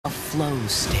flow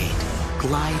state,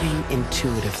 gliding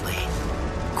intuitively,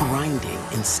 grinding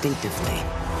instinctively,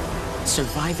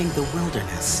 surviving the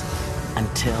wilderness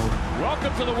until...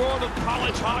 Welcome to the world of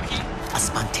college hockey. A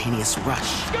spontaneous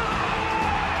rush.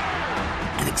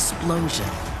 An explosion,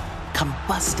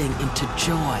 combusting into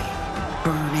joy,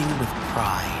 burning with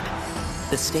pride.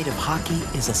 The state of hockey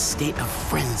is a state of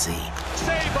frenzy.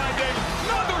 Save by Dave,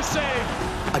 another save!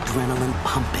 Adrenaline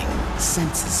pumping,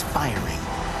 senses firing.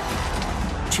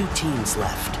 Two teams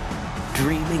left,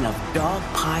 dreaming of dog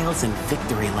piles and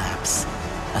victory laps.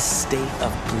 A state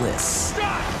of bliss.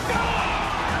 Denver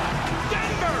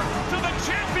to the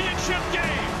championship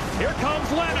game. Here comes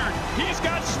Leonard. He's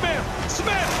got Smith.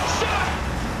 Smith, shot!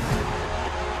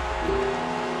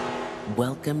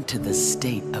 Welcome to the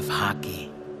state of hockey.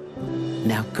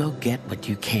 Now go get what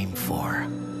you came for.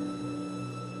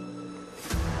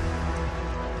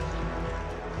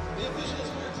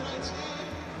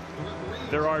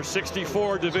 There are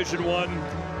 64 Division I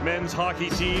men's hockey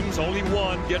teams. Only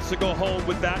one gets to go home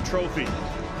with that trophy,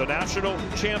 the National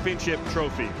Championship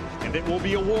Trophy. And it will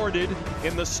be awarded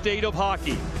in the state of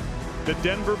hockey. The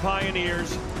Denver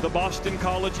Pioneers, the Boston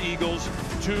College Eagles,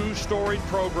 two storied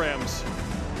programs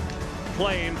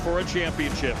playing for a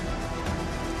championship.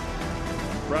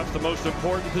 Perhaps the most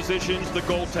important positions, the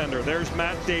goaltender. There's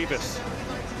Matt Davis.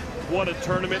 What a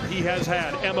tournament he has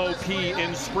had. MOP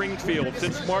in Springfield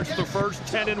since March the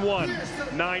 1st, 10-1,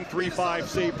 .935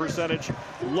 save percentage.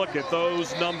 Look at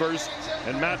those numbers.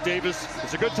 And Matt Davis,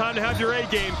 it's a good time to have your A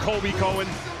game, Colby Cohen.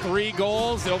 3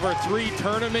 goals over 3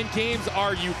 tournament games.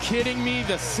 Are you kidding me?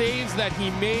 The saves that he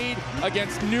made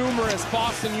against numerous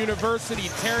Boston University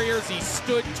Terriers. He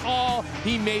stood tall.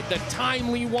 He made the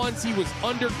timely ones. He was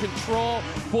under control.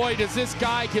 Boy, does this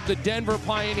guy give the Denver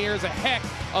Pioneers a heck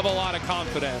of a lot of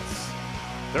confidence.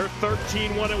 They're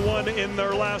 13-1-1 in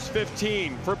their last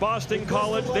 15. For Boston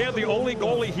College, they have the only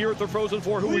goalie here at the Frozen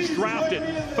Four who was drafted.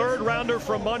 3rd rounder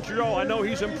from Montreal. I know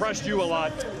he's impressed you a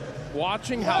lot.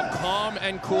 Watching how calm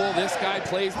and cool this guy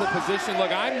plays the position.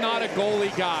 Look, I'm not a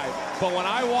goalie guy, but when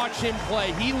I watch him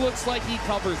play, he looks like he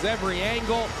covers every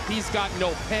angle. He's got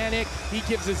no panic. He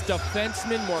gives his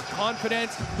defensemen more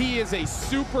confidence. He is a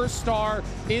superstar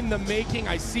in the making.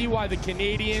 I see why the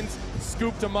Canadians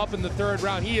scooped him up in the 3rd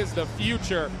round. He is the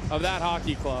future of that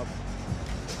hockey club.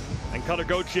 And Cutter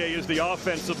Gauthier is the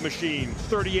offensive machine.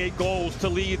 38 goals to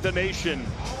lead the nation.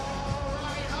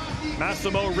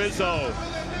 Massimo Rizzo.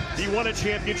 He won a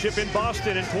championship in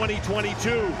Boston in 2022.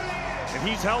 And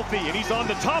he's healthy, and he's on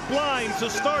the top line to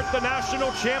start the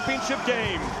national championship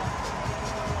game.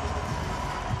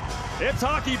 It's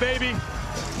hockey, baby.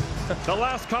 The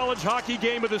last college hockey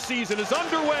game of the season is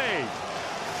underway.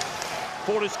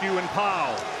 Fortescue and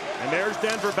Powell. And there's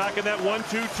Denver back in that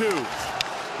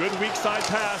 1-2-2. Good weak side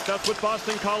pass. That's what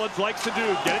Boston College likes to do.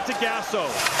 Get it to Gasso.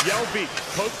 Yelby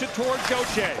pokes it towards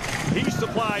Gauthier. He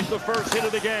supplies the first hit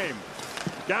of the game.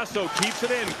 Gasso keeps it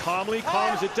in, calmly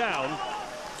calms it down.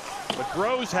 But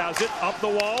Groves has it up the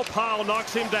wall. Powell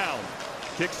knocks him down.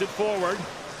 Kicks it forward.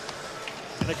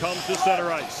 And it comes to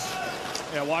center ice.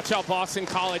 Yeah, watch out. Boston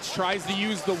College tries to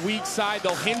use the weak side.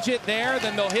 They'll hinge it there,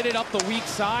 then they'll hit it up the weak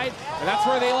side. And that's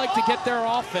where they like to get their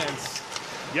offense.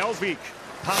 Jelvik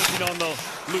pouncing on the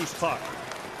loose puck.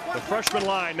 The freshman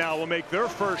line now will make their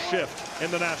first shift in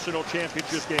the national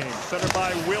championship game. Centered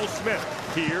by Will Smith.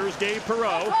 Here's Gabe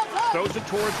Perreault. Throws it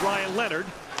towards Ryan Leonard.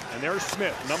 And there's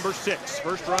Smith, number 6.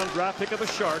 First-round draft pick of the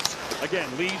Sharks. Again,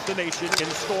 leads the nation in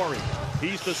scoring.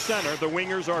 He's the center. The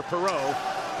wingers are Perreault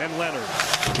and Leonard.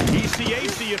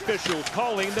 ECAC officials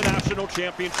calling the national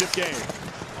championship game.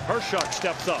 Hershuk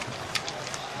steps up.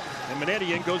 And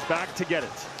Manedian goes back to get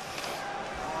it.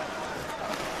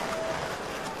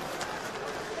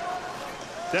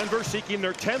 Denver seeking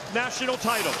their 10th national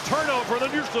title. Turnover in the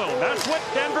neutral zone. That's what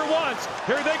Denver wants.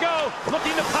 Here they go.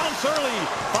 Looking to pounce early.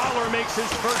 Fowler makes his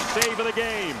first save of the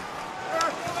game.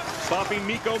 Stopping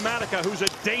Mikko Matica, who's a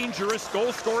dangerous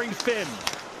goal-scoring Finn.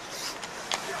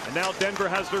 And now Denver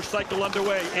has their cycle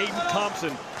underway. Aiden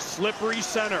Thompson, slippery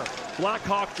center.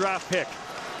 Blackhawk draft pick.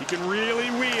 He can really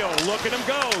wheel. Look at him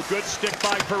go. Good stick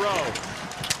by Perreault.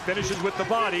 Finishes with the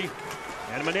body.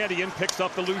 And Manedian picks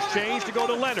up the loose change to go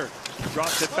to Leonard.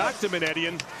 Drops it back to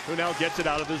Manedian, who now gets it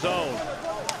out of the zone.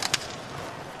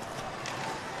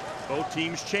 Both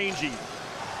teams changing.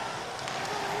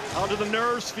 How do the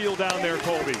nerves feel down there,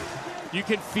 Colby? You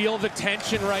can feel the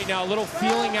tension right now. A little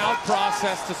feeling out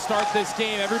process to start this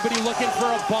game. Everybody looking for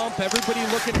a bump. Everybody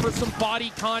looking for some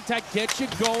body contact. Get you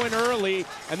going early,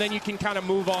 and then you can kind of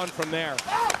move on from there.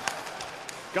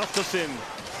 Gustafson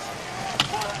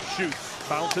shoots.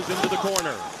 Bounces into the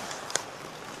corner.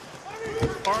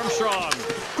 Armstrong,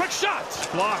 quick shot,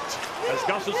 blocked as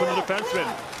Gustafson, the defenseman.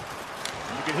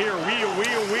 You can hear wheel,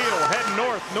 wheel, wheel, head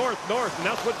north, north, north, and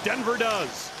that's what Denver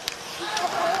does.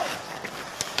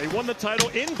 They won the title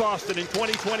in Boston in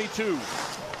 2022.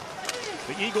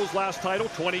 The Eagles' last title,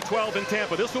 2012 in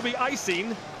Tampa. This will be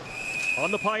icing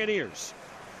on the Pioneers.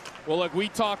 Well, look, we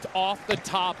talked off the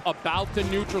top about the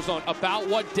neutral zone, about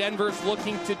what Denver's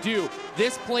looking to do.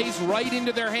 This plays right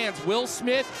into their hands. Will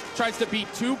Smith tries to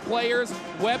beat two players.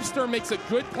 Webster makes a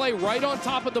good play right on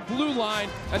top of the blue line,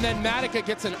 and then Matica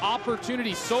gets an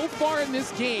opportunity. So far in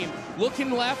this game, looking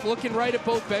left, looking right at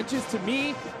both benches, to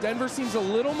me, Denver seems a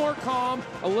little more calm,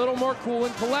 a little more cool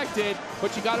and collected,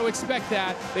 but you got to expect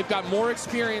that. They've got more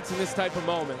experience in this type of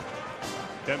moment.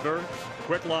 Denver,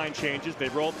 quick line changes. They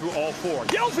roll through all four.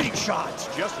 Yelving shots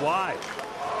just wide.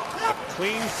 A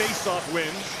clean face-off win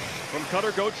from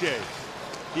Cutter Gauthier.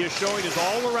 He is showing his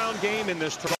all-around game in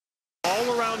this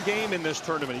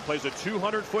tournament. He plays a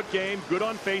 200-foot game, good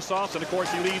on face-offs, and of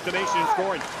course he leads the nation in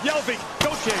scoring. Yelving,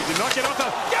 Gauthier did not get off the.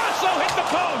 Gasso hit the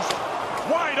post.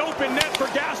 Wide open net for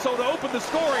Gasso to open the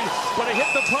scoring, but it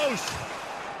hit the post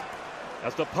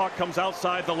as the puck comes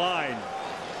outside the line.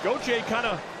 Gauthier kind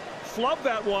of flubbed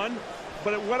that one,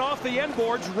 but it went off the end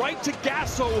boards right to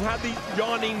Gasso, who had the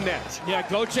yawning net. Yeah,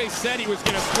 Gauthier said he was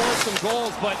going to score some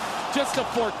goals, but just a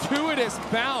fortuitous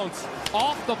bounce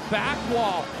off the back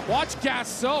wall. Watch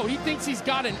Gasso. He thinks he's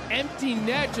got an empty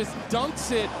net, just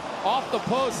dunks it off the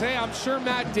post. Hey, I'm sure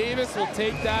Matt Davis will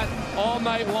take that all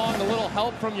night long. A little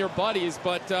help from your buddies,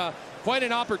 but quite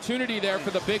an opportunity there for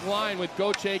the big line with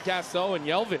Gauthier, Gasso, and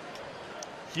Yelvin.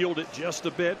 Healed it just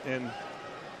a bit, and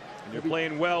you're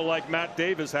playing well like Matt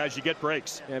Davis has, you get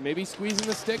breaks. Yeah, maybe squeezing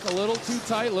the stick a little too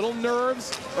tight, little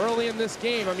nerves early in this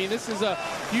game. I mean, this is a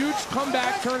huge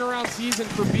comeback turnaround season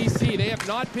for BC. They have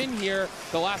not been here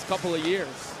the last couple of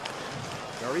years.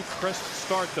 Very crisp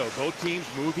start, though. Both teams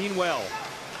moving well.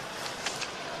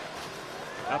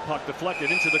 That puck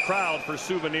deflected into the crowd for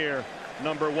souvenir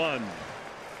number 1.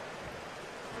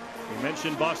 We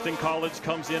mentioned Boston College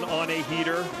comes in on a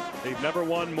heater. They've never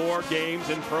won more games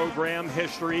in program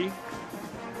history.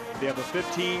 They have a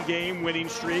 15-game winning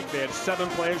streak. They had 7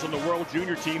 players on the World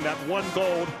Junior team that won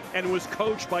gold and was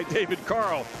coached by David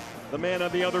Carl, the man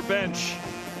on the other bench.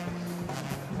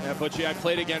 Yeah, Butchie, I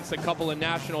played against a couple of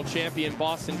national champion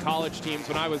Boston College teams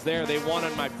when I was there. They won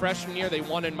in my freshman year, they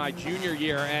won in my junior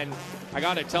year, and I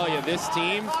got to tell you, this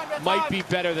team might be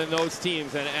better than those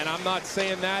teams, and I'm not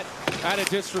saying that out of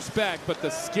disrespect, but the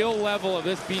skill level of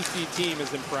this BC team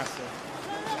is impressive.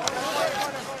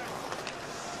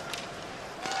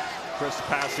 Chris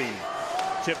passing,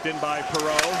 tipped in by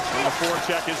Perreault, and the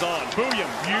forecheck is on. Bouillon,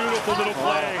 beautiful little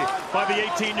play by the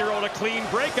 18-year-old, a clean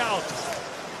breakout.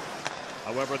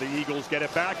 However, the Eagles get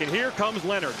it back, and here comes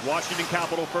Leonard, Washington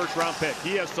Capitol first-round pick.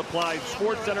 He has supplied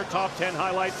SportsCenter top 10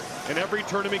 highlights in every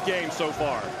tournament game so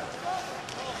far.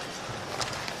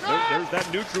 There's that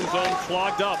neutral zone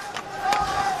clogged up.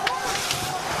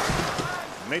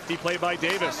 Safety play by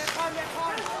Davis.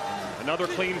 Another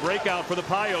clean breakout for the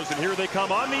Pios, and here they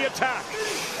come on the attack.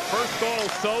 First goal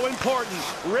so important.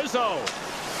 Rizzo,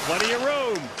 plenty of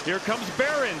room. Here comes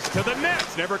Behrens to the net.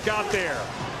 Never got there.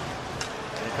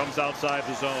 He comes outside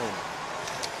the zone.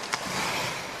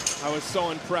 I was so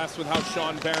impressed with how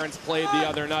Sean Behrens played the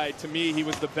other night. To me, he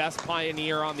was the best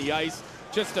Pioneer on the ice.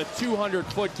 Just a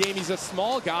 200-foot game. He's a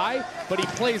small guy, but he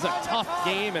plays a tough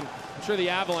game, and I'm sure the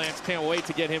Avalanche can't wait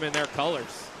to get him in their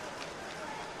colors.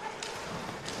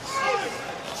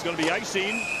 It's going to be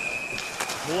icing.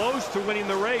 Close to winning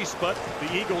the race, but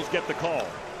the Eagles get the call.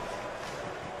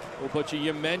 Well, Butchie,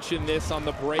 you mentioned this on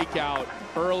the breakout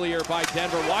earlier by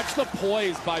Denver. Watch the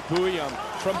poise by Bouillon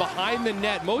from behind the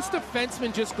net. Most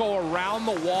defensemen just go around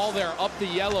the wall there up the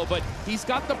yellow, but he's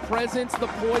got the presence, the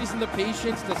poise, and the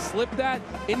patience to slip that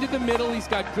into the middle. He's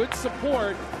got good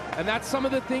support, and that's some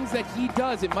of the things that he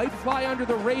does. It might fly under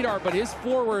the radar, but his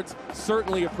forwards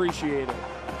certainly appreciate it.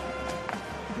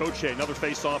 Gauthier, another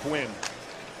face-off win.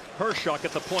 Hershuk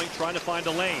at the point trying to find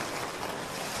a lane.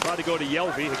 Tried to go to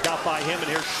Yelvy, it got by him, and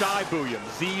here's Shai Bouillon,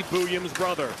 Z. Bouillon's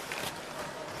brother.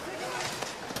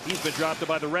 He's been drafted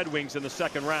by the Red Wings in the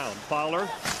second round. Fowler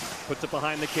puts it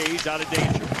behind the cage, out of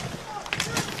danger.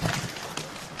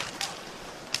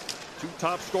 2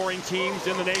 top scoring teams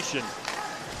in the nation.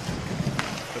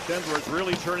 But Denver has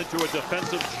really turned into a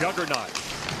defensive juggernaut.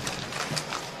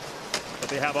 But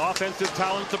they have offensive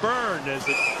talent to burn as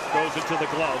it goes into the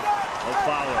glove of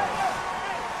Fowler.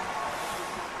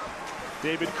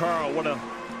 David Carl, what a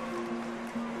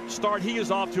start he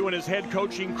is off to in his head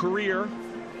coaching career.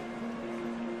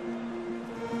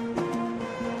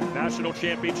 National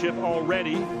championship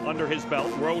already under his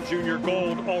belt. World Junior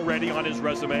gold already on his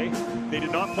resume. They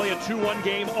did not play a 2-1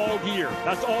 game all year.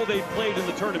 That's all they've played in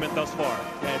the tournament thus far.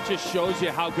 Yeah, it just shows you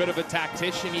how good of a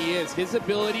tactician he is. His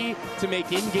ability to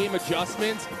make in-game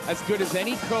adjustments, as good as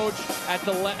any coach at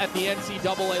the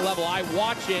NCAA level. I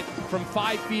watch it from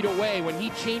 5 feet away. When he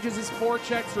changes his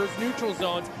forechecks or his neutral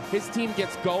zones, his team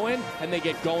gets going, and they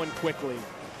get going quickly.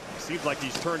 Seems like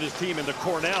he's turned his team into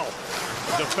Cornell,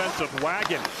 a defensive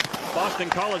wagon. Boston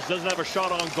College doesn't have a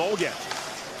shot on goal yet.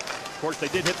 Of course, they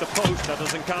did hit the post. That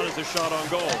doesn't count as a shot on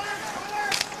goal.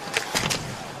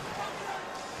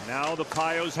 Now the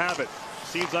Pios have it.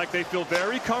 Seems like they feel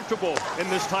very comfortable in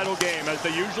this title game, as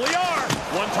they usually are.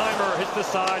 One-timer hits the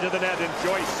side of the net, and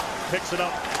Joyce picks it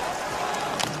up.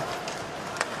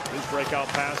 His breakout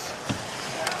pass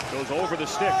goes over the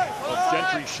stick of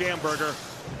Gentry Schamberger.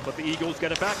 But the Eagles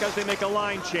get it back as they make a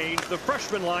line change. The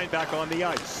freshman line back on the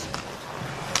ice.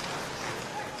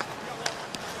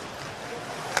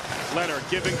 Leonard,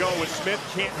 give and go with Smith.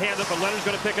 Can't hand it, but Leonard's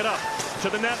going to pick it up. To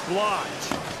the net,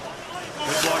 blocked.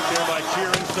 Good block there by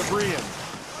Kieran Sabrian.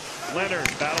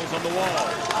 Leonard battles on the wall.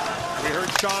 We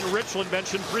heard Sean Richland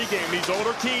mention pregame. These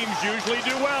older teams usually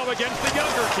do well against the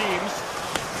younger teams.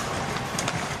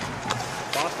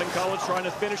 Boston College trying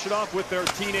to finish it off with their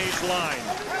teenage line.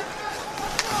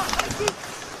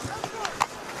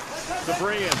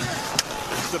 Sabrian.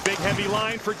 This is a big, heavy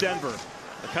line for Denver.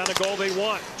 The kind of goal they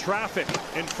want. Traffic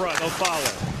in front of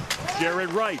Fowler.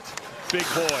 Jared Wright, big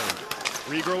boy.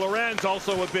 Rieger Lorenz,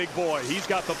 also a big boy. He's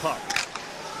got the puck.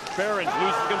 Behrens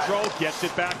loses control, gets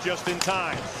it back just in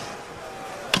time.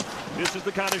 This is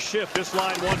the kind of shift this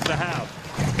line wants to have.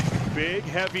 Big,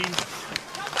 heavy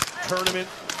tournament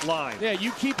line. Yeah,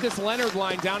 you keep this Leonard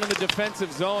line down in the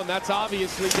defensive zone. That's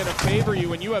obviously going to favor you.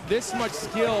 When you have this much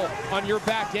skill on your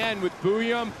back end with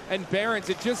Bouillon and Behrens,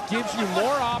 it just gives you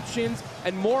more options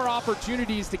and more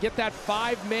opportunities to get that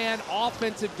 5-man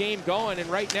offensive game going. And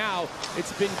right now,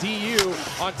 it's been DU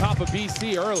on top of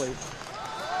BC early.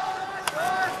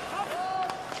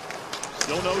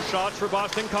 Still no shots for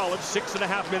Boston College,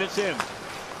 6.5 minutes in.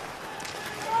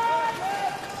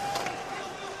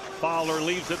 Fowler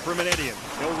leaves it for Meridian.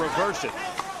 He'll reverse it.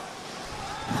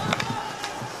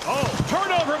 Oh,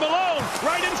 turnover, Malone,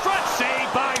 right in front,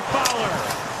 saved by Fowler.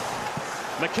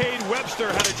 McCade Webster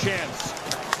had a chance,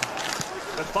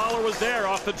 but Fowler was there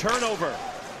off the turnover.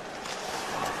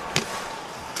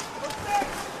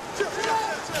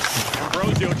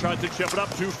 Ambrosio tries to chip it up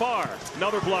too far.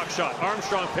 Another block shot.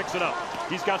 Armstrong picks it up.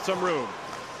 He's got some room.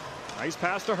 Nice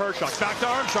pass to Hershock. Back to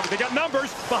Armstrong. They got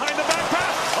numbers behind the back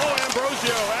pass. Oh,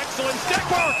 Ambrosio. Excellent stick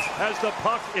work as the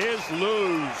puck is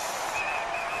loose.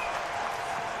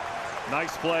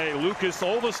 Nice play. Lucas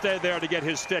Olvestead there to get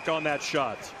his stick on that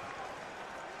shot.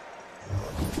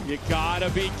 You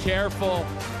gotta be careful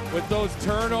with those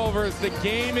turnovers. The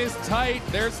game is tight.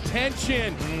 There's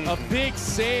tension. A big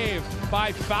save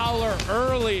by Fowler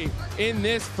early in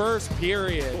this first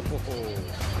period.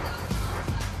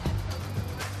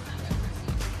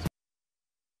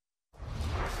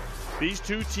 These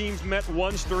two teams met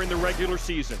once during the regular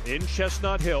season in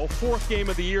Chestnut Hill. 4th game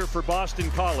of the year for Boston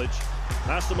College.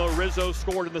 Massimo Rizzo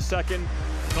scored in the second.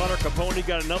 Connor Capone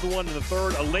got another one in the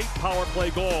third. A late power play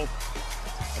goal.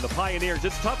 And the Pioneers,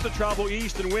 it's tough to travel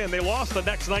east and win. They lost the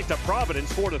next night to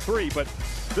Providence 4-3, but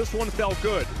this one felt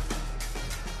good.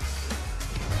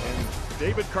 And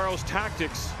David Carl's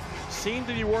tactics seem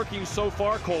to be working so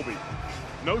far, Colby.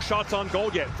 No shots on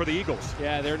goal yet for the Eagles.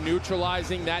 Yeah, they're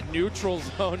neutralizing that neutral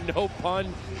zone, no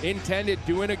pun intended,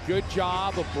 doing a good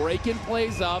job of breaking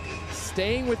plays up,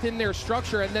 staying within their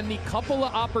structure, and then the couple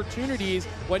of opportunities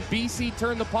when BC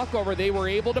turned the puck over, they were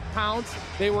able to pounce,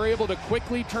 they were able to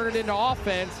quickly turn it into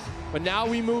offense, but now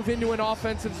we move into an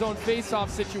offensive zone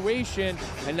face-off situation,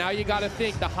 and now you got to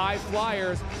think the high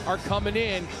flyers are coming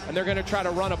in, and they're going to try to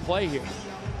run a play here.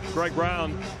 Greg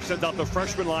Brown sends out the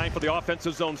freshman line for the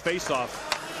offensive zone face-off.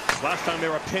 Last time they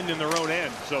were pinned in their own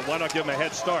end, so why not give them a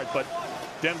head start? But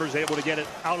Denver's able to get it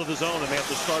out of the zone, and they have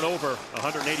to start over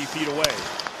 180 feet away.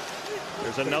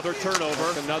 There's another turnover.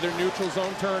 That's another neutral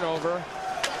zone turnover.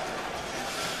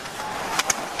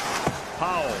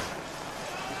 Powell.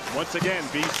 Once again,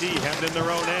 BC hemmed in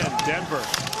their own end. Denver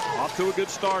off to a good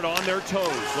start on their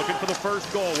toes, looking for the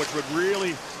first goal, which would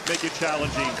really make it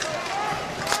challenging.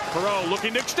 Perreault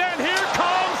looking to extend. Here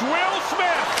comes Will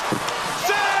Smith.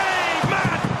 Save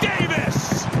Matt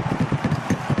Davis.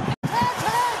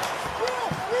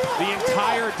 The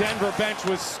entire Denver bench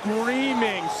was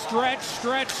screaming, stretch,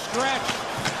 stretch, stretch.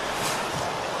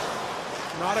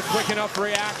 Not a quick enough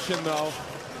reaction, though.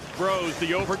 Rose,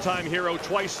 the overtime hero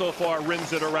twice so far,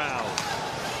 rims it around.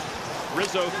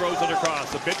 Rizzo throws it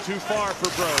across, a bit too far for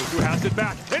Bros, who has it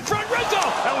back. In front, Rizzo!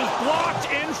 That was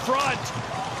blocked in front.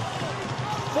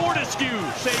 Fortescue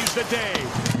saves the day.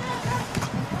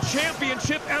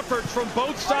 Championship efforts from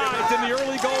both sides in the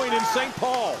early going in St.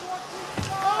 Paul.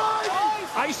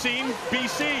 Icing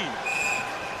BC.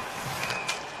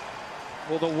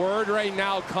 Well, the word right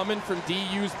now coming from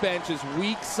DU's bench is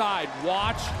weak side.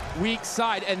 Watch weak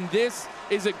side. And this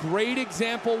is a great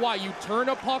example why you turn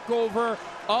a puck over,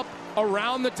 up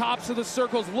around the tops of the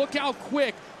circles. Look how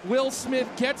quick Will Smith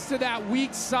gets to that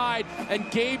weak side, and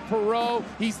Gabe Perreault,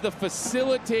 he's the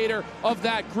facilitator of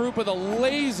that group with a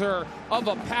laser of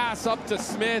a pass up to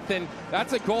Smith, and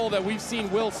that's a goal that we've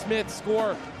seen Will Smith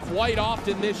score quite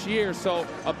often this year, so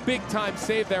a big-time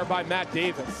save there by Matt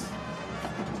Davis.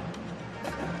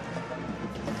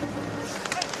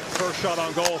 First shot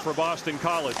on goal for Boston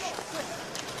College.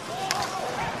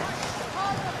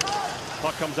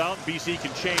 Puck comes out, BC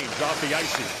can change off the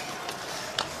icing.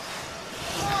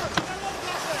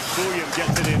 William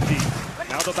gets it in deep.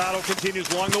 Now the battle continues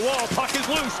along the wall. Puck is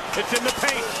loose. It's in the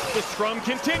paint. The scrum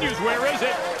continues. Where is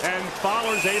it? And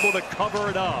Fowler's able to cover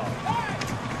it up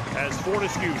as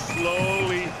Fortescue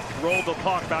slowly rolled the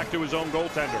puck back to his own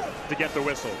goaltender to get the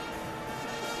whistle.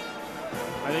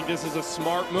 I think this is a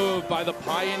smart move by the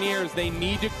Pioneers. They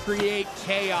need to create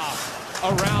chaos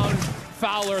around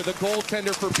Fowler, the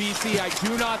goaltender for BC. I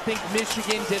do not think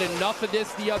Michigan did enough of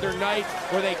this the other night,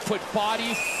 where they put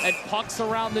bodies and pucks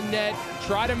around the net,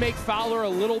 try to make Fowler a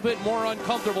little bit more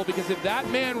uncomfortable, because if that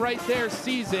man right there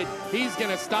sees it, he's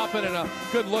going to stop it. And a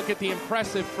good look at the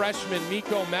impressive freshman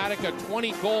Mikko Matica,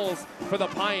 20 goals for the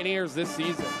Pioneers this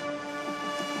season.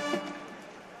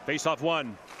 Face-off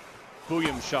one.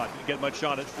 Williams shot, didn't get much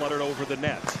on it, fluttered over the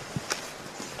net.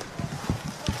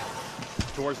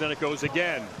 Towards then it goes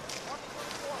again.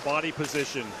 Body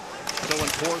position, so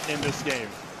important in this game.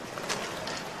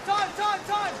 Time!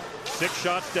 6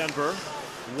 shots Denver,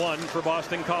 1 for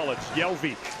Boston College.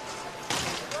 Jelvik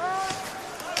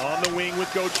on the wing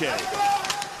with Gauthier.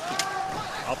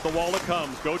 Up the wall it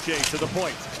comes. Gauthier to the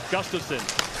point. Gustafson. 2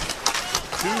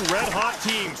 red-hot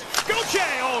teams. Gauthier!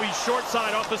 Oh, he's short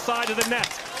side off the side of the net.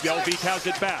 Jelvik has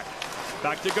it back.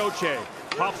 Back to Gauthier.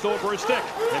 Pops over a stick.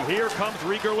 And here comes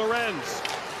Rieger Lorenz.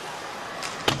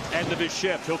 End of his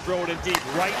shift. He'll throw it in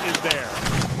deep. Wright is there.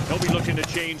 He'll be looking to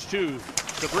change too.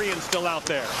 Sabrian's still out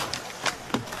there.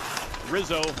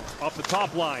 Rizzo off the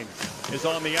top line is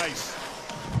on the ice.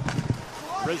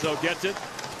 Rizzo gets it. Big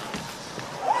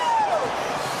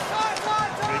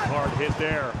hard hit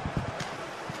there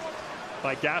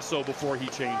by Gasso before he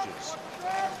changes.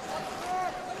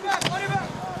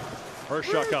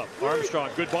 Hershuk up. Armstrong,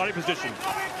 good body position.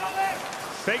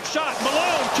 Fake shot.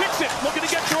 Malone kicks it. Looking to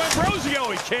get to Ambrosio.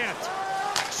 He can't.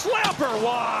 Slapper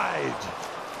wide.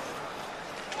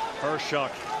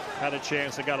 Hershuk had a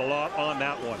chance and got a lot on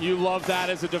that one. You love that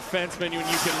as a defenseman when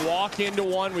you can walk into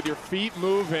one with your feet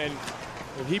moving.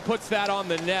 If he puts that on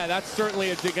the net, that's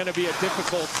certainly going to be a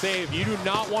difficult save. You do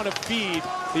not want to feed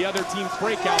the other team's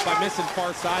breakout by missing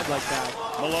far side like that.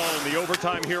 Malone, the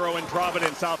overtime hero in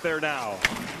Providence, out there now.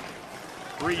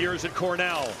 3 years at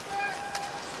Cornell.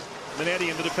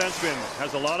 Manettian, the defenseman,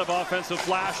 has a lot of offensive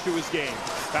flash to his game.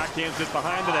 Backhands it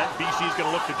behind the net. BC's going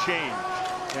to look to change.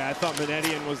 Yeah, I thought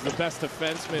Manettian was the best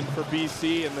defenseman for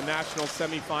BC in the national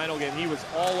semifinal game. He was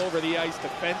all over the ice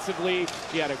defensively.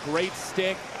 He had a great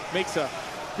stick. Makes a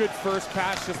good first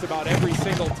pass just about every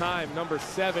single time. Number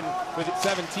 7 with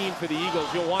 17 for the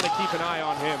Eagles. You'll want to keep an eye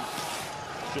on him.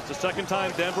 Just the second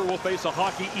time Denver will face a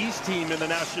Hockey East team in the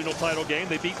national title game.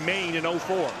 They beat Maine in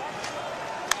 04.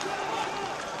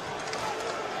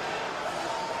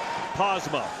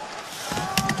 Posma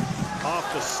off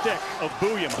the stick of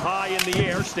Bouillon, high in the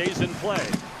air, stays in play.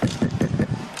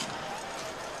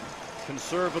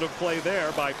 Conservative play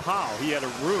there by Powell. He had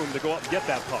a room to go up and get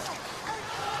that puck.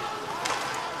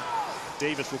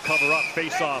 Davis will cover up,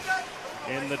 face off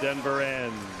in the Denver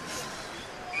end.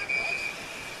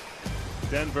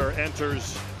 Denver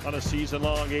enters on a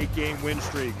season-long 8-game win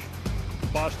streak.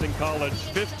 Boston College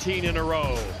 15 in a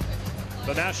row.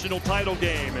 The national title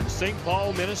game in St.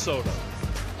 Paul, Minnesota.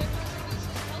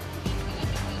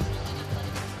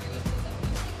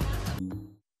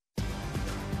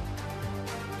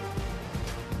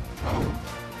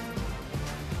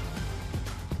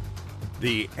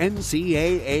 The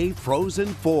NCAA Frozen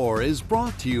Four is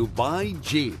brought to you by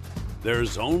Jeep.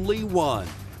 There's only one.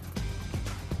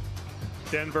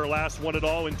 Denver last won it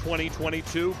all in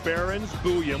 2022. Barons,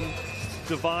 Bouillon,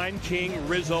 Devine, King,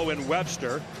 Rizzo, and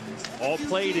Webster all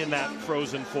played in that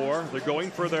Frozen Four. They're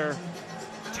going for their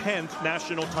 10th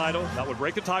national title. That would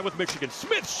break the tie with Michigan.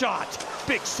 Smith shot.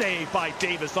 Big save by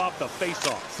Davis off the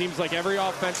faceoff. Seems like every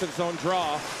offensive zone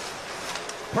draw.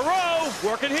 Perot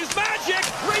working his magic.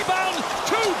 Rebound.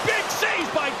 2 big saves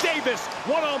by Davis.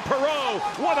 One on Perot,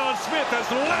 one on Smith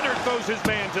as Leonard throws his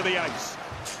man to the ice.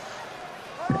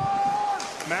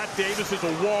 Matt Davis is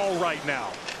a wall right now.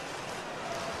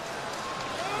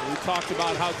 We talked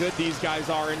about how good these guys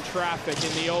are in traffic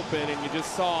in the open, and you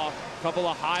just saw a couple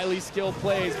of highly skilled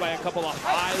plays by a couple of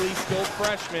highly skilled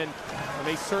freshmen, and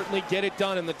they certainly get it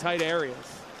done in the tight areas.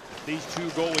 These two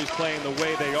goalies playing the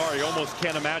way they are, you almost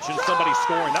can't imagine somebody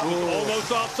scoring. That was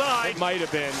almost offside. It might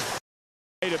have been.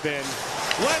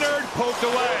 Leonard poked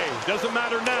away. Doesn't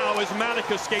matter now as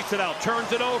Manica skates it out.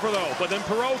 Turns it over though, but then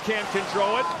Perot can't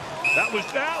control it.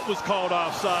 That was called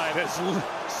offside as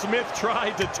Smith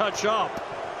tried to touch up.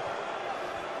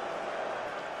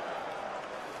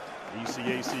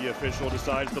 ECAC official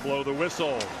decides to blow the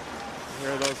whistle. Here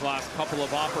are those last couple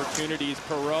of opportunities.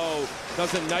 Perot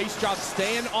does a nice job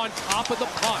staying on top of the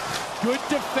puck. Good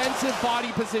defensive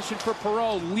body position for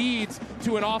Perot leads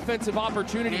to an offensive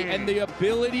opportunity, and the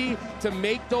ability to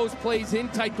make those plays in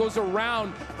tight goes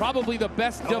around probably the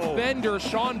best defender,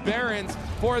 Sean Behrens,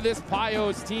 for this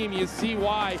Pios team. You see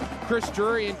why Chris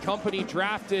Drury and company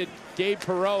drafted Gabe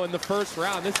Perot in the first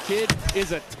round. This kid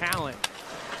is a talent.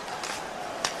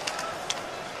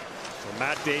 So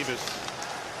Matt Davis,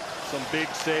 some big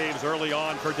saves early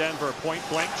on for Denver.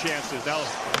 Point-blank chances. Now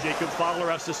Jacob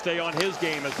Fowler has to stay on his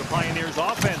game as the Pioneers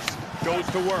offense goes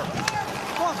to work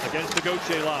against the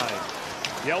Gauthier line.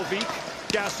 Jelvik,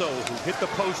 Gasso, who hit the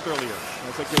post earlier.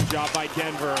 That's a good job by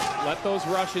Denver. Let those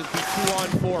rushes be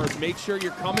 2-on-4s. Make sure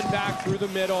you're coming back through the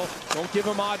middle. Don't give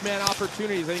them odd man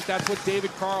opportunities. I think that's what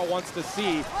David Carl wants to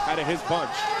see out of his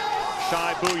bunch.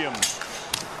 Shai Booyam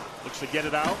looks to get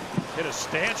it out. Hit a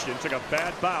stanchion, took a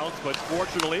bad bounce, but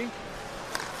fortunately,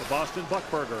 the Boston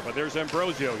Buckburger. But there's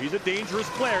Ambrosio. He's a dangerous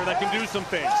player that can do some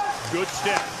things. Good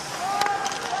stick.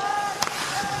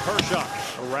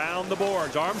 Hershuk around the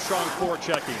boards. Armstrong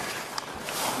forechecking.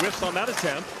 Whiffs on that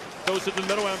attempt. Goes to the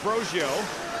middle, Ambrosio.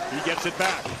 He gets it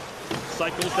back.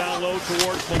 Cycles down low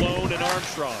towards Malone and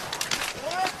Armstrong.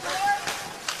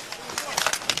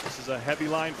 This is a heavy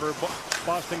line for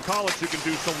Boston College who can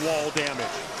do some wall damage.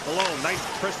 Malone, nice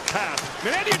crisp pass.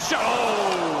 Canadian shot!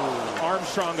 Oh!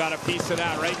 Armstrong got a piece of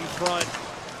that right in front.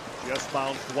 Just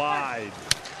bounced wide.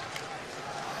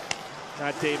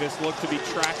 Matt Davis looked to be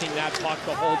tracking that puck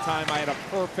the whole time. I had a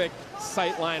perfect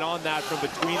sight line on that from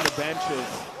between the benches.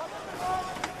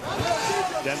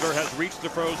 Denver has reached the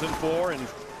Frozen Four in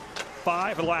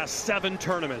 5 of the last 7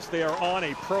 tournaments. They are on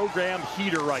a program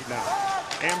heater right now.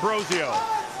 Ambrosio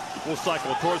will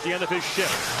cycle towards the end of his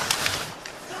shift.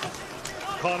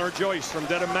 Connor Joyce from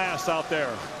Dedham, Mass out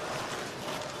there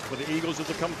for the Eagles as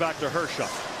it comes back to Hershuk.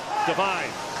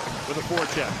 Devine with a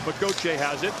forecheck, but Gauthier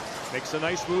has it. Makes a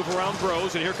nice move around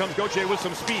Bros, and here comes Gauthier with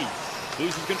some speed.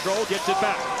 Loses control, gets it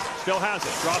back. Still has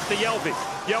it. Drops to Jelvik.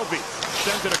 Jelvik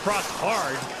sends it across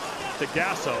hard to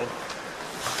Gasso.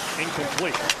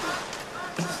 Incomplete.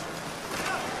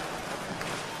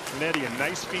 Canadian,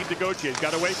 nice feed to Gauthier. He's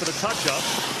got to wait for the touch-up.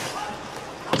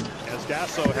 As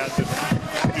Gasso has to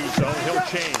do so, he'll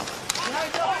change.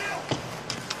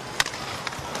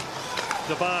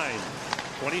 Devine,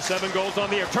 27 goals on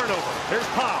the air. Turnover. Here's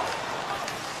Powell.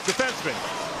 Defenseman.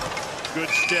 Good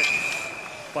stick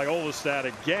by Olestad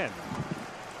again.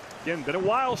 Again, been a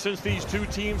while since these two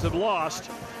teams have lost.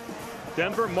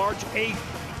 Denver March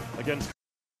 8th against.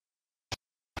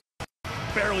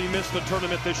 Barely missed the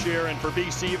tournament this year, and for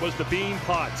BC it was the Bean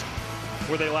Pot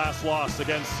where they last lost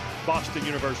against Boston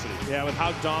University. Yeah, with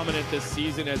how dominant this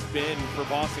season has been for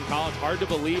Boston College, hard to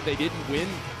believe they didn't win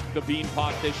the Bean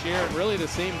Pot this year, and really the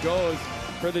same goes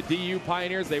for the DU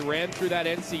Pioneers. They ran through that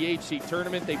NCHC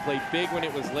tournament. They played big when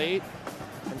it was late.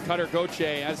 And Cutter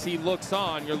Gauthier, as he looks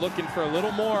on, you're looking for a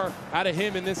little more out of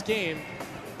him in this game.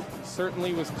 He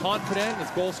certainly was confident in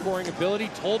his goal-scoring ability.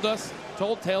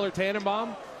 Told Taylor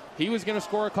Tannenbaum he was going to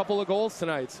score a couple of goals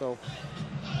tonight. So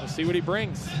we'll see what he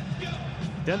brings.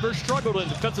 Denver struggled in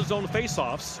defensive zone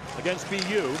faceoffs against BU.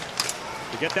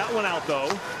 To get that one out, though,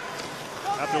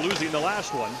 after losing the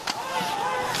last one.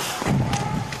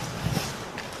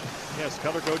 Yes,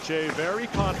 Cutter Gauthier very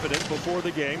confident before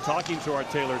the game, talking to our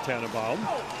Taylor Tannenbaum,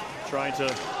 trying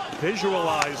to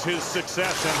visualize his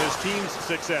success and his team's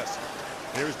success.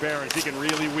 Here's Behrens. He can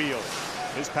really wheel.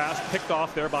 His pass picked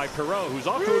off there by Perot, who's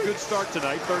off to a good start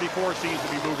tonight. 34 seems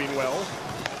to be moving well.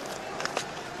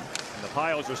 And the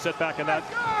Pios are set back in that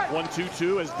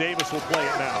 1-2-2 as Davis will play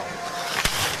it now.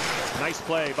 Nice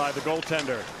play by the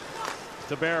goaltender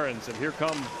to Behrens, and here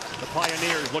come The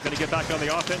Pioneers looking to get back on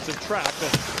the offensive track.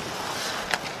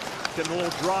 Getting a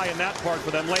little dry in that part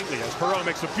for them lately as Perot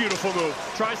makes a beautiful move.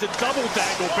 Tries to double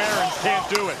dangle Barons, can't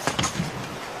do it.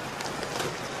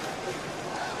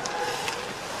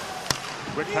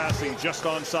 Quick passing just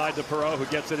onside to Perot, who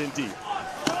gets it in deep.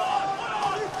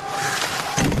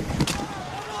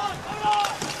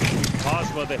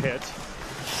 Ozma the hit,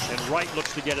 and Wright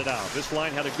looks to get it out. This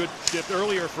line had a good shift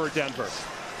earlier for Denver.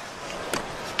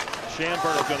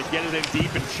 Schamberg going to get it in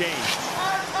deep and change.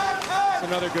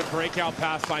 Another good breakout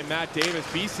pass by Matt Davis.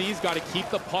 BC's got to keep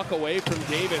the puck away from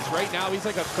Davis. Right now, he's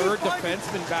like a third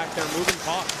defenseman back there moving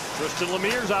pucks. Tristan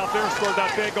Lemire's out there, scored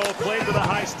that big goal, played with a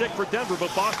high stick for Denver,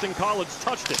 but Boston College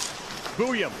touched it.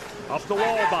 Bouillon up the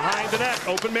wall, behind the net,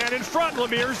 open man in front.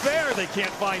 Lemire's there, they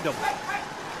can't find him.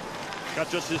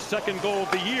 Got just his second goal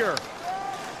of the year,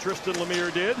 Tristan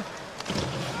Lemire did.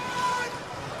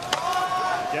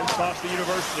 Against Boston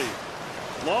University.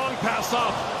 Long pass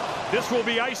up. This will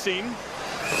be icing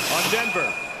on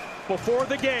Denver. Before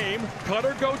the game,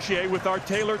 Cutter Gauthier with our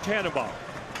Taylor Tannenbaum.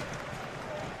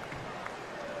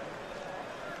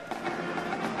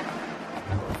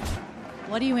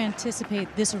 What do you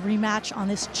anticipate this rematch on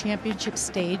this championship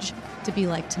stage to be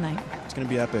like tonight? It's going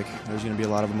to be epic. There's going to be a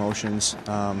lot of emotions,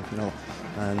 you know,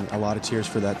 and a lot of tears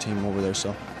for that team over there.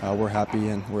 So we're happy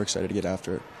and we're excited to get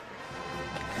after it.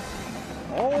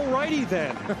 All righty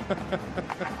then.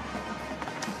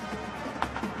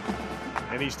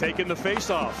 And he's taking the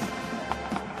face-off.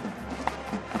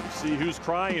 See who's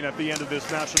crying at the end of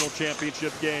this national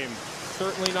championship game.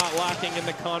 Certainly not lacking in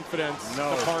the confidence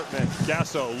department.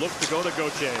 Gasso looks to go to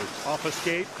Gauthier. Off a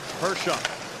skate, Hershuk,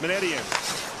 Manedian,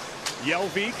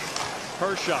 Jelvik,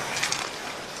 Hershuk.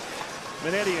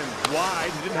 Manedian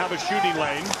wide, he didn't have a shooting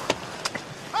lane.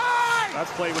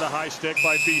 That's played with a high stick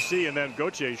by BC, and then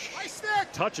Gauthier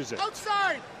touches it.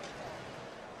 Outside.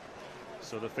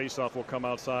 So the faceoff will come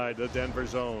outside the Denver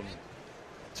zone.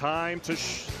 Time to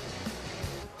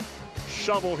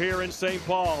shovel here in St.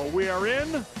 Paul. We are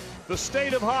in the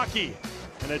state of hockey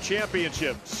and a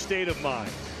championship state of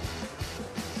mind.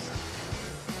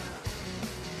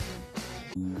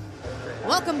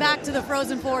 Welcome back to the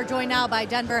Frozen Four, joined now by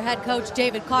Denver head coach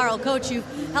David Carle. Coach, you've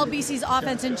held BC's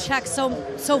offense in check so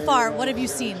far. What have you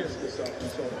seen?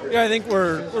 Yeah, I think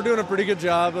we're doing a pretty good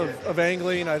job of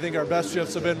angling. I think our best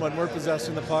shifts have been when we're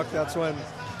possessing the puck. That's when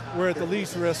we're at the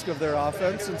least risk of their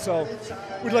offense. And so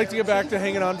we'd like to get back to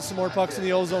hanging on to some more pucks in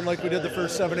the O-zone like we did the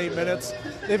first 7-8 minutes.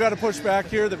 They've had to push back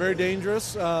here. They're very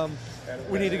dangerous.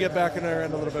 We need to get back in there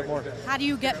and a little bit more. How do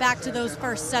you get back to those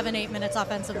first 7-8 minutes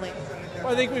offensively?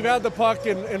 Well, I think we've had the puck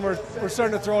and we're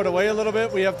starting to throw it away a little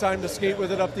bit. We have time to skate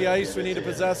with it up the ice. We need to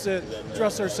possess it,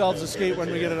 trust ourselves to skate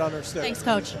when we get it on our stick. Thanks,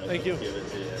 Coach. Thank you.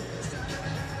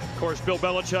 Of course, Bill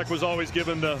Belichick was always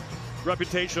given the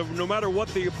reputation of no matter what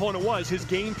the opponent was, his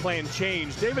game plan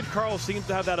changed. David Carle seems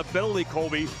to have that ability,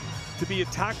 Colby, to be a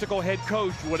tactical head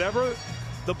coach. Whatever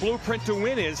the blueprint to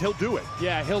win is, he'll do it.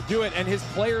 Yeah, he'll do it, and his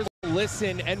players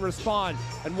listen and respond.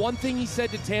 And one thing he said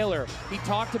to Taylor, he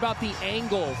talked about the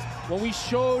angles. When we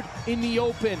showed in the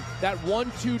open that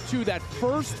 1-2-2, that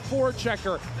first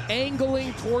forechecker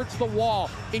angling towards the wall,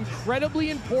 incredibly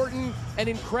important and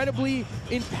incredibly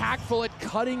impactful at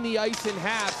cutting the ice in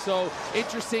half. So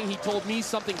interesting, he told me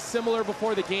something similar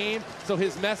before the game, so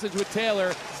his message with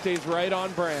Taylor stays right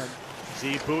on brand.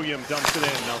 See, Bouillon dumps it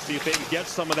in. Now see if they can get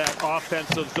some of that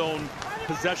offensive zone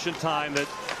possession time that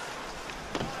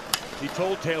he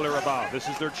told Taylor about. This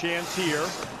is their chance here.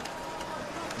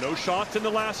 No shots in the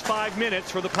last 5 minutes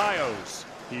for the Pios.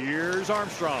 Here's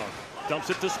Armstrong.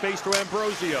 Dumps it to space to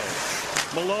Ambrosio.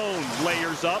 Malone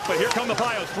layers up, but here come the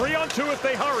Pios. 3-on-2 if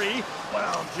they hurry.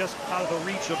 Well, just out of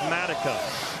the reach of Matica.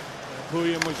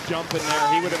 Bouillon was jumping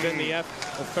there. He would have been the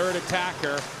third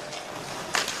attacker.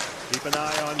 Keep an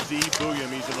eye on Z Bouillon.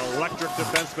 He's an electric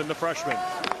defenseman, the freshman.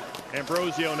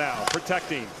 Ambrosio now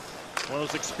protecting. One of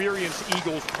those experienced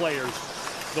Eagles players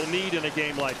they'll need in a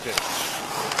game like this.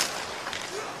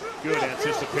 Good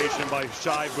anticipation by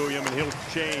Shai Bouillon, and he'll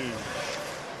change.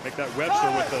 Make that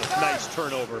Webster with a nice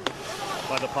turnover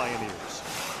by the Pioneers.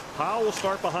 Powell will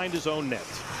start behind his own net.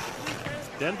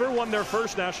 Denver won their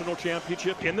first national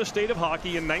championship in the state of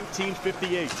hockey in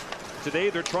 1958. Today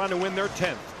they're trying to win their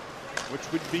 10th,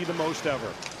 which would be the most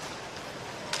ever.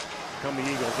 Come the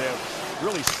Eagles. They have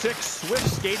really 6 swift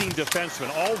skating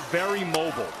defensemen, all very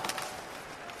mobile.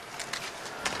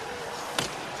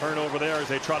 Turnover there as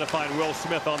they try to find Will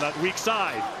Smith on that weak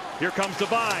side. Here comes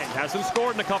Devine. Hasn't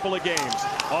scored in a couple of games.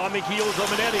 On the heels of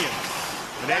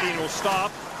Manedian. Manedian will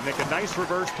stop. Make a nice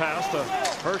reverse pass to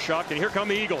Hershuk. And here come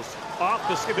the Eagles. Off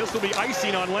the skid. This will be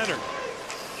icing on Leonard.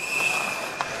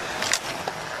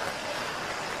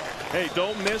 Hey,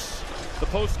 don't miss the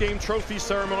post-game trophy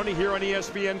ceremony here on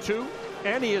ESPN2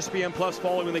 and ESPN Plus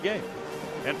following the game.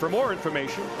 And for more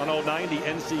information on all 90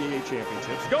 NCAA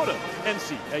championships, go to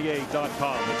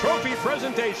ncaa.com. The trophy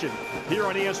presentation here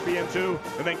on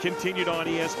ESPN2 and then continued on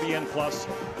ESPN Plus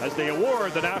as they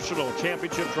award the national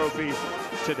championship trophy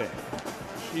today.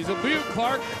 He's a beaut,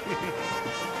 Clark.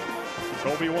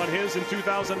 Kobe won his in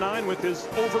 2009 with his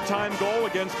overtime goal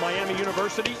against Miami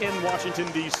University in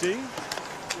Washington, D.C.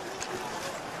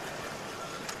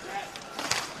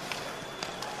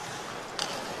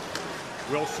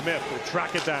 Will Smith will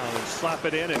track it down and slap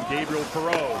it in, and Gabriel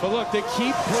Perreault. But look, they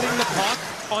keep putting the puck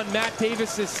on Matt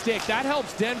Davis's stick. That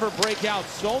helps Denver break out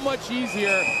so much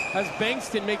easier as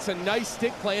Bankston makes a nice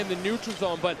stick play in the neutral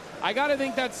zone. But I got to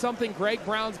think that's something Greg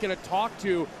Brown's going to talk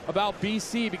to about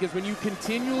BC, because when you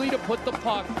continually to put the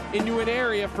puck into an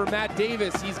area for Matt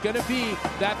Davis, he's going to be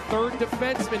that third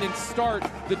defenseman and start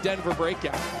the Denver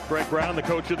breakout. Greg Brown, the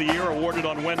Coach of the Year, awarded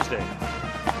on Wednesday.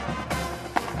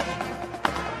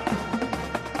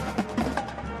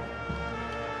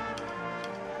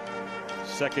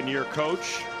 Second-year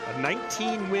coach, a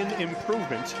 19-win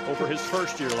improvement over his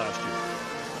first year last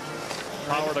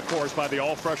year. Powered, of course, by the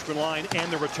all-freshman line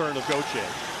and the return of Gauthier.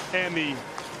 And the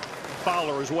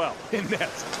Fowler as well in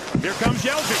net. Here comes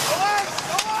Yelby.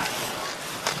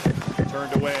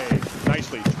 Turned away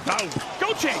nicely. Now,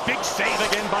 Gauthier, big save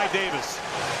again by Davis.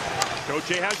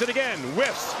 Gauthier has it again,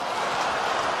 whiffs.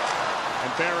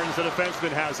 And Behrens, the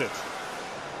defenseman, has it.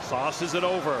 Sauces it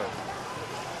over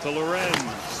to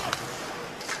Lorenz.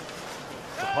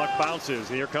 The puck bounces,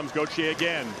 and here comes Gauthier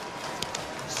again.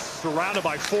 Surrounded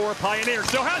by four Pioneers,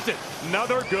 still has it.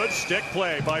 Another good stick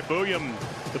play by Bouillon.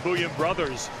 The Bouillon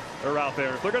brothers are out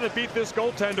there. If they're going to beat this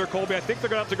goaltender, Colby, I think they're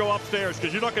going to have to go upstairs,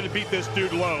 because you're not going to beat this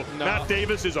dude low. No. Matt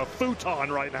Davis is a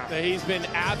futon right now. He's been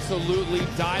absolutely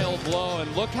dialed low,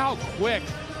 and look how quick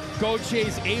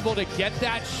Gauthier's able to get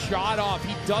that shot off.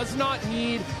 He does not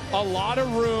need a lot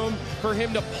of room for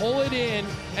him to pull it in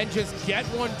and just get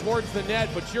one towards the net.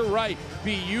 But you're right,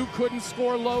 BU couldn't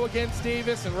score low against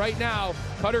Davis, and right now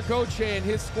Cutter Gauthier and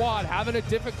his squad having a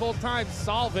difficult time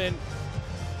solving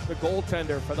the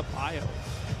goaltender for the Pios.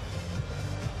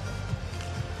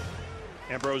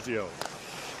 Ambrosio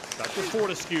back to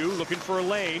Fortescue, looking for a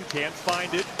lane, can't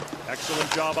find it. Excellent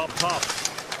job up top.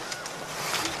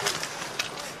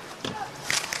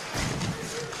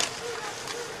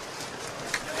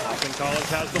 Collins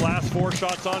has the last four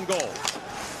shots on goal.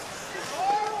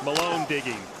 Malone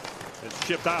digging. It's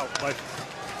chipped out towards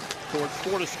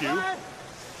Fortescue. Up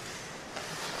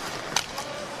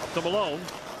to Malone.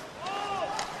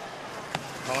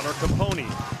 Connor Capone.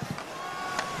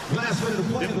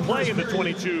 Didn't play in the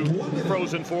 22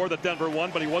 Frozen Four that Denver won,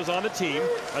 but he was on the team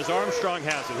as Armstrong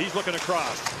has it. He's looking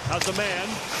across. Has a man.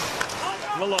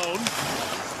 Malone.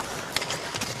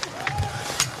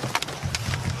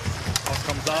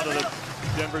 Comes out of the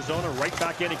Denver zone and right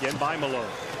back in again by Malone.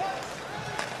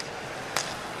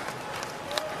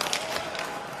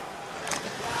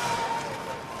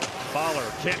 Fowler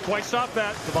can't quite stop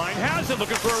that. Devine has it,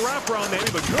 looking for a wraparound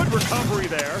maybe, but good recovery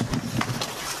there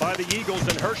by the Eagles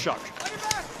and Hershuk,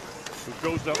 who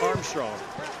goes to Armstrong.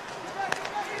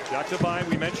 Jack Devine,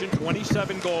 we mentioned,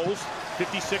 27 goals,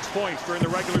 56 points during the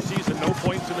regular season, no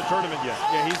points in the tournament yet.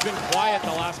 Yeah, he's been quiet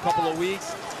the last couple of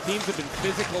weeks. Teams have been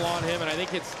physical on him, and I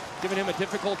think it's given him a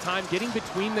difficult time getting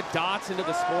between the dots into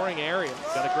the scoring areas.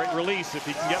 Got a great release if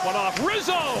he can get one off.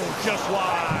 Rizzo just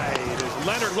wide as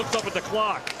Leonard looks up at the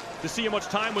clock to see how much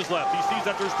time was left. He sees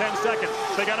that there's 10 seconds.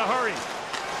 They got to hurry.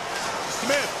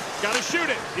 Smith got to shoot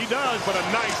it. He does, but a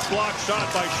nice block shot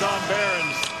by Sean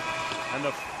Behrens. And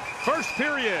the first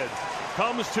period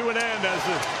comes to an end as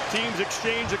the teams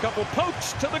exchange a couple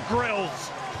pokes to the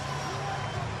grills.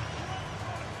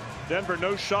 Denver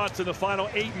no shots in the final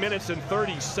 8 minutes and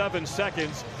 37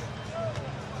 seconds.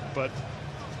 But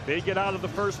they get out of the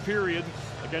first period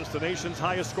against the nation's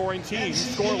highest scoring team,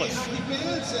 scoreless.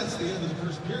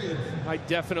 I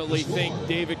definitely think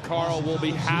David Carl will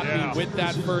be happy with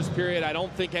that first period. I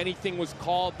don't think anything was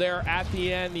called there at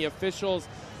the end. The officials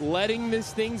letting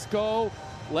these things go.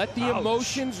 Let the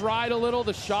emotions ride a little.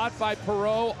 The shot by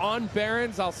Perreault on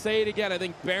Behrens. I'll say it again. I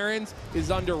think Behrens is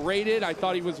underrated. I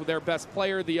thought he was their best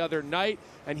player the other night,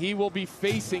 and he will be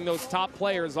facing those top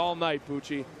players all night,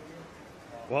 Pucci.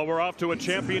 Well, we're off to a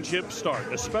championship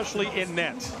start, especially in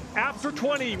net. After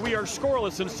 20, we are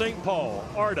scoreless in St. Paul.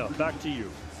 Arda, back to you.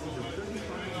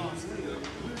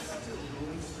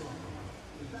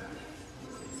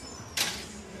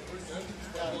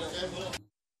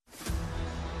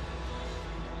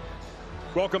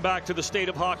 Welcome back to the State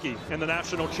of Hockey and the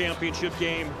national championship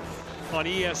game on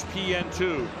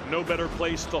ESPN2. No better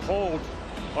place to hold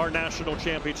our national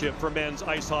championship for men's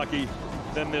ice hockey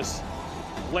than this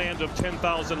land of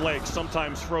 10,000 lakes,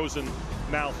 sometimes frozen,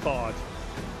 now thawed.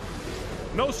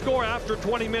 No score after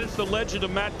 20 minutes. The legend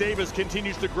of Matt Davis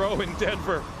continues to grow in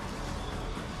Denver.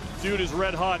 Dude is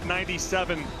red hot,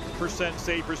 97%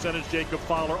 save percentage. Jacob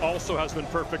Fowler also has been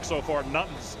perfect so far.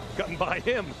 Nothing's gotten by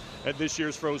him at this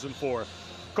year's Frozen Four.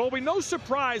 Colby, no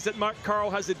surprise that Mark Carl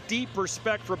has a deep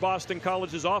respect for Boston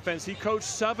College's offense. He coached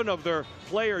 7 of their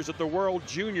players at the World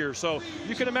Junior, so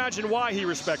you can imagine why he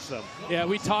respects them. Yeah,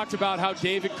 we talked about how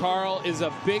David Carl is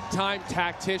a big-time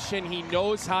tactician. He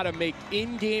knows how to make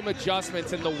in-game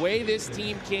adjustments, and the way this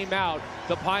team came out,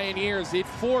 the Pioneers, it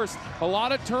forced a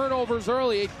lot of turnovers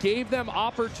early. It gave them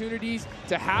opportunities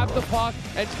to have the puck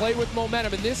and play with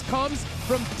momentum, and this comes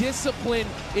from discipline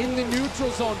in the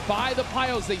neutral zone by the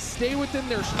Pios. They stay within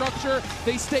their structure,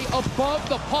 they stay above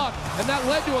the puck, and that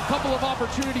led to a couple of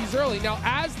opportunities early. Now,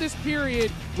 as this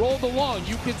period rolled along,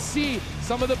 you could see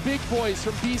some of the big boys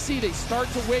from BC, they start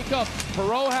to wake up.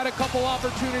 Perreault had a couple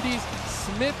opportunities,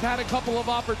 Smith had a couple of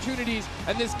opportunities,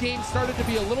 and this game started to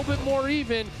be a little bit more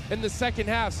even in the second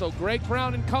half. So Greg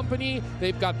Brown and company,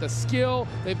 they've got the skill,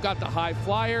 they've got the high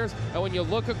flyers, and when you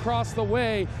look across the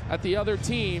way at the other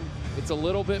team, it's a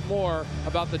little bit more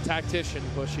about the tactician,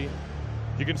 Bushy.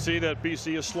 You can see that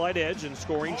BC a slight edge in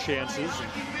scoring chances.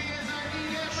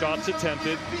 Shots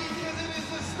attempted.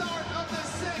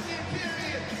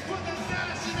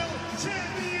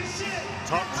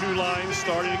 Top 2 lines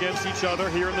starting against each other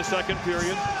here in the second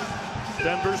period.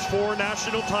 Denver's 4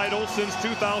 national titles since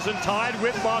 2000, tied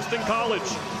with Boston College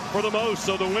for the most.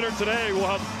 So the winner today will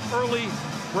have early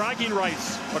bragging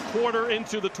rights a quarter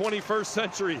into the 21st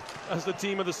century as the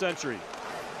team of the century.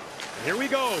 Here we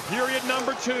go, period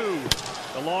number 2.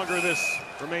 The longer this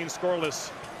remains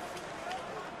scoreless,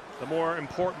 the more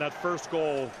important that first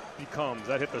goal becomes.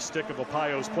 That hit the stick of a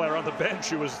Pios player on the bench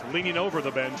who was leaning over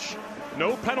the bench.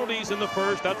 No penalties in the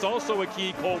first. That's also a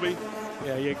key, Colby.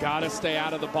 Yeah, you got to stay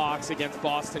out of the box against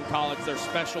Boston College. Their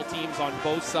special teams on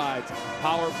both sides.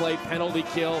 Power play, penalty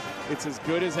kill. It's as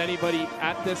good as anybody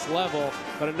at this level.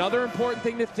 But another important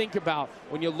thing to think about,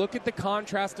 when you look at the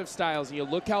contrast of styles and you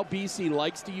look how BC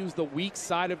likes to use the weak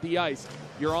side of the ice,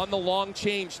 you're on the long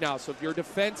change now. So if you're a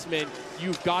defenseman,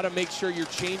 you've got to make sure you're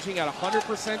changing at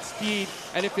 100% speed.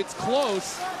 And if it's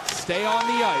close, stay on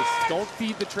the ice. Don't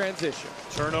feed the transition.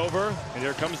 Turnover, and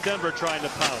here comes Denver trying to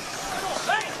pounce.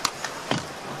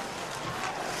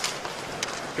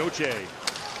 Gauthier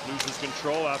loses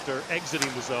control after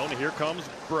exiting the zone. Here comes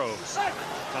Bros.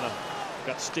 Kind of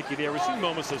got sticky there. We've seen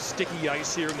moments of sticky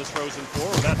ice here in this Frozen Four.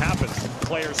 When that happens,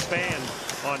 players fan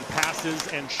on passes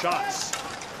and shots.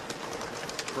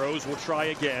 Bros will try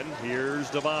again. Here's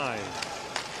Devine.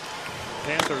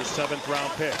 Panthers 7th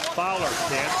round pick. Fowler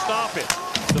can't stop it.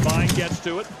 Devine gets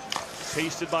to it.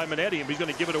 Pasted by Minetti, and he's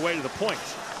going to give it away to the point.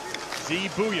 Z.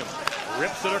 Bouillon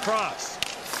rips it across.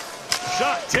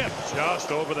 Shot tipped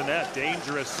just over the net.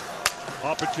 Dangerous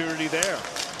opportunity there.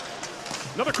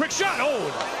 Another quick shot. Oh,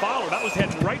 Fowler, that was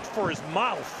heading right for his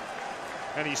mouth.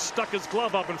 And he stuck his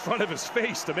glove up in front of his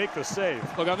face to make the save.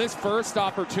 Look, on this first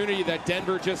opportunity that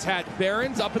Denver just had,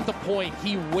 Barron's up at the point.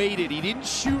 He waited. He didn't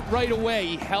shoot right away.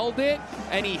 He held it,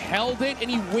 and he held it, and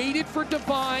he waited for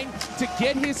Devine to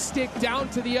get his stick down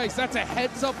to the ice. That's a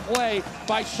heads-up play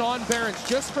by Sean Barron's,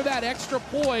 just for that extra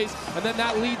poise, and then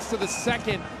that leads to the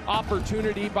second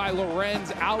opportunity by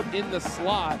Lorenz out in the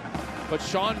slot. But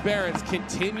Sean Barron's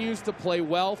continues to play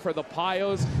well for the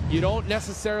Pios. You don't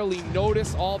necessarily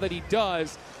notice all that he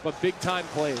does, but big-time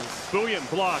plays. Bouillon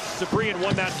blocked. Sabrian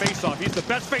won that faceoff. He's the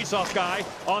best faceoff guy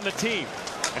on the team.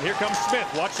 And here comes Smith.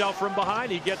 Watch out from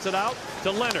behind. He gets it out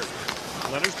to Leonard.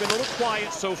 Leonard's been a little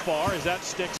quiet so far as that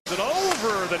sticks it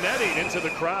over the netting into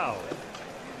the crowd.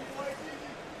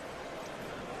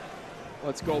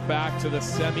 Let's go back to the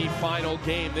semifinal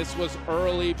game. This was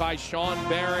early by Sean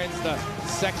Barron's, the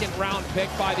 2nd round pick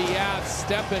by the Avs,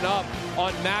 stepping up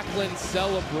on Macklin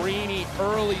Celebrini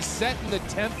early, setting the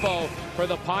tempo for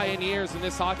the Pioneers in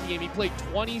this hockey game. He played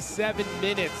 27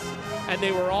 minutes, and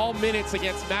they were all minutes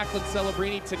against Macklin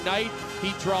Celebrini. Tonight,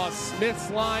 he draws Smith's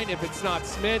line. If it's not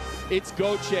Smith, it's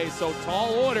Gauthier. So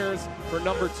tall orders for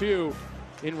number 2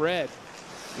 in red.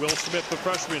 Will Smith, the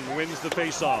freshman, wins the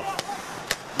faceoff.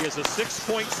 He has a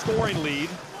 6-point scoring lead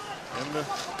in the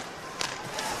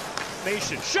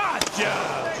nation. Shot!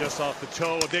 Yeah, just off the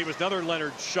toe of Davis. Another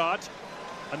Leonard shot.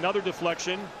 Another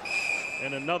deflection.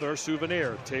 And another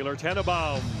souvenir. Taylor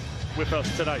Tenenbaum with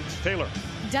us tonight. Taylor.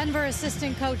 Denver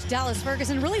assistant coach Dallas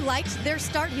Ferguson really liked their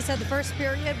start. He said the first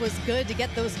period was good to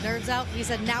get those nerves out. He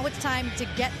said now it's time to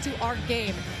get to our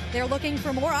game. They're looking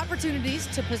for more opportunities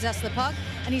to possess the puck,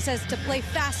 and he says to play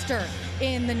faster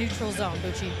in the neutral zone.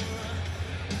 Bucci.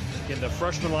 And the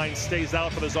freshman line stays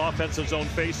out for this offensive zone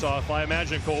faceoff. I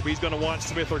imagine, Colby, he's going to want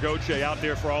Smith or Gauthier out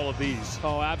there for all of these.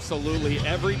 Oh, absolutely.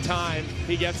 Every time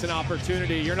he gets an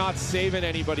opportunity, you're not saving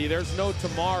anybody. There's no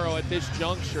tomorrow at this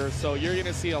juncture, so you're going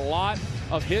to see a lot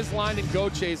of his line and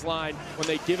Gauthier's line when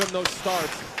they give him those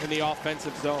starts in the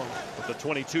offensive zone. But the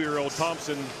 22-year-old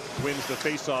Thompson wins the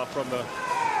faceoff from the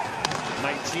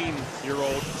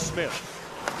 19-year-old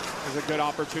Smith. There's a good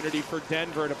opportunity for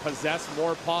Denver to possess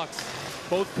more pucks.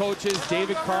 Both coaches,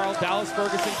 David Carl, Dallas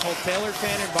Ferguson, told Taylor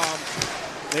Tannenbaum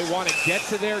they want to get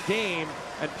to their game,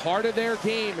 and part of their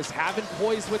game is having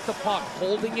poise with the puck,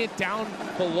 holding it down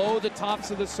below the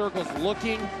tops of the circles,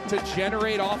 looking to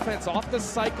generate offense off the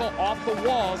cycle, off the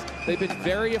walls. They've been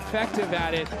very effective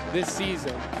at it this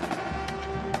season.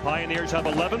 Pioneers have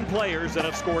 11 players that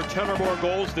have scored 10 or more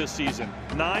goals this season.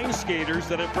 9 skaters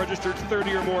that have registered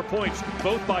 30 or more points,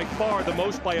 both by far the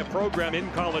most by a program in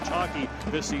college hockey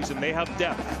this season. They have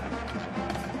depth.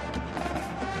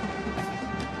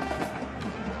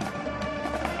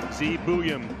 Zeev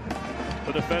Buium,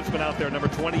 the defenseman out there, number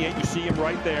 28. You see him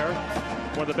right there.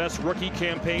 One of the best rookie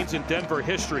campaigns in Denver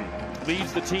history.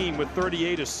 Leads the team with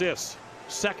 38 assists.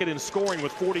 Second in scoring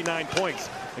with 49 points.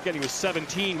 Again, he was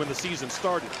 17 when the season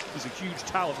started. He's a huge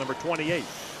talent, number 28.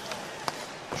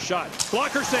 Shot.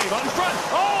 Blocker save on front.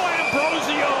 Oh,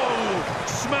 Ambrosio!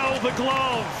 Smell the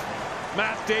glove.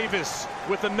 Matt Davis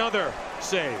with another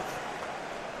save.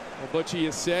 Well, Butchie,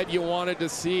 you said you wanted to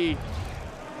see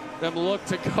them look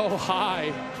to go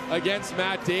high against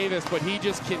Matt Davis, but he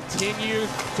just continues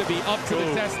to be up to the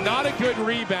test. Not a good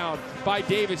rebound by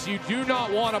Davis. You do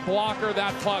not want to blocker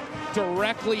that puck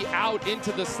directly out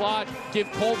into the slot.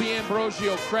 Give Colby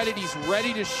Ambrosio credit. He's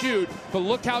ready to shoot, but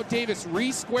look how Davis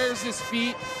re-squares his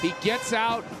feet. He gets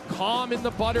out, calm in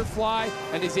the butterfly,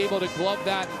 and is able to glove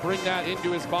that and bring that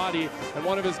into his body. And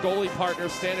one of his goalie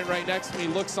partners standing right next to me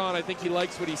looks on. I think he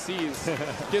likes what he sees.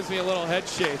 Gives me a little head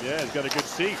shake. Yeah, he's got a good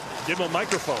seat. Give him a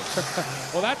microphone.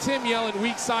 Well, that's him yelling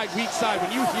weak side, weak side.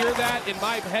 When you hear that in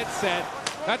my headset,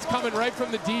 that's coming right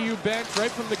from the DU bench,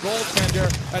 right from the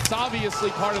goaltender. That's obviously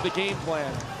part of the game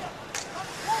plan.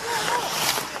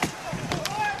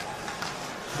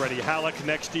 Freddie Halleck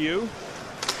next to you.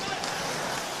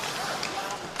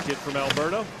 Kid from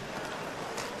Alberta.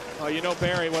 Oh, you know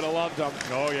Barry would have loved him.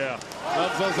 Oh, yeah.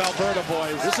 Loves those Alberta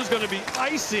boys. This is going to be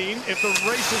icing if the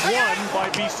race is won by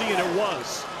BC, and it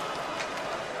was.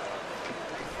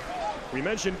 We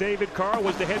mentioned David Carl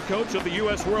was the head coach of the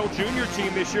U.S. World Junior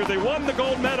team this year. They won the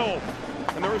gold medal.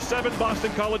 And there were 7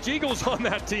 Boston College Eagles on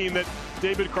that team that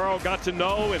David Carl got to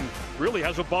know and really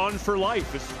has a bond for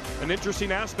life. It's an interesting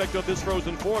aspect of this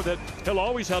Frozen Four that he'll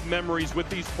always have memories with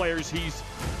these players he's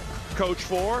coached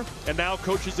for and now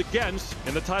coaches against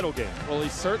in the title game. Well, he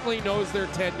certainly knows their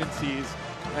tendencies,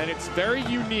 and it's very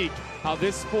unique how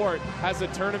this sport has a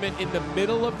tournament in the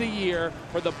middle of the year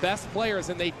for the best players,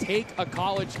 and they take a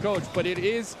college coach. But it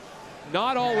is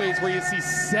not always where you see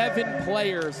 7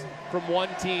 players from one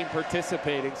team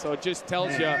participating. So it just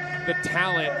tells you the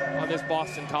talent on this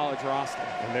Boston College roster.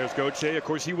 And there's Gauthier. Of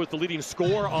course, he was the leading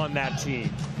scorer on that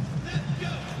team.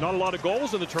 Not a lot of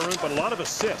goals in the tournament, but a lot of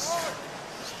assists.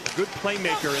 A good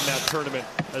playmaker in that tournament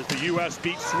as the U.S.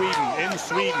 beat Sweden in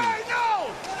Sweden.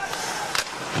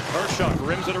 Hershuk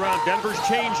rims it around. Denver's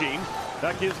changing.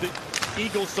 That gives the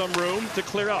Eagles some room to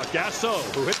clear out. Gasso,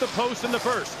 who hit the post in the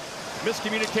first,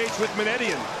 miscommunicates with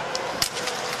Manedian.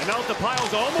 And now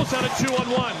DePile's almost on a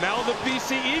 2-on-1. Now the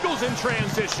BC Eagles in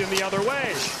transition the other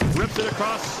way. Rips it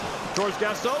across towards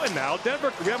Gasso, and now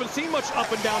Denver. We haven't seen much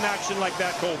up and down action like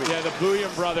that, Colby. Yeah, the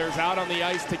Buium brothers out on the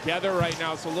ice together right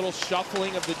now, so a little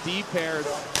shuffling of the D pairs.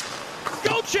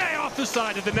 Gauthier off the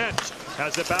side of the net.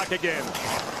 Has it back again.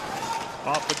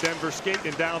 Off the Denver skate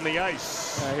and down the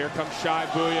ice. Here comes Shai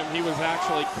Buium. He was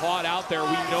actually caught out there.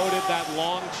 We noted that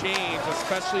long change,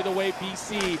 especially the way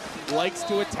BC likes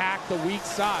to attack the weak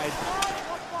side.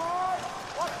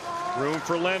 Room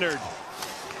for Leonard.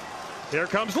 Here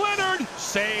comes Leonard.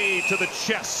 Save to the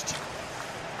chest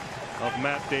of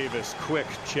Matt Davis. Quick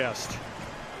chest.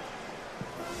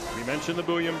 We mentioned the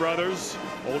Buium brothers.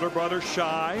 Older brother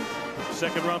Shai,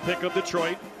 second round pick of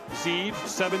Detroit. Zeev,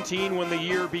 17 when the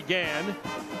year began.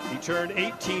 He turned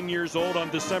 18 years old on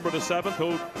December the 7th.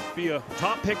 He'll be a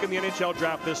top pick in the NHL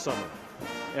draft this summer.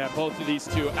 Yeah, both of these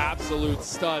two absolute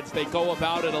studs. They go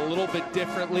about it a little bit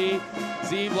differently.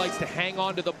 Zeev likes to hang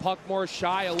on to the puck more,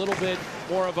 Shy a little bit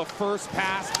more of a first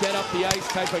pass, get up the ice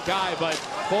type of guy, but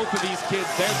both of these kids,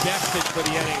 they're destined for the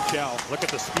NHL. Look at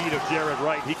the speed of Jared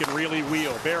Wright. He can really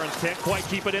wheel. Behrens can't quite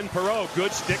keep it in. Perreault,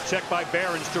 good stick check by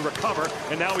Behrens to recover,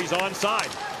 and now he's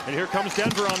onside. And here comes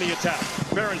Denver on the attack.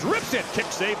 Behrens rips it. Kick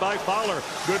saved by Fowler.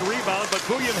 Good rebound, but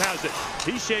Bouillon has it.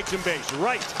 He shakes him base.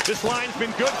 Right. This line's been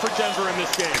good for Denver in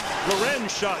this game.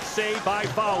 Lorenz shot saved by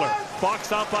Fowler.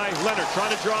 Boxed out by Leonard,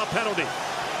 trying to draw a penalty.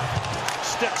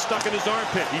 Stick stuck in his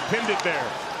armpit. He pinned it there.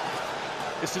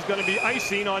 This is going to be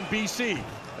icing on BC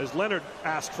as Leonard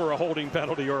asked for a holding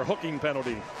penalty or a hooking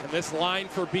penalty. And this line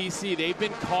for BC, they've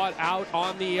been caught out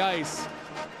on the ice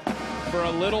for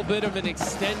a little bit of an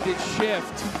extended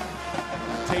shift.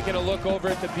 Taking a look over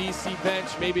at the BC bench,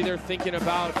 maybe they're thinking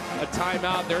about a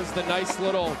timeout. There's the nice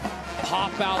little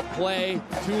pop-out play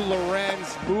to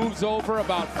Lorenz, moves over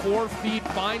about 4 feet,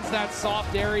 finds that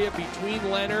soft area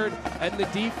between Leonard and the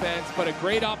defense, but a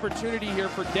great opportunity here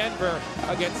for Denver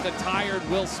against a tired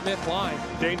Will Smith line.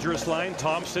 Dangerous line,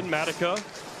 Thompson, Matica,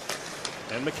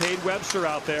 and McCade Webster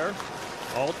out there.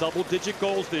 All double-digit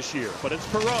goals this year, but it's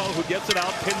Perreault who gets it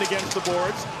out, pinned against the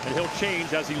boards, and he'll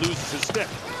change as he loses his stick.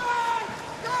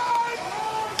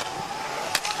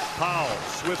 Powell,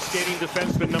 swift skating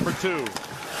defenseman number 2.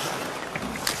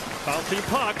 Bouncing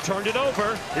puck, turned it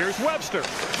over. Here's Webster.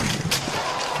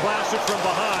 Classic from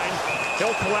behind.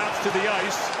 He'll collapse to the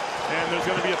ice, and there's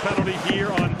going to be a penalty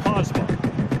here on Posma.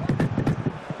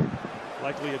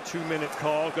 Likely a 2-minute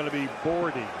call, going to be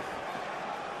boarding.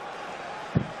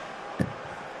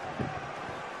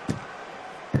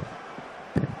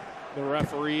 The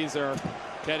referees are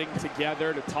getting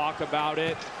together to talk about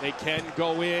it. They can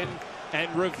go in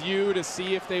and review to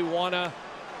see if they want to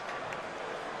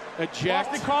eject.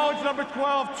 Boston College number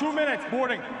 12, 2 minutes,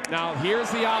 boarding. Now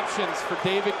here's the options for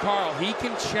David Carl. He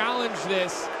can challenge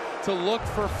this to look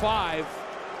for 5.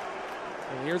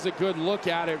 And here's a good look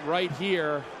at it right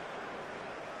here.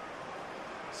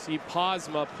 See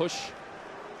Posma push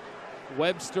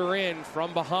Webster in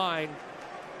from behind.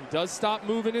 He does stop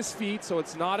moving his feet, so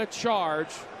it's not a charge.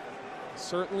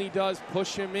 Certainly does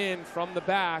push him in from the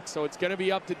back, so it's going to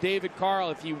be up to David Carl.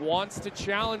 If he wants to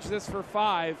challenge this for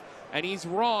 5 and he's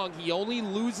wrong, he only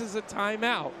loses a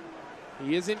timeout.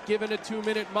 He isn't given a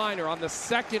 2-minute minor. On the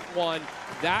second one,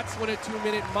 that's when a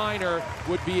 2-minute minor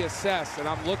would be assessed. And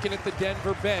I'm looking at the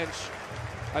Denver bench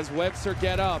as Webster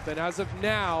get up, and as of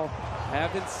now, I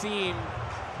haven't seen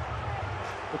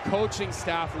the coaching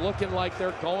staff looking like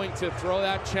they're going to throw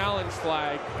that challenge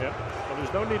flag. Yep. Well,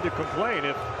 there's no need to complain.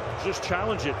 Just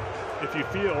challenge it if you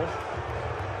feel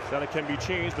that it can be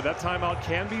changed, but that timeout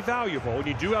can be valuable. And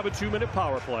you do have a 2-minute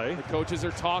power play. The coaches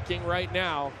are talking right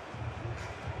now.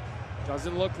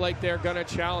 Doesn't look like they're going to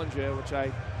challenge it, which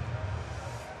I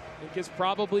think is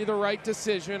probably the right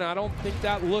decision. I don't think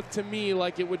that looked to me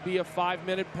like it would be a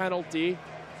 5-minute penalty.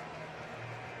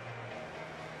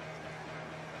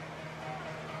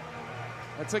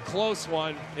 That's a close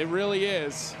one. It really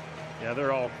is. Yeah,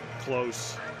 they're all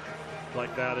close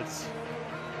like that.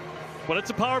 But it's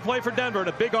a power play for Denver and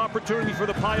a big opportunity for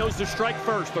the Pios to strike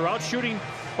first. They're out shooting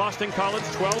Boston College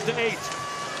 12-8.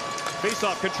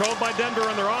 Faceoff controlled by Denver,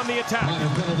 and they're on the attack.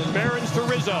 Behrens to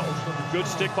Rizzo. Good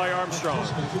stick by Armstrong.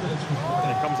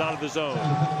 And it comes out of the zone.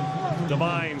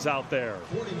 Devine's out there.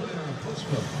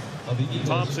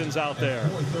 Thompson's out there.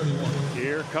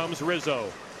 Here comes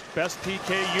Rizzo. Best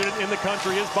PK unit in the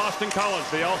country is Boston College.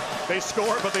 They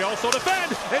score, but they also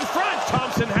defend. In front,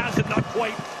 Thompson has it, not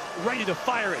quite ready to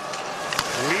fire it.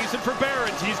 Leaves it for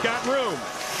Behrens. He's got room.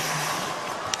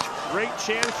 Great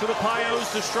chance for the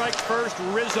Pios to strike first.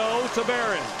 Rizzo to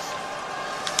Behrens.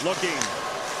 Looking.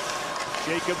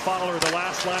 Jacob Fowler, the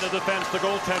last line of defense, the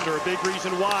goaltender. A big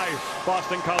reason why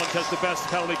Boston College has the best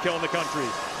penalty kill in the country.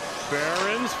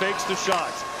 Behrens fakes the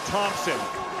shot. Thompson.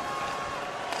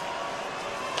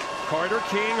 Carter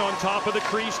King on top of the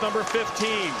crease, number 15.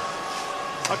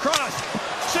 Across.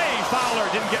 Save. Fowler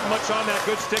didn't get much on that.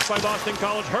 Good stick by Boston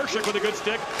College. Hershik with a good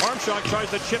stick. Armstrong tries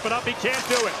to chip it up. He can't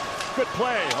do it. Good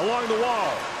play along the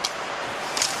wall.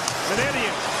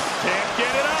 Canadian can't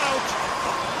get it out.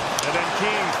 And then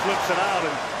King flips it out.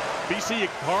 And BC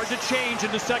hard to change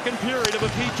in the second period of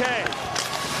a PK.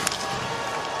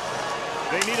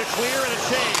 They need a clear and a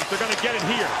change. They're going to get it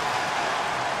here.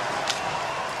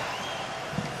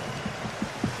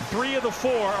 3 of the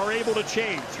 4 are able to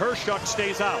change. Hershuk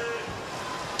stays out.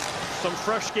 Some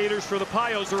fresh skaters for the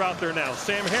Pios are out there now.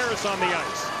 Sam Harris on the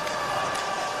ice.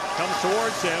 Comes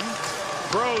towards him.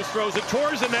 Bros throws it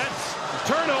towards the net.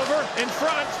 Turnover in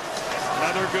front.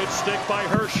 Another good stick by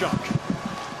Hershuk.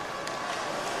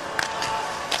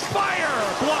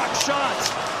 block shot.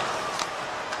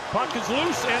 Puck is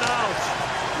loose and out.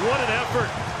 What an effort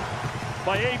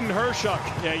by Aiden Hershuk.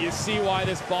 Yeah, you see why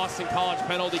this Boston College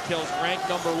penalty kill is ranked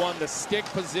 #1. The stick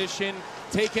position,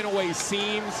 taking away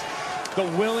seams, the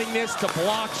willingness to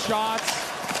block shots.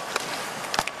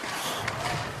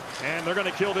 And they're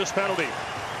going to kill this penalty.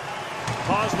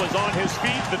 Kozma's on his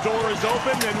feet. The door is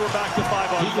open, and we're back to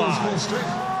 5-on-5.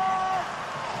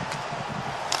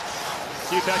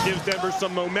 See if that gives Denver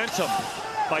some momentum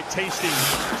by tasting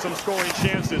some scoring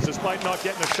chances. Despite not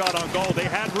getting a shot on goal, they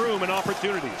had room and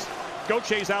opportunities.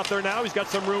 Gauthier's out there now. He's got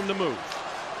some room to move.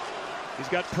 He's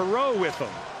got Perreault with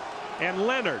him. And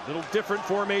Leonard. Little different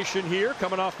formation here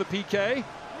coming off the PK.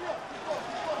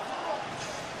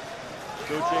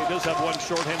 Gauthier does have one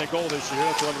shorthanded goal this year.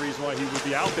 That's one reason why he would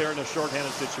be out there in a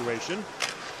shorthanded situation.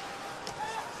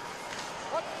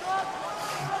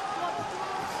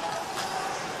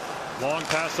 Long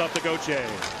pass up to Gauthier.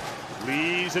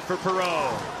 Leaves it for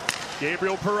Perreault.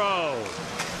 Gabriel Perreault.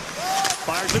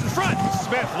 Fires it in front.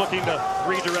 Smith looking to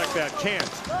redirect that.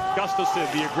 Can't. Gustafson,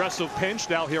 the aggressive pinch.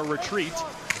 Now he'll retreat.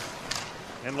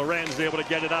 And Lorenz able to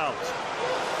get it out.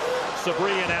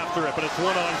 Sabrian after it, but it's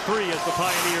 1-on-3 as the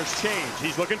Pioneers change.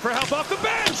 He's looking for help off the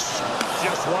bench.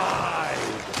 Just wide.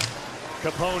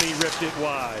 Capone ripped it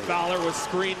wide. Fowler was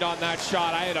screened on that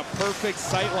shot. I had a perfect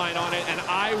sight line on it, and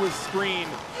I was screened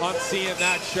on seeing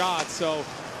that shot. So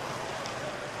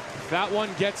if that one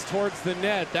gets towards the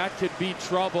net, that could be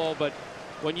trouble. But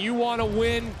when you want to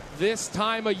win this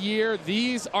time of year,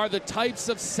 these are the types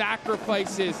of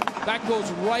sacrifices. That goes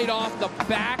right off the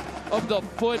back of the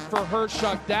foot for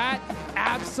Hershuk. That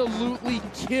absolutely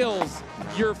kills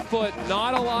your foot.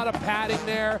 Not a lot of padding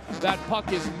there. That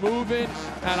puck is moving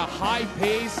at a high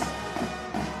pace.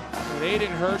 And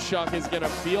Aiden Hershuk is going to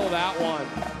feel that one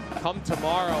come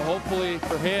tomorrow. Hopefully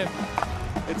for him,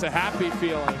 it's a happy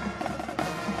feeling.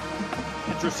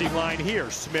 Interesting line here.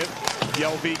 Smith,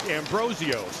 Jelvik,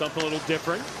 Ambrosio. Something a little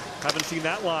different. Haven't seen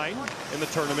that line in the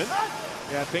tournament.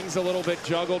 Yeah, things a little bit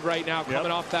juggled right now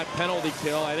coming off that penalty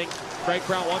kill. I think Craig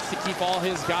Brown wants to keep all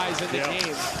his guys in the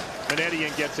game.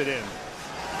 Manetian gets it in.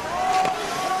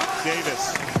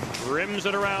 Davis rims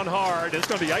it around hard. It's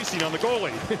going to be icing on the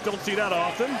goalie. Don't see that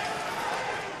often.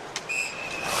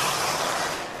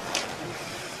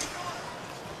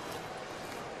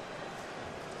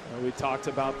 We talked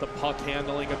about the puck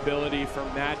handling ability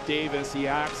from Matt Davis. He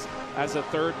acts as a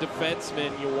third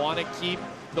defenseman. You want to keep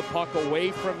the puck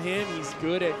away from him. He's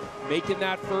good at making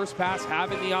that first pass,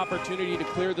 having the opportunity to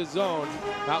clear the zone.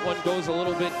 That one goes a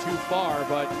little bit too far,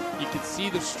 but you can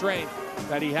see the strength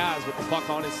that he has with the puck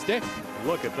on his stick.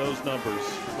 Look at those numbers.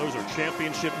 Those are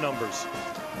championship numbers.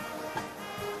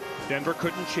 Denver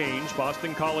couldn't change.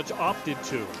 Boston College opted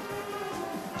to.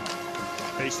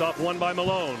 Face-off won by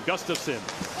Malone. Gustafson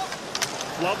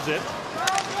flubs it.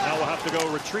 Now we'll have to go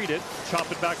retreat it.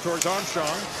 Chop it back towards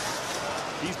Armstrong.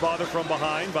 He's bothered from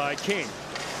behind by King.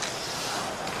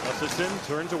 Gustafson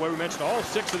turns away. We mentioned all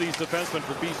 6 of these defensemen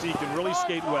for BC can really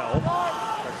skate well.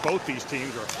 Both these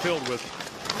teams are filled with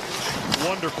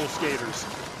wonderful skaters.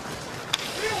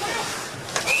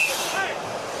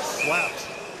 Slapped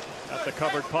at the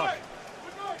covered puck.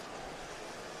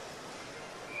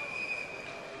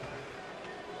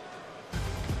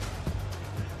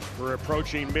 We're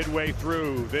approaching midway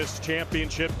through this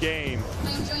championship game.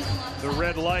 The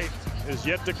red light is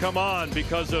yet to come on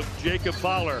because of Jacob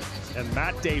Fowler and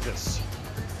Matt Davis.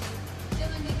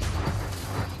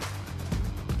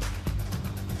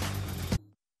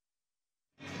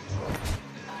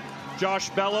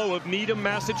 Josh Bello of Needham,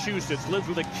 Massachusetts, lives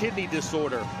with a kidney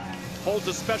disorder. Holds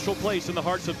a special place in the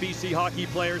hearts of BC hockey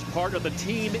players, part of the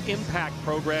Team Impact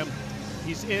program.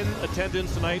 He's in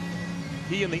attendance tonight.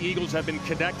 He and the Eagles have been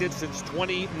connected since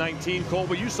 2019.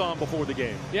 Colby, you saw him before the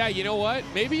game. Yeah, you know what?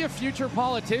 Maybe a future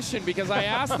politician, because I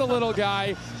asked the little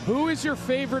guy, who is your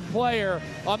favorite player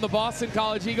on the Boston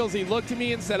College Eagles? He looked at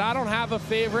me and said, I don't have a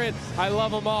favorite. I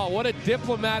love them all. What a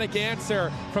diplomatic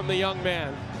answer from the young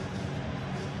man.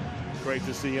 Great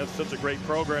to see. It's such a great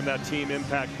program, that Team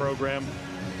Impact program.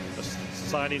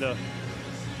 Signing a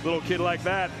little kid like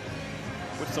that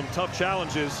with some tough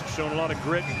challenges, showing a lot of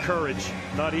grit and courage.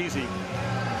 Not easy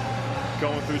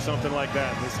going through something like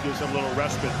that. This gives him a little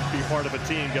respite, be part of a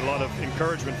team, get a lot of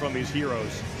encouragement from these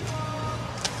heroes.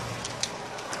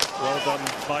 Well done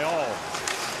by all.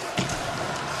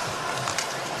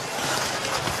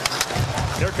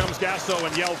 Here comes Gasso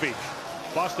and Jelvik.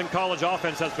 Boston College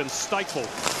offense has been stifled.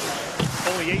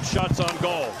 Only 8 shots on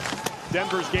goal.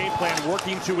 Denver's game plan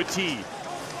working to a T.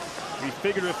 We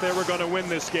figured if they were going to win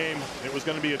this game, it was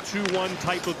going to be a 2-1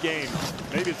 type of game.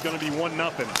 Maybe it's going to be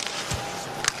 1-0.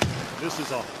 This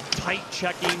is a tight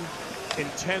checking,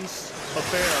 intense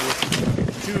affair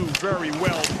with two very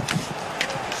well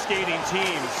skating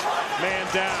teams. Man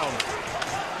down.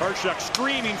 Harshuk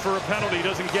screaming for a penalty,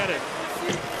 doesn't get it.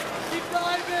 Keep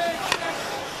diving!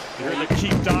 You hear the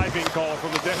keep diving call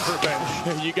from the Denver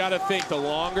bench. You got to think the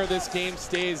longer this game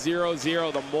stays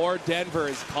 0-0, the more Denver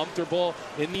is comfortable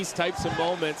in these types of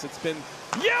moments. It's been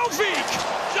Jelvik!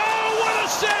 Oh, what a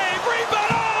save!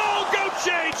 Rebound! Oh,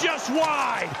 Gauthier just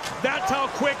wide! That's how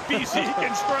quick BC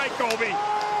can strike, Colby.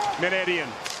 Menedian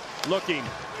looking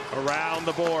around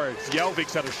the boards.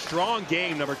 Jelvik's had a strong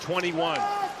game, number 21.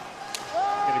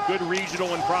 In a good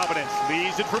regional in Providence.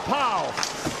 Leaves it for Powell.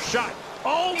 Shot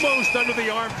almost under the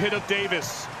armpit of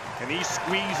Davis. And he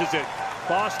squeezes it.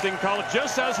 Boston College,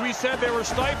 just as we said they were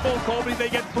stifled, Colby, they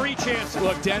get 3 chances.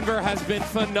 Look, Denver has been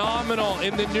phenomenal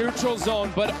in the neutral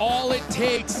zone, but all it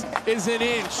takes is an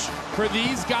inch for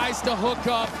these guys to hook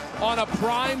up on a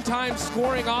primetime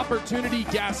scoring opportunity.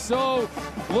 Gasso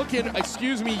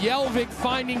Jelvik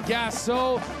finding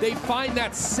Gasso. They find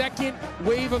that second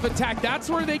wave of attack. That's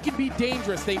where they can be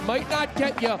dangerous. They might not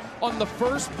get you on the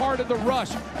first part of the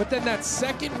rush, but then that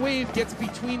second wave gets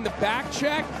between the back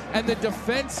check and the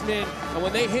defenseman. And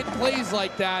when they hit plays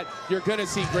like that, you're going to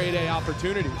see grade A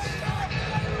opportunities.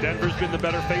 Denver's been the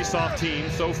better face-off team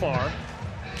so far.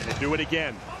 They do it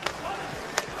again.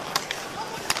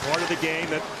 Part of the game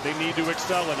that they need to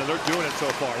excel in, and they're doing it so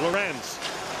far. Lorenz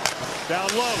down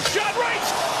low, shot right,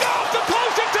 off the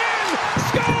post, it's in!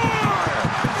 Score!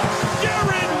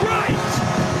 Jared Wright!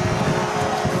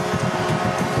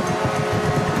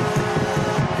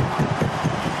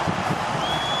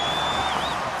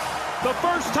 The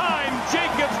first time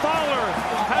Jacob Fowler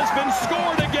has been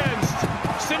scored against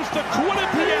since the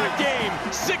Quinnipiac game.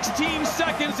 16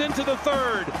 seconds into the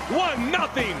third.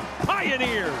 1-0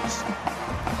 Pioneers.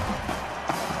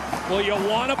 Well, you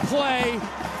want to play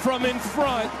from in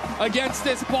front against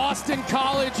this Boston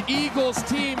College Eagles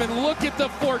team, and look at the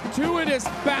fortuitous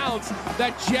bounce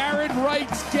that Jared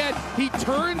Wright's get. He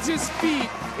turns his feet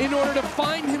in order to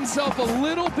find himself a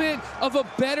little bit of a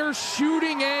better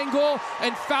shooting angle,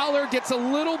 and Fowler gets a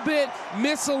little bit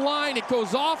misaligned. It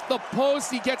goes off the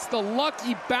post. He gets the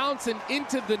lucky bounce and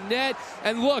into the net.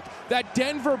 And look, that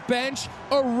Denver bench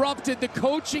erupted. The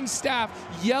coaching staff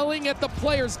yelling at the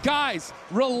players, guys,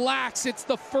 relax. It's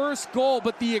the first goal,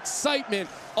 but the excitement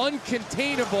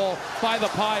uncontainable by the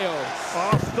Pios.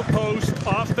 Off the post,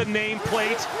 off the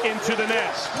nameplate, into the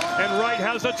net. And Wright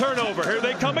has a turnover. Here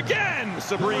they come again.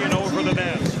 Sabrina over the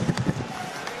net.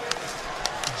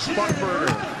 Buckberger.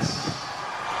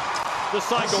 The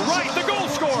cycle, Wright, the goal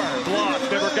scorer. Block,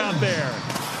 never got there.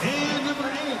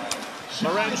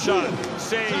 Lorenz shot,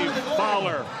 save,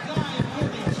 Fowler.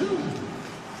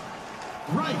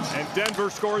 And Denver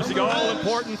scores the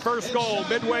all-important first goal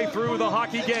midway through the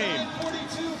hockey game.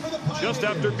 Just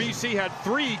after BC had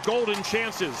 3 golden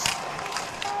chances.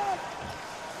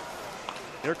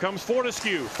 Here comes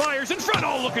Fortescue, fires in front,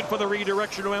 oh, looking for the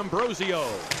redirection to Ambrosio.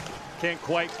 Can't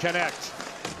quite connect.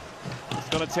 It's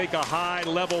going to take a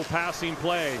high-level passing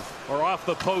play, or off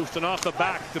the post and off the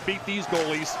back to beat these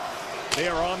goalies. They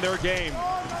are on their game.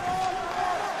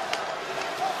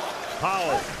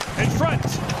 Powell in front.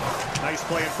 Nice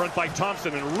play in front by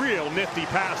Thompson, and real nifty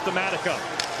pass to Matica.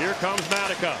 Here comes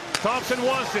Matica. Thompson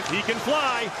wants it. He can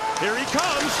fly. Here he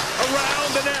comes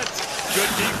around the net. Good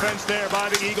defense there by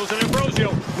the Eagles, and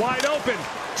Ambrosio wide open.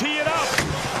 Tee it up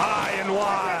high and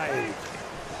wide.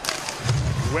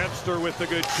 Webster with the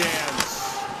good chance.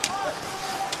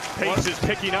 Pace is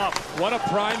picking up. What a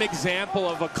prime example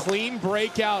of a clean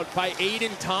breakout by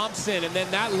Aiden Thompson, and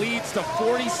then that leads to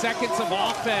 40 seconds of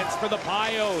offense for the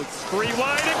Pios. 3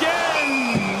 wide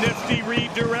again. Nifty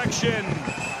redirection.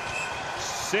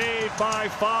 Saved by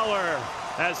Fowler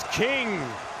as King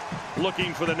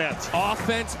looking for the net.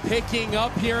 Offense picking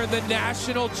up here in the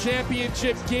national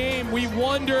championship game. We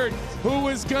wondered who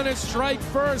was going to strike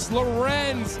first.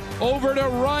 Lorenz over to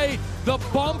Wright. The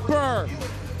bumper.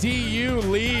 DU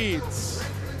leads.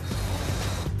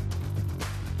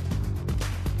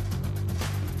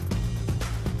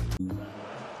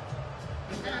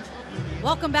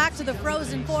 Welcome back to the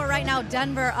Frozen Four. Right now,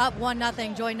 Denver up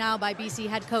 1-0, joined now by BC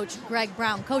head coach Greg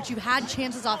Brown. Coach, you've had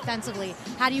chances offensively.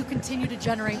 How do you continue to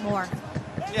generate more?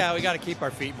 Yeah, we got to keep our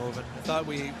feet moving. I thought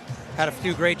we had a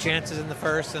few great chances in the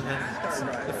first, and then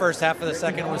the first half of the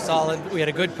second was solid. We had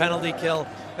a good penalty kill.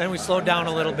 Then we slowed down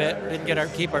a little bit,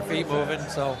 didn't keep our feet moving,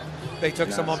 so they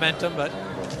took some momentum, but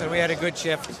then we had a good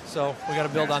shift, so we got to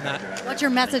build on that. What's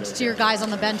your message to your guys on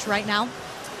the bench right now?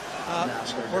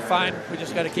 We're fine. We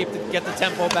just got to get the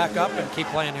tempo back up and keep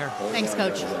playing here. Thanks,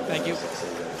 Coach. Thank you.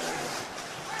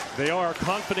 They are a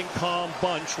confident, calm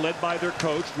bunch led by their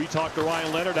coach. We talked to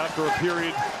Ryan Leonard after a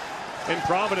period in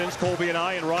Providence, Colby and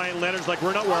I, and Ryan Leonard's like,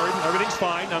 we're not worried. Everything's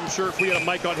fine. I'm sure if we had a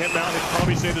mic on him now, he'd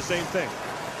probably say the same thing.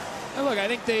 And look, I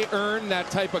think they earn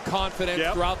that type of confidence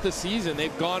throughout the season.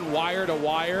 They've gone wire to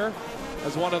wire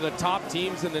as one of the top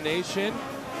teams in the nation.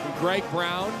 And Greg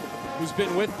Brown, who's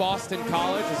been with Boston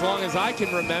College as long as I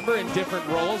can remember in different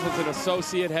roles as an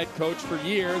associate head coach for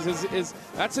years,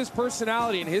 that's his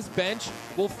personality, and his bench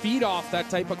will feed off that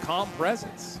type of calm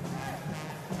presence.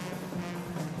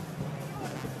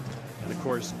 And of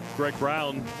course, Greg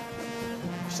Brown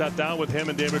sat down with him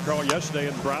and David Carl yesterday,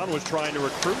 and Brown was trying to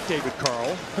recruit David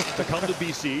Carl to come to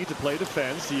BC to play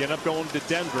defense. He ended up going to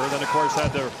Denver, then of course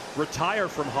had to retire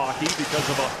from hockey because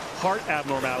of a heart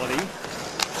abnormality.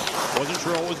 Wasn't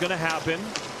sure what was going to happen.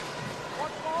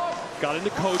 Got into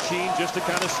coaching just to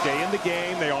kind of stay in the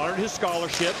game. They honored his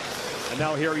scholarship, and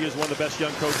now here he is, one of the best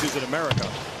young coaches in America,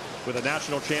 with a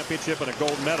national championship and a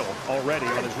gold medal already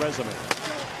on his resume.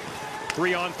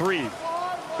 3-on-3.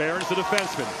 Barons the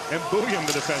defenseman, and Bouillon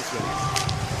the defenseman.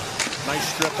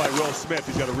 Nice strip by Will Smith.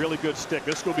 He's got a really good stick.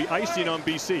 This will be icing on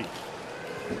BC.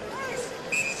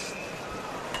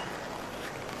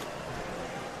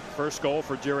 First goal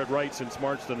for Jared Wright since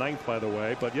March the 9th, by the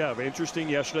way. But yeah, interesting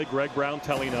yesterday, Greg Brown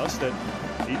telling us that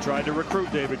he tried to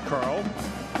recruit David Carl.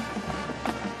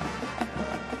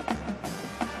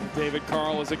 David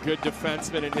Carl was a good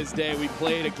defenseman in his day. We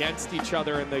played against each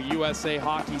other in the USA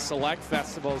Hockey Select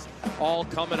Festivals, all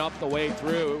coming up the way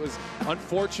through. It was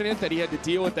unfortunate that he had to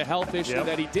deal with the health issue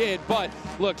that he did, but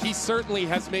look, he certainly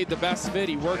has made the best of it.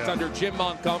 He worked under Jim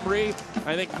Montgomery.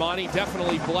 I think Monty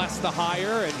definitely blessed the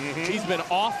hire, and he's been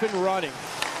off and running.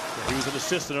 He was an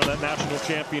assistant on that national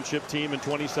championship team in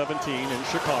 2017 in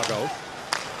Chicago.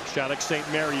 Shattuck St.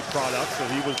 Mary product, so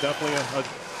he was definitely a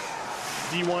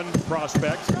D1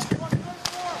 prospect.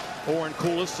 Oren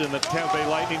Koulis and the Tampa Bay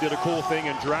Lightning did a cool thing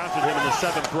and drafted him in the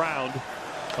 7th round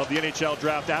of the NHL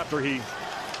draft after he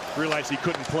realized he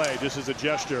couldn't play, just as a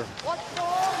gesture.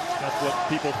 That's what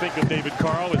people think of David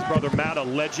Carl. His brother Matt, a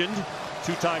legend,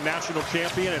 2-time national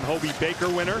champion and Hobey Baker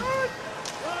winner.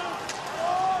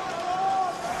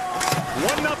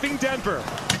 1-0 Denver.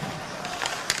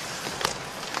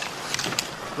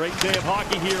 Great day of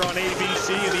hockey here on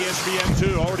ABC and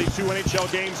ESPN2. Already 2 NHL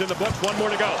games in the books. One more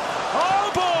to go. Oh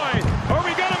boy! Are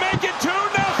we going to make it 2-0?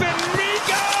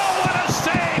 Miko! What a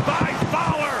save by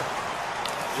Fowler!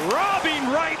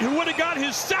 Robbing Wright, who would have got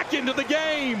his 2nd of the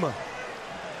game.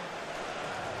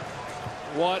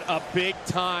 What a big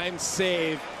time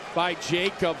save by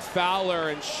Jacob Fowler,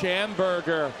 and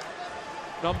Schamberger,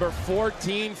 number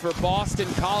 14 for Boston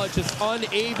College, is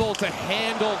unable to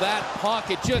handle that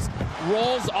puck. It just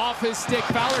rolls off his stick.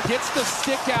 Fowler gets the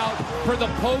stick out for the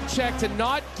poke check to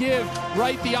not give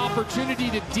Wright the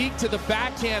opportunity to deke to the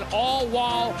backhand, all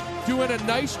while doing a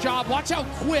nice job. Watch how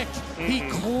quick he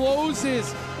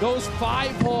closes those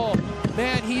 5-hole.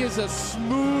 Man, he is a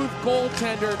smooth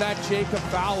goaltender, that Jacob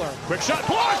Fowler. Quick shot,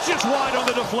 blocked just wide on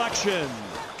the deflection.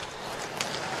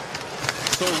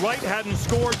 So Wright hadn't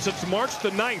scored since March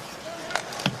the 9th.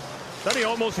 Then he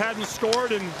almost hadn't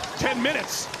scored in 10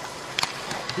 minutes.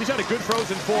 He's had a good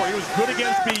Frozen Four. He was good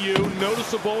against BU,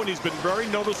 noticeable, and he's been very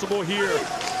noticeable here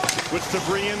with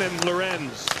Sabrian and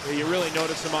Lorenz. Yeah, you really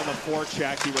notice him on the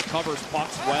forecheck. He recovers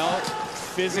pucks well,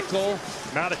 physical.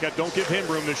 Malika, don't give him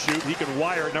room to shoot. He can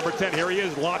wire it. Number 10, here he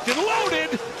is, locked and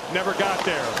loaded. Never got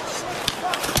there.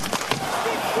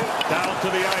 Down to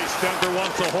the ice. Denver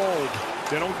wants a hold.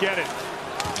 They don't get it.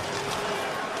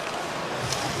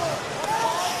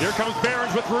 Here comes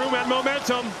Barons with room and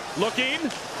momentum. Looking,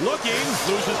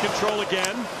 loses control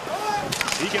again.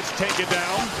 He gets taken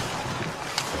down.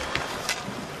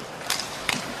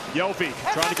 Yelvik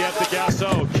trying to get to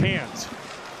Gasso, can't.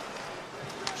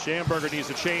 Schamberger needs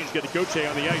to change, get to Gauthier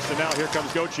on the ice, and now here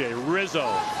comes Gauthier.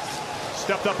 Rizzo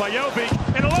stepped up by Yelvik,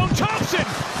 and alone Thompson,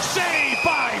 saved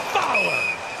by Fowler.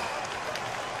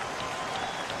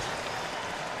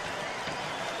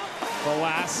 The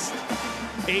last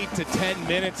 8 to 10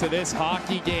 minutes of this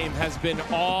hockey game has been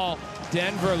all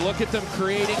Denver. Look at them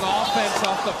creating offense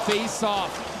off the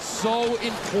face-off. So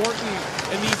important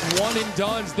in these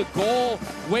one-and-dones. The goal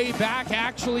way back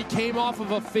actually came off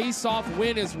of a face-off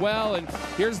win as well. And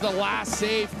here's the last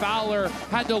save. Fowler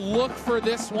had to look for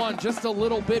this one just a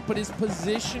little bit, but his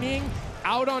positioning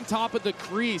out on top of the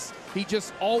crease, he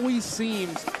just always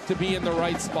seems to be in the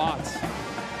right spots.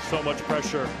 So much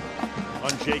pressure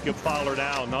on Jacob Fowler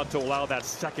now, not to allow that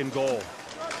 2nd goal.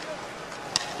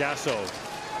 Gasso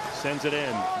sends it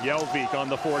in. Yelvik on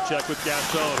the forecheck with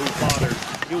Gasso, who bothers.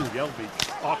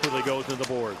 Yelvik awkwardly goes into the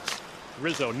boards.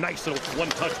 Rizzo, nice little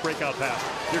one-touch breakout pass.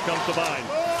 Here comes Devine.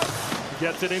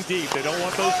 Gets it in deep. They don't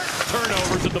want those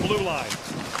turnovers at the blue line.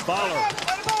 Fowler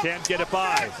can't get it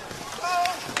by.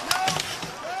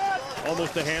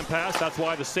 Almost a hand pass. That's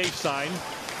why the safe sign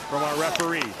from our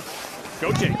referee.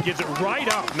 Gauthier gives it right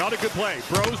out. Not a good play.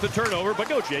 Bros the turnover, but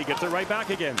Gauthier gets it right back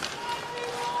again.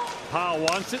 Powell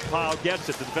wants it. Powell gets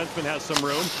it. The defenseman has some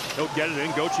room. He'll get it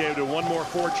in. Gauthier will do one more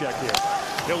forecheck here.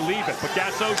 He'll leave it, but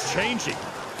Gasso's changing.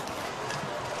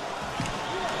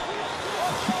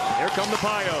 Here come the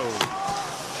Pios.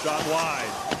 Shot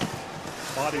wide.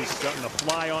 Body's starting to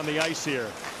fly on the ice here.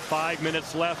 5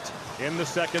 minutes left in the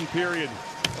second period.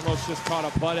 Almost just caught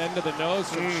a butt end of the nose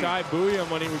from Shai Bouillon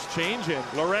when he was changing.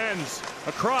 Lorenz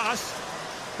across.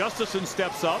 Gustafson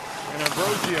steps up, and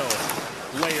Ambrosio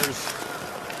layers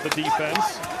the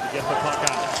defense to get the puck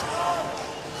out.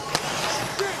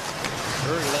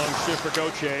 Very long shift for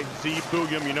Gauthier. Z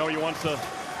Bouillon, you know he wants to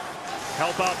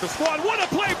help out the squad. What a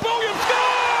play! Bouillon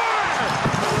scores!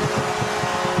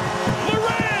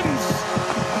 Lorenz!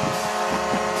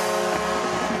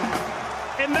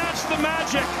 And that's the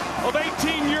magic of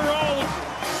 18-year-old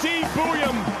Z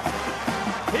Bouillon.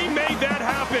 He made that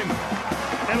happen.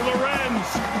 And Lorenz,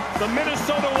 the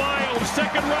Minnesota Wild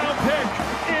second-round pick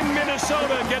in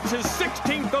Minnesota, gets his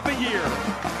 16th of the year.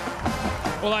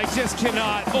 Well, I just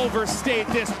cannot overstate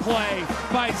this play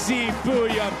by Z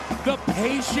Bouillon. The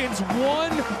patience,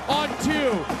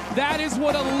 1-on-2. That is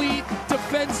what elite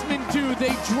defensemen do.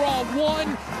 They draw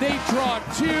one, they draw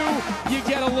two. You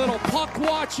get a little puck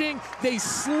watching, they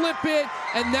slip it,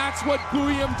 and that's what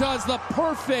Bouillon does. The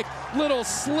perfect little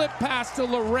slip pass to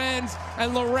Lorenz,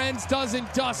 and Lorenz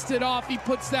doesn't dust it off. He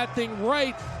puts that thing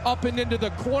right up and into the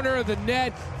corner of the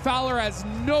net. Fowler has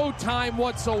no time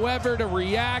whatsoever to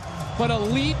react, but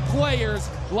elite players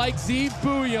like Z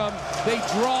Bouillon, they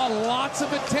draw lots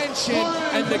of attention,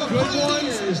 and the good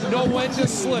ones know when to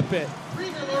slip it.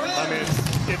 I mean,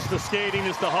 it's the skating,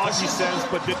 it's the hockey sense,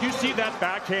 but did you see that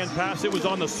backhand pass? It was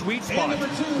on the sweet spot.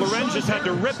 Lorenz just had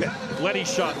to rip it. Letty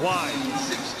shot wide.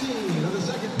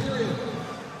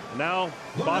 Now,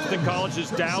 Boston College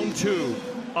is down 2.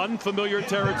 Unfamiliar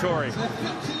territory.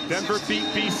 Denver beat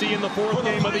BC in the 4th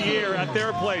game of the year at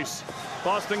their place.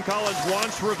 Boston College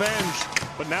wants revenge,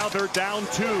 but now they're down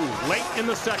 2 late in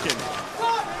the second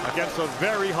against a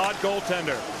very hot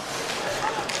goaltender.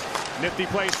 Nifty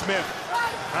play. Smith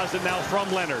has it now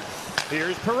from Leonard.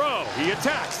 Here's Perreault. He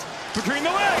attacks between the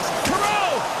legs.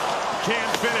 Perreault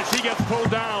can't finish. He gets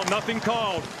pulled down. Nothing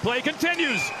called. Play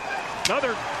continues.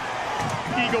 Another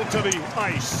eagle to the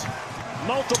ice.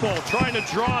 Multiple trying to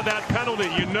draw that penalty.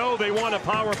 You know they want a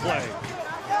power play.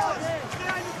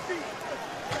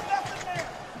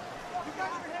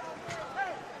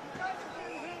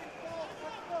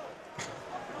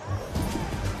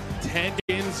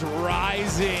 Tendons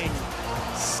rising,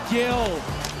 skill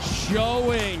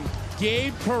showing.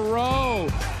 Gabe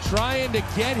Perreault trying to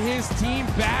get his team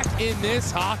back in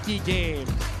this hockey game.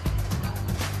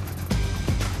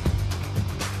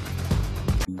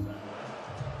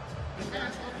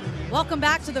 Welcome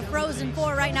back to the Frozen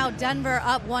Four. Right now, Denver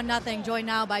up 1-0, joined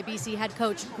now by BC head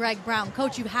coach Greg Brown.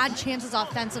 Coach, you've had chances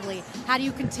offensively. How do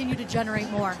you continue to generate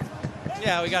more?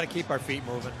 Yeah, we got to keep our feet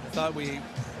moving. I thought we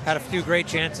had a few great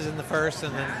chances in the first,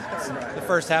 and then the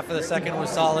first half of the second was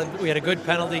solid. We had a good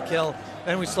penalty kill,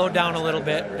 then we slowed down a little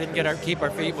bit, didn't keep our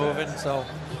feet moving, so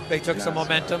they took some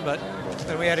momentum, but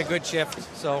then we had a good shift,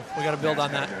 so we got to build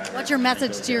on that. What's your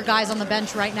message to your guys on the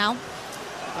bench right now?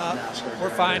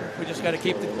 We're fine. We just got to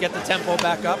get the tempo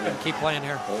back up and keep playing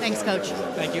here. Thanks, Coach.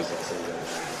 Thank you.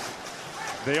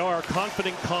 They are a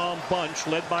confident, calm bunch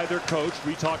led by their coach.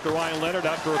 We talked to Ryan Leonard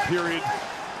after a period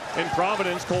in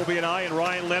Providence. Colby and I, and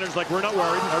Ryan Leonard's like, we're not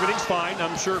worried. Everything's fine.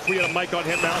 I'm sure if we had a mic on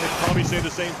him now, he'd probably say the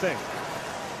same thing.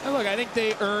 And look, I think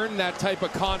they earned that type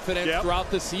of confidence throughout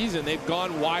the season. They've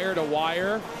gone wire to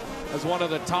wire as one of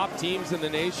the top teams in the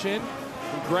nation.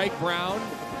 And Greg Brown,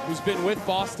 who's been with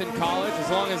Boston College as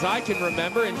long as I can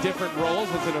remember in different roles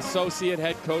as an associate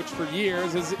head coach for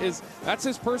years, that's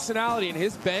his personality, and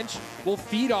his bench will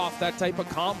feed off that type of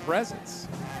calm presence.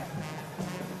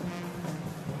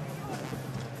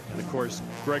 And of course,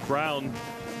 Greg Brown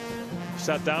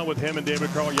sat down with him and David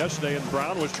Carl yesterday, and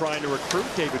Brown was trying to recruit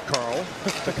David Carl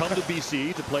to come to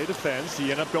BC to play defense.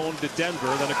 He ended up going to Denver,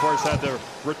 then of course had to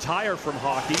retire from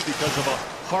hockey because of a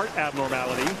heart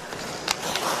abnormality.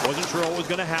 Wasn't sure what was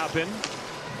going to happen.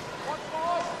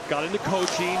 Got into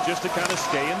coaching just to kind of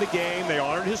stay in the game. They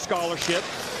honored his scholarship,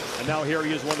 and now here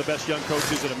he is, one of the best young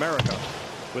coaches in America,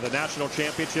 with a national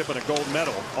championship and a gold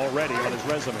medal already on his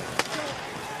resume.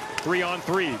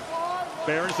 3-on-3.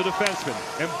 Barron's the defenseman,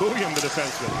 and Bouillon the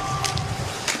defenseman.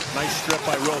 Nice strip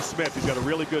by Will Smith. He's got a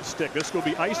really good stick. This will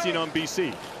be icing on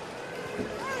BC.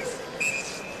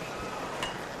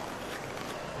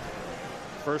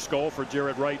 First goal for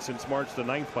Jared Wright since March the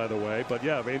 9th, by the way. But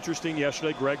yeah, interesting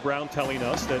yesterday, Greg Brown telling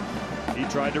us that he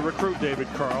tried to recruit David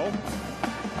Carl.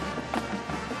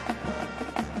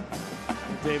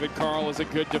 David Carl was a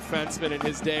good defenseman in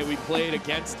his day. We played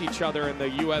against each other in the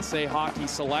USA Hockey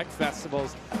Select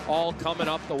Festivals, all coming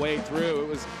up the way through. It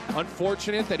was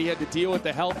unfortunate that he had to deal with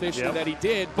the health issue that he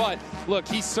did, but look,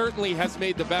 he certainly has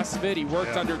made the best of it. He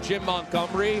worked under Jim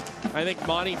Montgomery. I think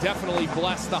Monty definitely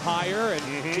blessed the hire, and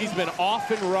he's been off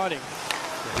and running.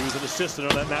 He was an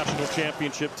assistant on that national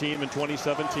championship team in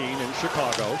 2017 in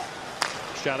Chicago.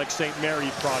 Shattuck St.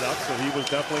 Mary product, so he was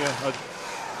definitely a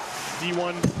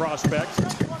D1 prospect.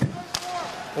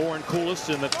 Oren Koulis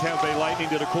in the Tampa Bay Lightning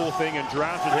did a cool thing and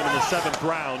drafted him in the 7th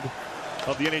round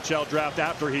of the NHL draft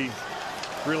after he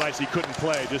realized he couldn't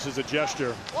play, just as a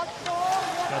gesture.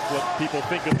 That's what people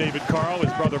think of David Carl.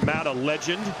 His brother Matt, a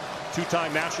legend,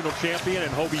 2-time national champion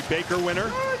and Hobey Baker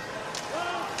winner.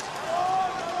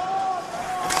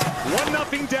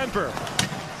 1-0 Denver.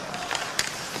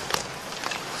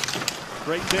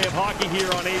 Great day of hockey here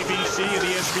on ABC and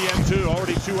ESPN2.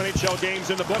 Already 2 NHL games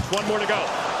in the books. 1 more to go.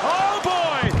 Oh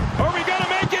boy! Are we going to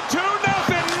make it 2-0?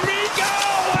 Miko!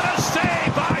 What a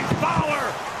save by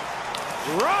Fowler!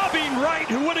 Robbing Wright,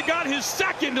 who would have got his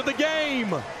 2nd of the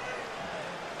game.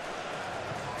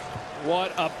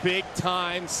 What a big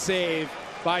time save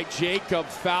by Jacob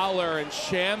Fowler, and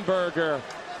Schamberger,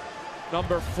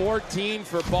 number 14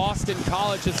 for Boston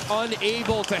College, is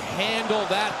unable to handle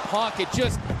that puck. It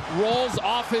just rolls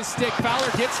off his stick.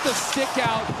 Fowler gets the stick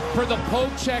out for the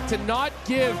poke check to not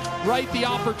give Wright the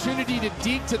opportunity to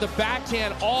deke to the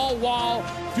backhand, all while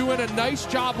doing a nice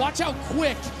job. Watch how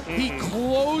quick he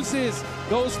closes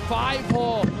those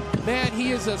 5-hole. Man,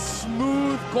 he is a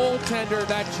smooth goaltender,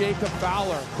 that Jacob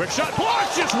Fowler. Quick shot,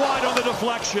 blocked just wide on the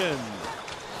deflection.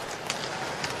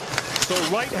 So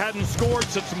Wright hadn't scored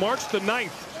since March the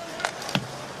 9th.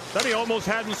 Then he almost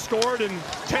hadn't scored in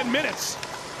 10 minutes.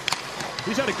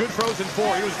 He's had a good Frozen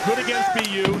Four. He was good against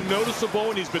BU, noticeable,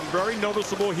 and he's been very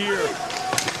noticeable here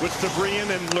with Sabrian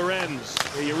and Lorenz.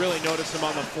 Yeah, you really notice him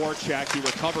on the forecheck. He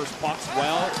recovers pucks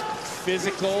well,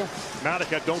 physical.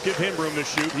 Matica, don't give him room to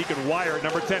shoot. He can wire it.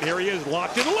 Number 10, here he is,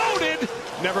 locked and loaded.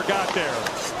 Never got there.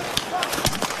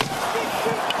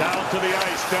 Down to the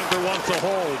ice. Denver wants a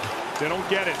hold. They don't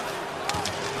get it.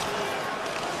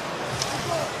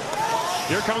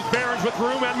 Here comes Barons with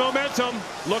room and momentum.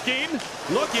 Looking,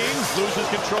 loses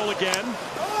control again.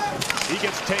 He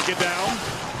gets taken down.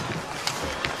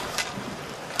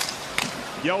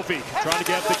 Yelvik trying to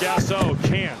get the Gasso,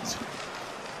 can't.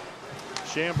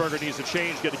 Schamberger needs to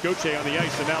change, get Gauthier on the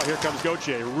ice, and now here comes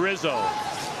Gauthier. Rizzo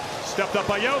stepped up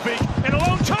by Yelvik, and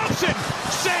alone Thompson,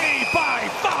 saved by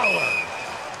Fowler.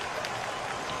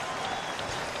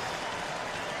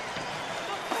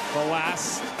 The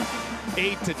last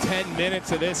 8 to 10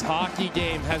 minutes of this hockey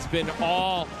game has been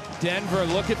all Denver.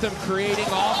 Look at them creating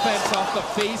offense off the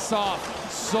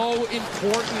face-off. So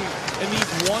important in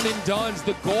these one-and-dones.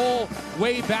 The goal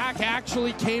way back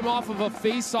actually came off of a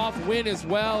face-off win as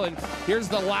well. And here's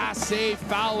the last save.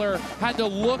 Fowler had to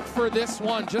look for this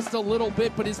one just a little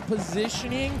bit, but his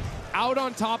positioning out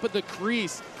on top of the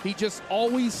crease, he just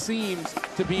always seems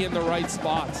to be in the right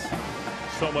spots.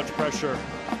 So much pressure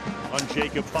on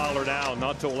Jacob Fowler now,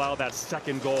 not to allow that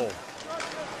 2nd goal.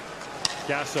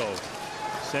 Gasso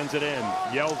sends it in.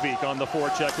 Yelvik on the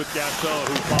forecheck with Gasso,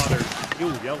 who bothers.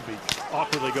 Ooh, Yelvik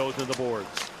awkwardly goes into the boards.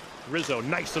 Rizzo,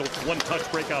 nice little one-touch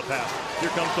breakout pass. Here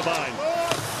comes the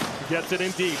Vine. Gets it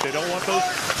in deep. They don't want those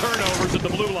turnovers at the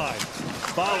blue line.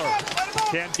 Fowler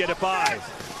can't get it by.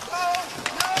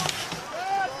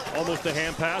 Almost a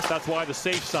hand pass. That's why the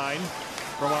safe sign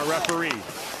from our referee.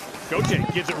 Gauthier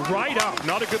gives it right up.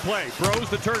 Not a good play. Throws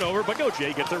the turnover, but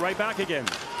Gauthier gets it right back again.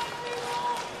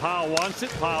 Powell wants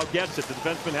it. Powell gets it. The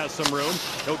defenseman has some room.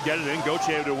 He'll get it in.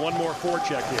 Gauthier will do one more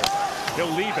forecheck here.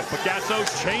 He'll leave it, but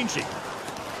Gasso's changing.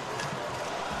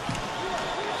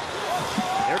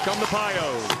 Here come the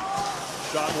Pios.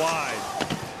 Shot wide.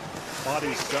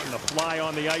 Body's starting to fly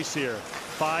on the ice here.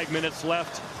 5 minutes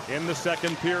left in the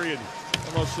 2nd period.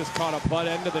 Almost just caught a butt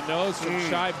end of the nose from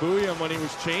Shai Bouillon when he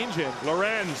was changing.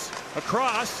 Lorenz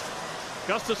across.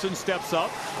 Gustafson steps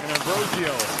up, and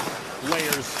Ambrosio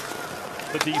layers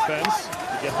the defense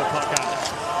to get the puck out.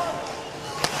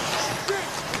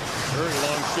 Very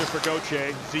long shift for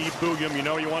Gauthier. Z Bouillon, you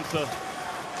know he wants to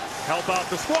help out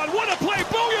the squad. What a play!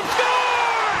 Bouillon score!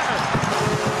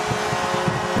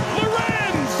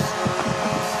 Lorenz!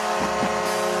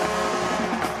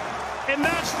 And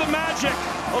that's the magic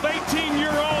of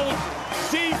 18-year-old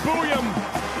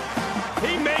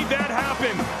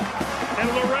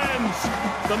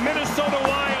The Minnesota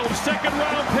Wild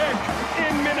second-round pick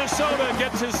in Minnesota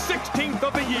gets his 16th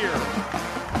of the year.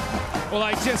 Well,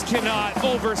 I just cannot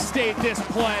overstate this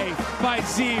play by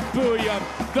Zeev Buium.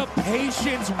 The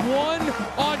patience,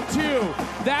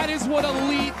 1-on-2. That is what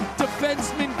elite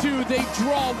defensemen do. They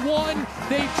draw one,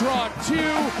 they draw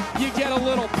two. You get a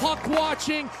little puck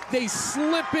watching, they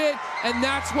slip it, and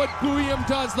that's what Buium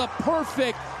does. The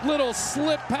perfect little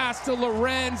slip pass to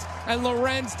Lorenz, and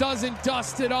Lorenz doesn't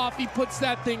dust it off. He puts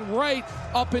that thing right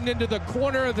up and into the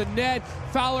corner of the net.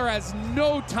 Fowler has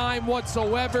no time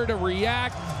whatsoever to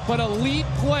react, but elite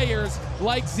players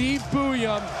like Zeev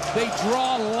Buium, they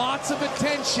draw lots of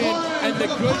attention, and the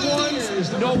good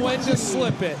ones know when to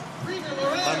slip it.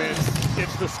 I mean,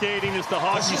 it's the skating, it's the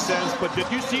hockey sense, but did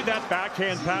you see that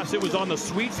backhand pass? It was on the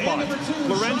sweet spot.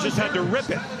 Lorenz just had to rip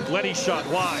it. Letty shot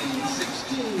wide.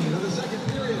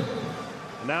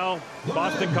 Now,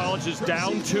 Boston College is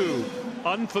down 2.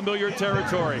 Unfamiliar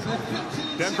territory.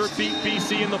 Denver beat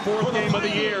BC in the 4th game of the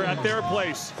year at their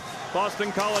place.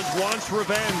 Boston College wants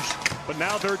revenge, but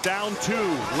now they're down 2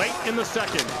 late in the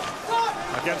second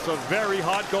against a very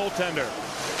hot goaltender.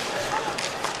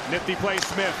 Nifty play,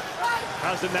 Smith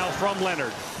has it now from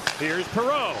Leonard. Here's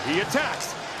Perreault. He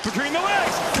attacks between the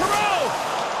legs.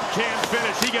 Perreault can't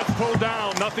finish. He gets pulled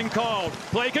down. Nothing called.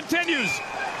 Play continues.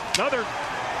 Another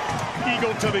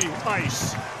eagle to the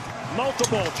ice.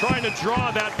 Multiple trying to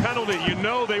draw that penalty. You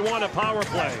know they want a power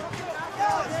play.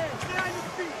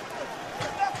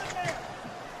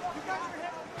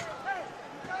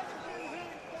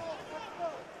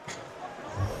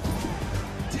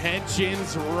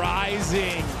 Tensions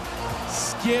rising.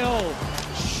 Skill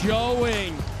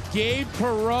showing. Gabe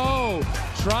Perreault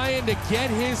trying to get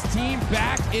his team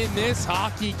back in this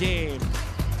hockey game.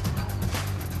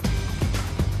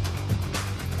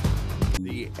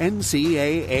 The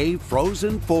NCAA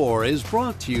Frozen Four is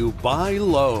brought to you by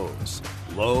Lowe's.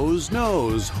 Lowe's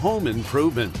knows home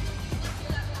improvement.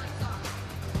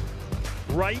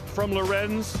 Right from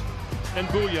Lorenz and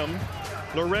Buium.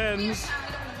 Lorenz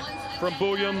from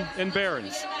Buium and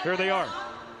Behrens. Here they are.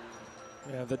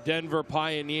 Yeah, the Denver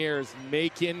Pioneers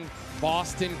making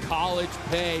Boston College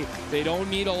pay. They don't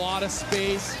need a lot of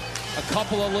space. A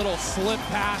couple of little slip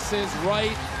passes,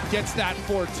 right? Gets that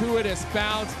fortuitous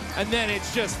bounce, and then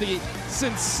it's just the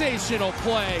sensational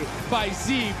play by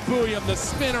Zeev Buium, the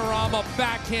spinorama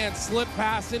backhand slip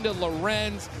pass into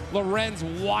Lorenz. Lorenz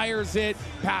wires it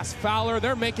past Fowler.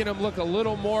 They're making him look a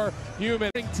little more human.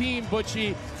 Team,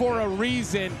 Butchie, for a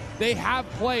reason. They have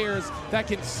players that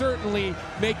can certainly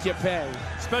make you pay.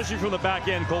 Especially from the back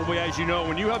end, Colby, as you know,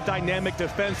 when you have dynamic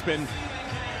defensemen,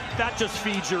 that just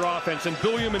feeds your offense, and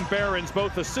Buium and Behrens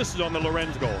both assisted on the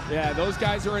Lorenz goal. Yeah, those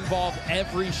guys are involved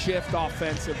every shift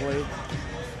offensively.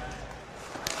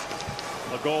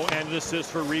 A goal and an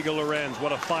assist for Riga Lorenz.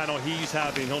 What a final he's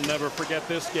having. He'll never forget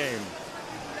this game.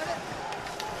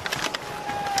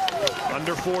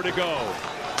 Under 4 to go.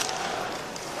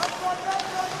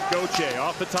 Gauthier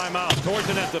off the timeout. Towards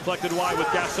the net, deflected wide with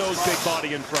Gassot's big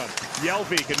body in front.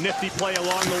 Jelvik, a nifty play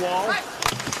along the wall.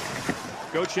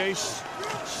 Gauthier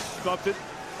stuffed it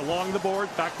along the board,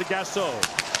 back to Gassot.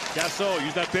 Gassot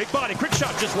used that big body, quick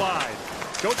shot just wide.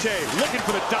 Gauthier looking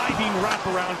for the diving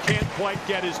wraparound, can't quite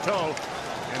get his toe.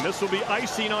 And this will be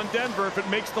icing on Denver if it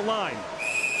makes the line.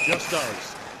 Just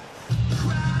does.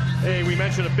 Hey, we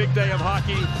mentioned a big day of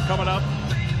hockey coming up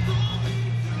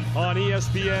on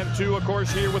ESPN2, of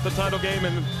course, here with the title game.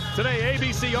 And today,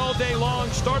 ABC all day long.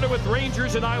 Started with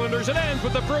Rangers and Islanders. It ends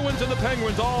with the Bruins and the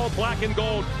Penguins, all black and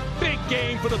gold. Big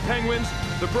game for the Penguins.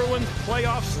 The Bruins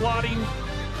playoff slotting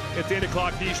at 8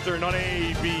 o'clock Eastern on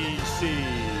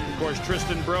ABC. Of course,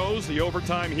 Tristan Brose, the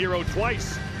overtime hero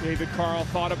twice. David Carl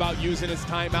thought about using his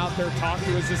timeout there, talked to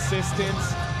his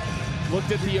assistants.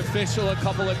 Looked at the official a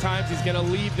couple of times. He's going to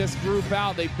leave this group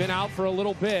out. They've been out for a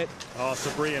little bit. Oh,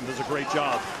 Sabrian does a great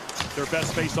job. Their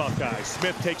best face-off guy.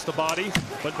 Smith takes the body,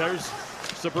 but there's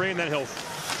Sabrian. Then he'll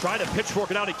try to pitchfork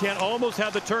it out. He can't. Almost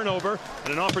have the turnover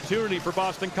and an opportunity for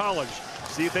Boston College.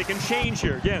 See if they can change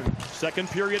here. Again, second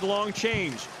period long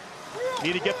change.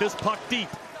 Need to get this puck deep.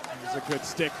 It's a good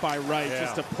stick by Wright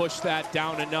just to push that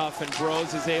down enough, and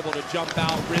Brose is able to jump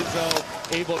out. Rizzo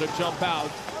able to jump out.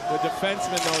 The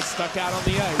defenseman, though, is stuck out on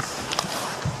the ice.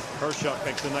 Hershuk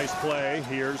makes a nice play.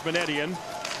 Here's Benedian.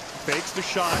 Fakes the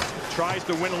shot. Tries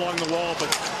to win along the wall, but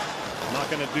not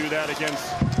going to do that against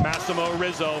Massimo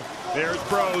Rizzo. There's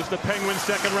Brose, the Penguins'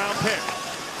 second-round pick.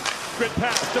 Good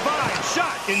pass. Divine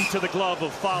shot into the glove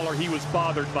of Fowler. He was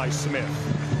bothered by Smith.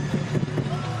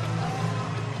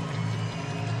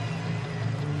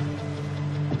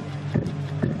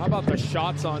 How about the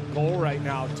shots on goal right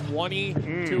now? 20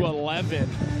 to 11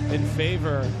 in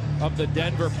favor of the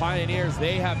Denver Pioneers.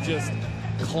 They have just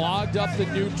clogged up the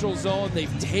neutral zone.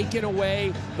 They've taken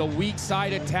away the weak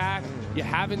side attack. You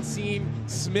haven't seen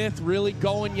Smith really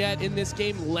going yet in this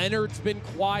game. Leonard's been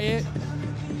quiet.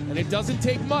 And it doesn't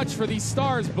take much for these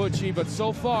stars, Butchie, but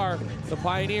so far, the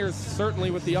Pioneers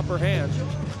certainly with the upper hand.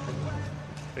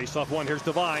 Face off one, here's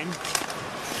Devine.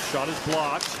 Shot is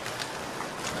blocked.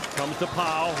 Comes to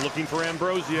Powell, looking for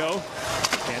Ambrosio.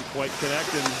 Can't quite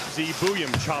connect, and Z.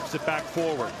 Bouillon chops it back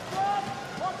forward.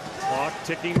 Clock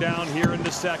ticking down here in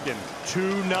the second.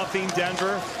 2-0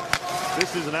 Denver.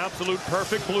 This is an absolute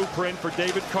perfect blueprint for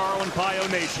David Carl and Pio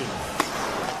Nation.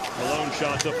 Malone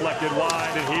shot deflected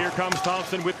wide, and here comes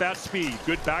Thompson with that speed.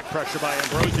 Good back pressure by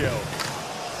Ambrosio.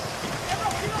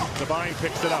 Devine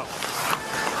picks it up.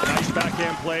 Nice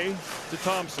backhand play to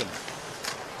Thompson.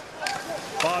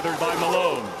 Bothered by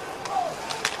Malone.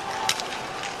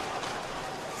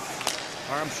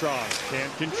 Armstrong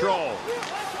can't control.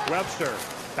 Webster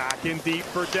back in deep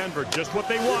for Denver. Just what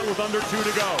they want with under 2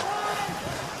 to go.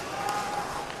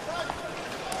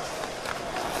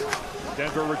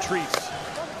 Denver retreats.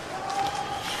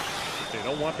 They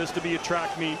don't want this to be a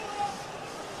track meet.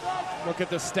 Look at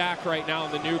the stack right now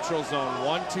in the neutral zone.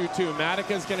 1-2-2.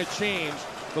 Madica's going to change,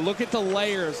 but look at the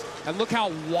layers and look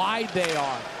how wide they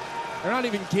are. They're not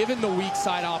even given the weak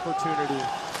side opportunity.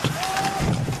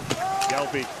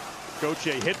 Gelby,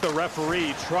 Gauthier hit the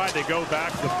referee, tried to go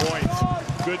back to the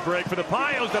points. Good break for the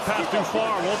Pios. The pass too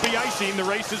far. Won't be icing. The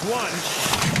race is won.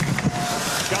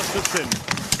 Gustafson.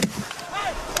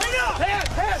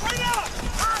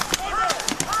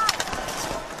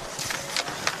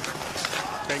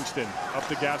 Bankston up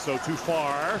to Gasso, too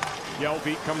far.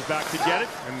 Gelby comes back to get it,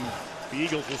 and the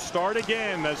Eagles will start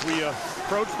again as we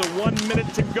approach the 1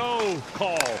 minute to go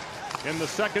call in the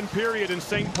second period in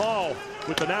St. Paul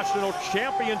with the national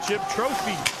championship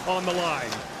trophy on the line.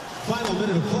 Final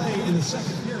minute of play in the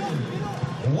second period.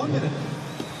 1 minute.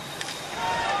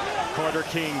 Carter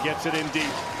King gets it in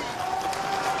deep.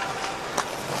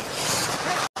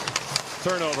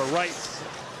 Turnover right.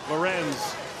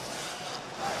 Lorenz.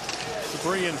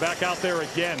 Sabrian back out there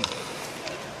again.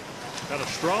 Got a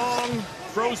strong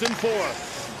frozen 4.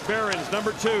 Behrens,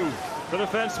 number 2. The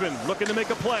defenseman looking to make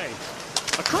a play.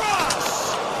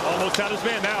 Across! Almost out his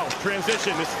man now.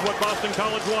 Transition. This is what Boston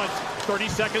College wants. 30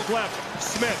 seconds left.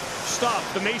 Smith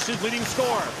stopped. The nation's leading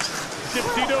scorer.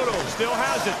 Dipsy Doodle still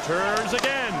has it. Turns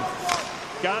again.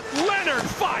 Got Leonard,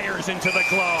 fires into the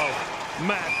glove.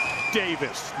 Matt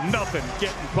Davis, nothing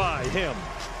getting by him.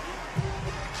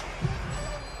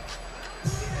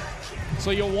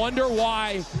 So you wonder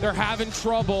why they're having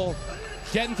trouble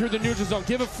getting through the neutral zone.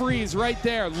 Give a freeze right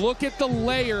there. Look at the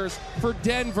layers for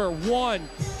Denver. 1,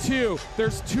 2.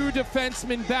 There's 2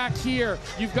 defensemen back here.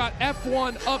 You've got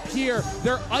F1 up here.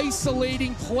 They're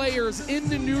isolating players in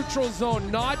the neutral zone,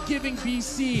 not giving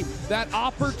BC that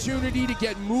opportunity to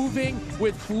get moving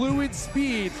with fluid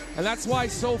speed. And that's why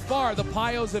so far the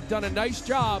Pios have done a nice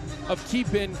job of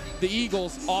keeping the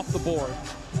Eagles off the board.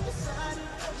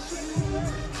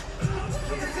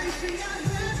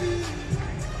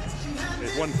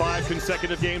 They've won 5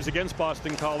 consecutive games against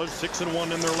Boston College,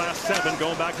 6-1 in their last 7,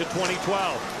 going back to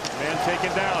 2012. Man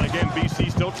taken down. Again,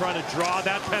 BC still trying to draw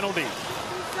that penalty.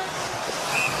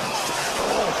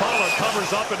 Oh, Fowler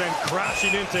covers up and then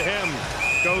crashing into him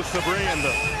goes Sabrian,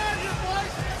 the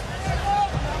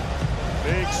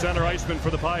big center iceman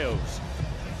for the Pios.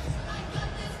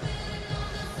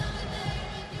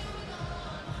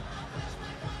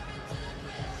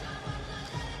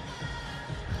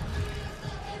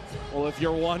 Well, if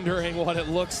you're wondering what it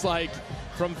looks like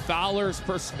from Fowler's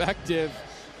perspective,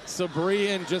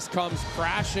 Sabrian just comes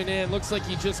crashing in. Looks like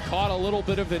he just caught a little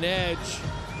bit of an edge,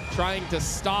 trying to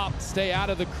stay out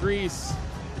of the crease.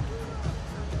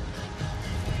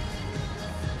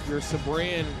 Your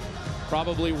Sabrian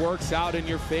probably works out in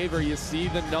your favor. You see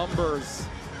the numbers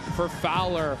for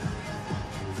Fowler.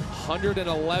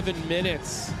 111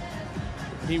 minutes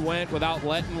he went without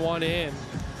letting one in.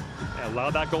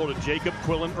 Allowed that goal to Jacob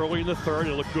Quillen early in the third.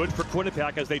 It looked good for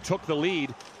Quinnipiac as they took the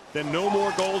lead. Then no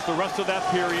more goals the rest of that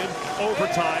period.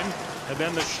 Overtime. And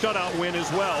then the shutout win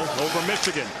as well over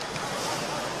Michigan.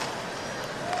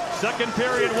 Second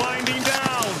period winding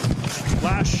down.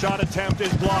 Last shot attempt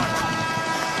is blocked.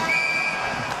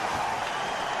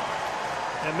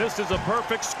 And this is a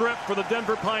perfect script for the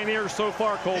Denver Pioneers so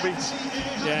far, Colby.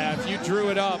 Yeah, if you drew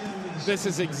it up, this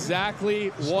is exactly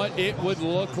what it would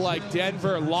look like.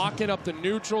 Denver locking up the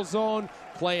neutral zone,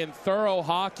 playing thorough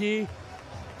hockey.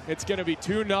 It's going to be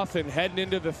 2-0 heading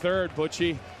into the third,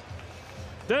 Butchie.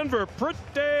 Denver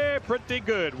pretty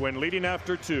good when leading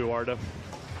after 2, Arda.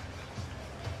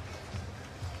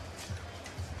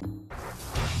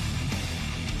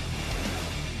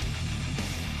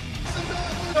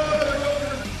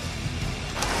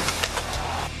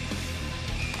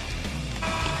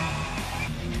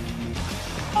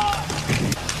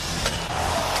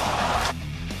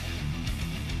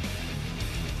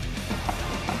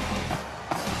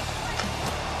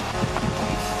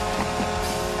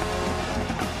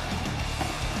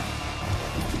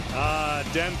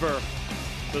 Denver,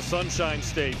 the Sunshine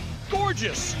State.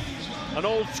 Gorgeous. An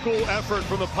old school effort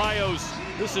from the Pios.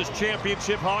 This is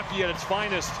championship hockey at its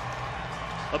finest.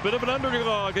 A bit of an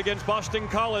underdog against Boston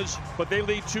College, but they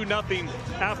lead 2-0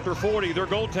 after 40. Their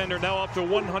goaltender now up to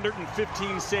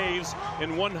 115 saves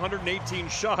and 118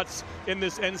 shots in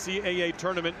this NCAA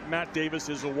tournament. Matt Davis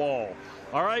is a wall.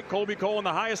 All right, Colby Cole, the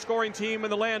highest scoring team in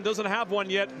the land, doesn't have one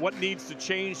yet. What needs to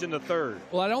change in the third?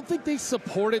 Well, I don't think they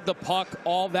supported the puck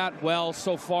all that well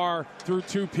so far through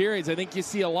 2 periods. I think you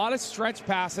see a lot of stretch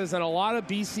passes and a lot of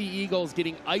BC Eagles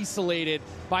getting isolated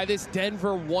by this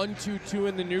Denver 1-2-2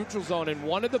 in the neutral zone. And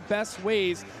one of the best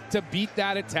ways to beat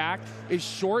that attack is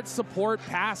short support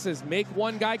passes. Make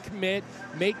one guy commit,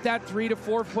 make that 3 to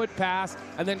 4 foot pass,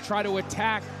 and then try to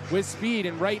attack with speed.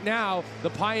 And right now, the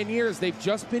Pioneers, they've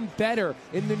just been better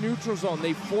in the neutral zone.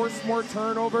 They've forced more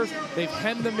turnovers. They've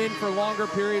hemmed them in for longer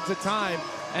periods of time.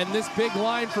 And this big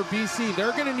line for BC,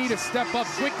 they're going to need to step up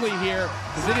quickly here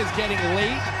because it is getting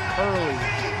late early.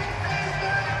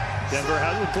 Denver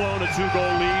hasn't blown a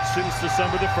 2-goal lead since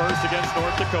December the 1st against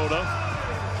North Dakota.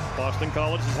 Boston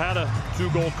College has had a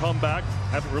 2-goal comeback.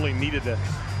 Haven't really needed to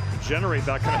generate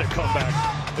that kind of comeback.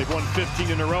 They've won 15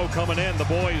 in a row coming in. The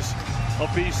boys of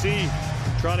BC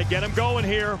trying to get them going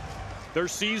here. Their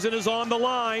season is on the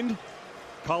line.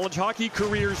 College hockey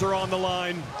careers are on the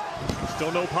line.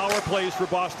 Still no power plays for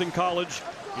Boston College.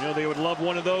 You know, they would love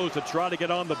one of those to try to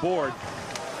get on the board.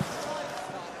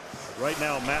 Right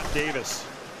now, Matt Davis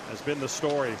has been the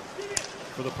story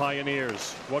for the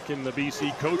Pioneers. What can the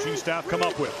BC coaching staff come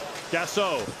up with?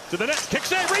 Gasso to the net, kick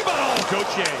save, rebound! Oh,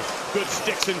 Gauthier, good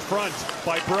sticks in front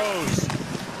by Bros.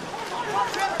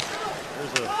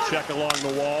 There's a check along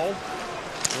the wall.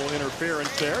 A little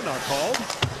interference there, not called.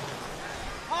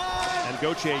 And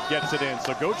Gauthier gets it in.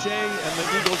 So Gauthier and the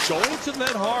Eagles going to the net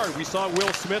hard. We saw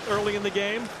Will Smith early in the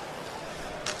game.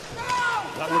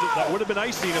 That would have been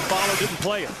icy if Fowler didn't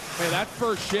play it. Hey, that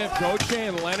first shift, Gauthier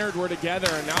and Leonard were together,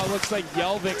 and now it looks like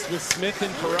Yelvik's with Smith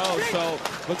and Perot. So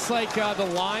looks like the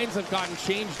lines have gotten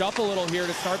changed up a little here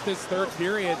to start this third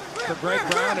period for Greg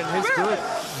Brown and his group.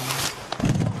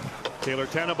 Taylor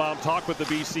Tannenbaum talked with the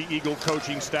BC Eagle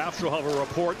coaching staff. She'll have a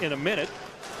report in a minute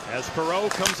as Perot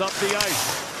comes up the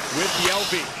ice with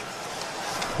Yelvik.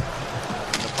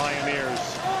 The Pioneers,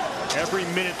 every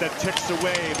minute that ticks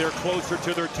away, they're closer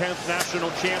to their 10th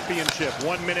national championship.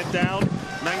 1 minute down,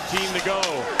 19 to go.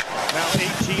 Now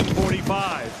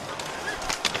 18:45.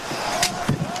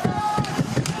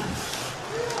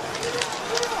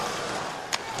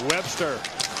 Webster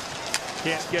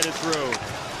can't get it through.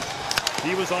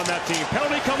 He was on that team.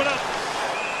 Penalty coming up.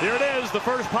 Here it is, the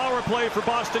first power play for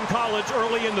Boston College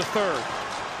early in the third.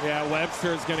 Yeah,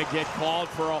 Webster's going to get called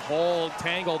for a hold,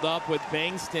 tangled up with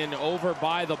Bankston over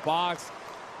by the box.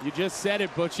 You just said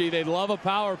it, Butchie. They'd love a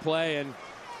power play, and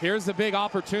here's the big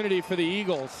opportunity for the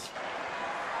Eagles.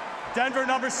 Denver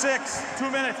number 6, 2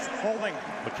 minutes, holding.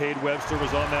 McCade Webster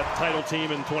was on that title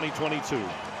team in 2022.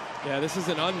 Yeah, this is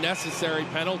an unnecessary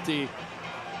penalty.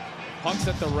 Puck's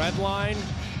at the red line.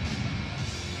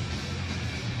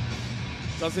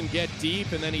 Doesn't get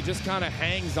deep, and then he just kind of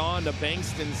hangs on to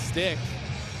Bankston's stick.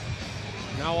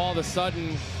 Now all of a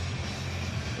sudden,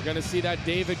 we're going to see that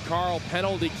David Carl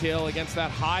penalty kill against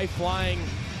that high-flying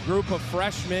group of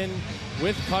freshmen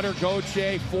with Cutter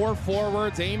Gauthier, 4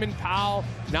 forwards, Eamon Powell.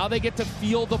 Now they get to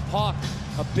feel the puck.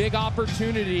 A big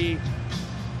opportunity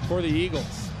for the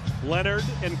Eagles. Leonard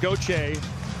and Gauthier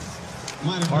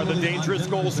are the dangerous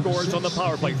goal scorers on the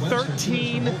power play.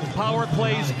 13 power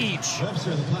plays each.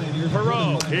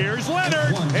 Perot, here's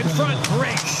Leonard in front.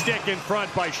 Great stick in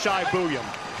front by Shai Bouillon.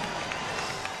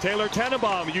 Taylor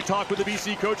Tannenbaum, you talked with the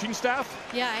BC coaching staff?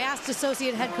 Yeah, I asked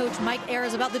associate head coach Mike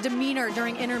Ayers about the demeanor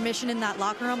during intermission in that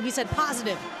locker room. He said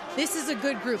positive. This is a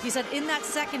good group. He said in that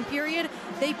second period,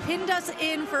 they pinned us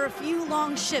in for a few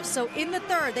long shifts. So in the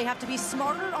third, they have to be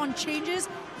smarter on changes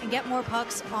and get more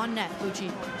pucks on net,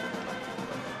 Bucci.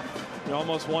 You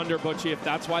almost wonder, Butchie, if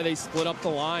that's why they split up the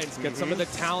lines. Get some of the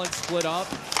talent split up.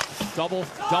 Double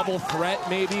threat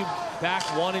maybe, back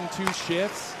 1 and 2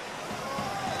 shifts.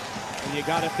 And you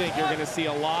got to think you're going to see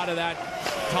a lot of that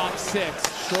top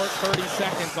 6, short 30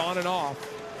 seconds on and off.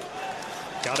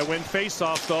 Got to win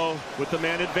faceoffs, though, with the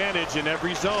man advantage in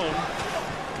every zone.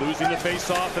 Losing the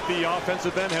faceoff at the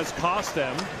offensive end has cost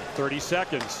them 30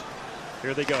 seconds.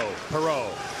 Here they go.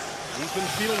 Perreault. He's been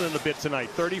feeling it a bit tonight.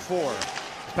 34.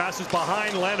 Passes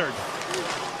behind Leonard.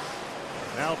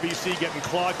 Now BC getting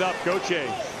clogged up. Gauthier.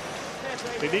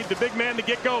 They need the big man to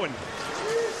get going.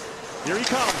 Here he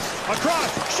comes.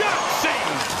 Across. Shot.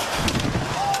 Saved.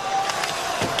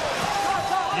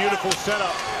 Beautiful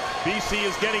setup. BC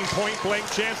is getting point-blank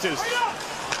chances.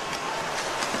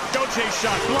 Gauthier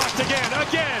shot blocked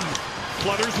again.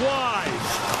 Flutters wide.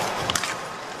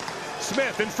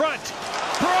 Smith in front.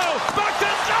 Perreault back to.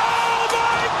 Oh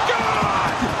my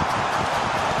God!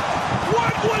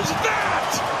 What was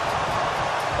that?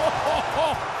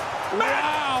 Wow.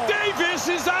 Matt Davis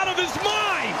is out of his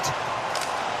mind.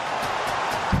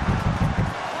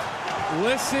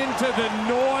 Listen to the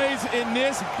noise in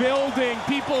this building.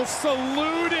 People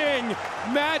saluting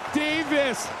Matt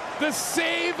Davis, the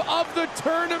save of the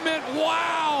tournament.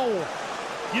 Wow.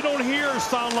 You don't hear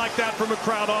sound like that from a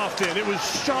crowd often. It was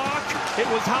shock. It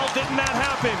was how didn't that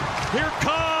happen? Here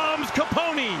comes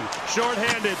Capone.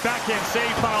 Short-handed, backhand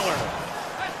save Fowler.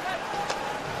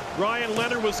 Ryan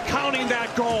Leonard was counting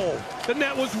that goal. The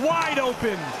net was wide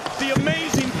open. The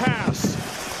amazing pass.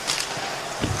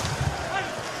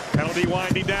 Penalty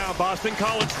winding down. Boston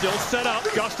College still set up.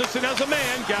 Gustafson has a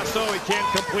man. Gasso, he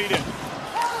can't complete it.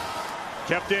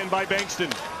 Kept in by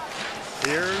Bankston.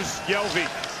 Here's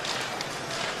Jelvik.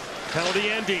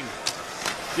 Penalty ending.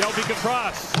 Jelvik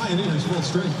across. Pioneers full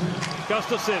strength.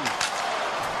 Gustafson.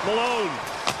 Malone.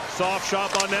 Soft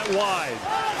shot on net wide.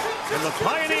 And the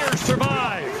Pioneers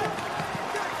survive.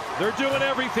 They're doing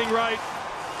everything right.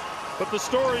 But the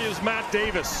story is Matt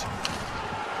Davis.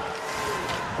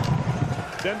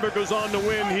 Denver goes on to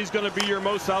win. He's going to be your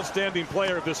most outstanding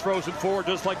player of this Frozen Four,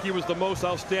 just like he was the most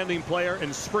outstanding player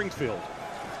in Springfield.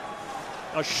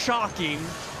 A shocking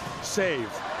save.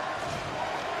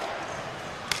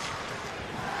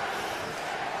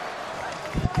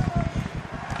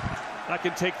 That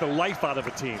can take the life out of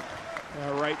a team.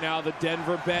 Right now, the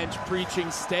Denver bench preaching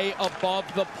stay above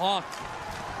the puck.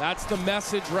 That's the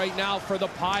message right now for the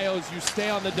Pios. You stay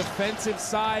on the defensive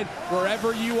side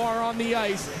wherever you are on the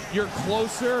ice. You're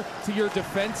closer to your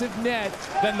defensive net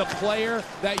than the player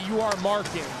that you are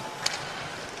marking.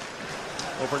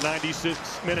 Over 96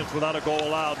 minutes without a goal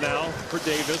allowed now for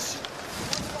Davis.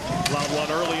 Allowed one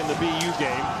early in the BU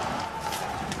game.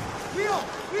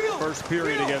 First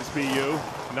period against BU.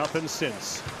 Nothing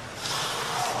since.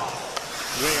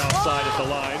 Way outside at the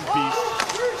line.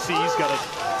 BC's got to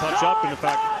touch up, and in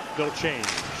fact, they'll change.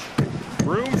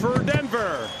 Room for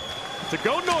Denver to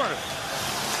go north.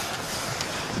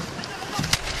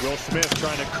 Will Smith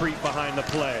trying to creep behind the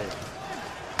play.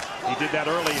 He did that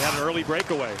early. He had an early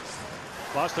breakaway.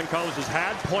 Boston College has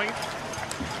had point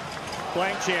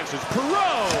blank chances.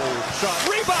 Perreault shot,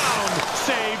 rebound,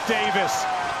 save Davis.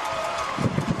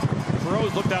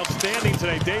 Perreault's looked outstanding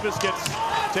today. Davis gets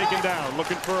taken down.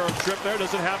 Looking for a trip there.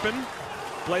 Doesn't happen.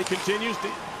 Play continues.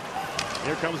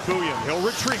 Here comes Bouillon. He'll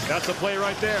retreat. That's a play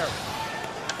right there.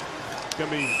 It's going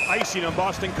to be icing on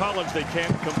Boston College. They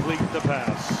can't complete the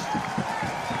pass.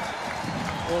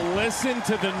 Well, listen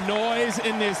to the noise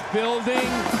in this building.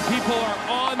 People are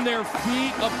on their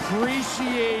feet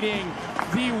appreciating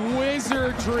the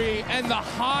wizardry and the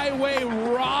highway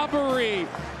robbery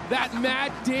that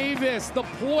Matt Davis, the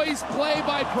poised play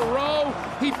by Perreault,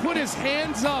 he put his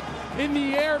hands up in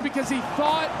the air because he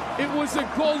thought it was a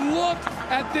goal. Look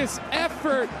at this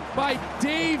effort by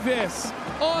Davis.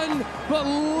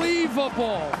 Unbelievable.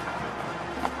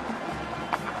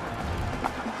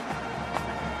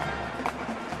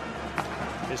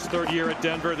 His third year at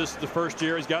Denver. This is the first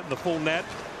year he's gotten the full net.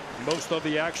 Most of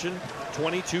the action.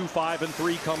 22, 5, and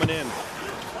 3 coming in.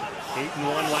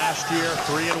 8-1 last year,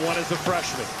 3-1 as a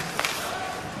freshman.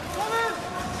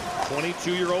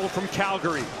 22-year-old from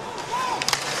Calgary.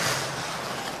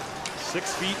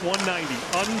 6 feet, 190,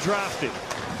 undrafted.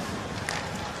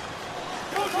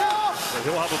 So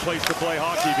he'll have a place to play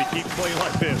hockey if he keeps playing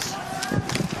like this.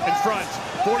 In front,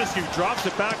 Fortescue drops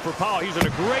it back for Powell. He's in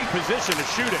a great position to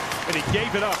shoot it, and he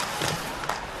gave it up.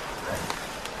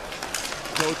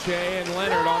 Gauthier and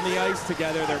Leonard on the ice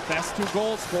together, their best 2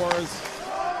 goal scorers.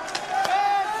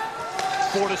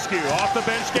 Fortescue off the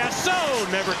bench.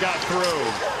 Gasso never got through.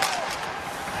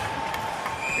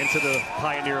 Into the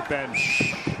Pioneer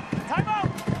bench.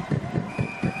 Timeout!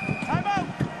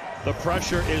 Timeout! The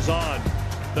pressure is on.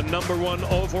 The #1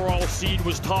 overall seed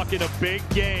was talking a big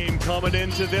game coming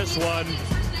into this one.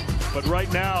 But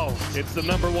right now, it's the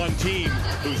 #1 team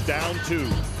who's down 2.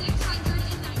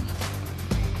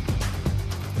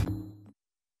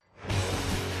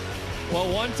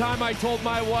 Well, one time I told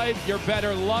my wife, you're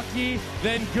better lucky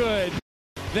than good.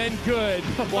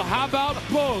 Well, how about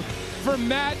both? For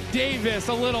Matt Davis,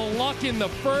 a little luck in the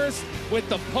first with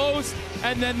the post,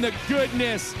 and then the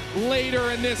goodness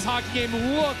later in this hockey game.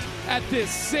 Look at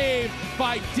this save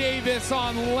by Davis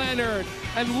on Leonard,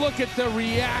 and look at the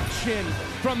reaction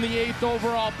from the 8th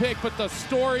overall pick. But the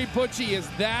story, Butchie, is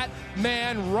that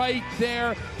man right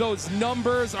there. Those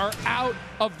numbers are out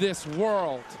of this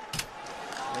world.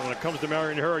 And when it comes to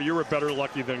marrying her, you were better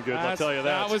lucky than good, I'll tell you that.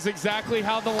 That was exactly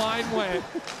how the line went.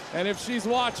 And if she's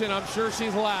watching, I'm sure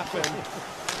she's laughing.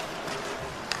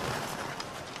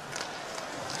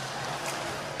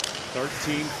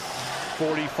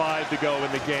 13:45 to go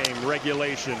in the game,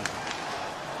 regulation.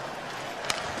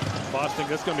 Boston,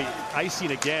 that's going to be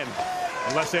icing again,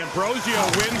 unless Ambrosio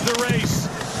wins the race.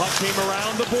 Puck came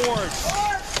around the boards.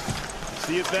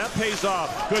 See if that pays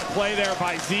off. Good play there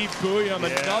by Zeev Buyam.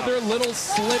 Yeah. Another little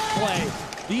slip play.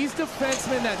 These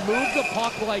defensemen that move the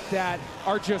puck like that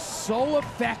are just so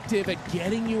effective at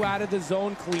getting you out of the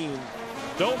zone clean.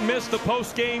 Don't miss the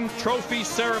post-game trophy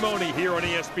ceremony here on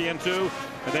ESPN2,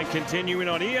 and then continuing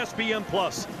on ESPN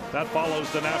Plus. That follows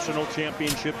the national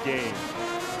championship game.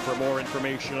 For more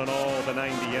information on all the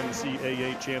 90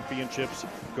 NCAA championships,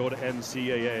 go to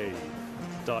NCAA.com.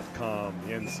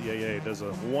 The NCAA does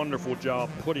a wonderful job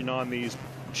putting on these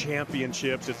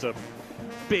championships. It's a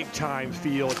big-time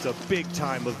feel. It's a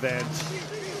big-time event.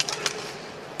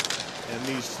 And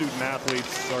these student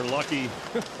athletes are lucky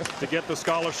to get the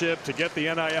scholarship, to get the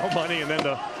NIL money, and then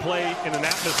to play in an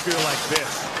atmosphere like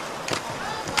this.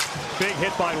 Big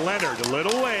hit by Leonard. A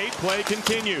little late. Play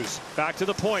continues. Back to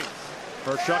the point.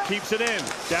 Hershuk keeps it in.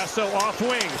 Dasso off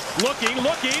wing. Looking.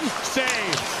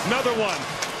 Save. Another one.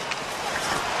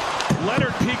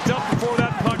 Leonard peeked up before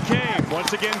that puck came.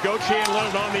 Once again, Gauthier and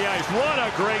Leonard on the ice. What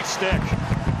a great stick.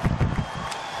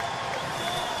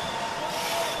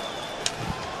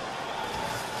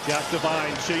 Jack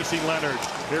Devine chasing Leonard.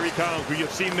 Here he comes. We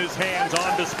have seen his hands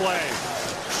on display.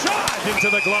 Shot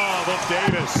into the glove of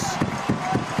Davis.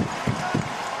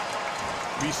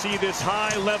 We see this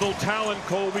high-level talent,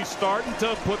 Colby, starting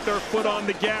to put their foot on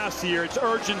the gas here. It's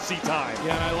urgency time.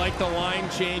 Yeah, and I like the line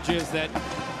changes that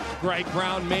Greg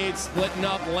Brown made, splitting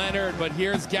up Leonard. But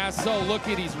here's Gasso. Look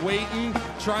at, he's waiting,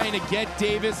 trying to get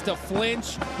Davis to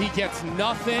flinch. He gets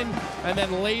nothing. And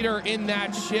then later in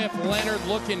that shift, Leonard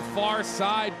looking far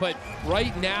side. But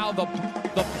right now, the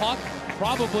puck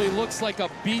probably looks like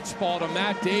a beach ball to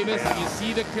Matt Davis. And you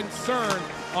see the concern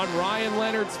on Ryan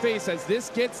Leonard's face as this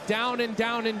gets down and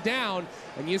down and down.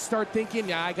 And you start thinking,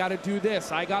 yeah, I got to do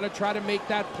this. I got to try to make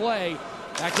that play.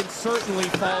 That can certainly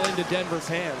fall into Denver's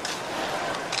hands.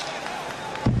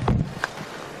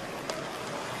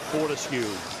 Fortescue,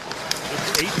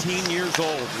 just 18 years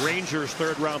old, Rangers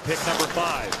third-round pick number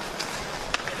 5.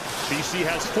 BC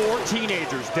has 4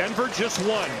 teenagers. Denver just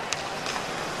 1.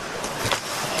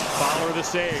 Fowler the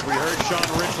save. We heard Sean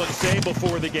Richland say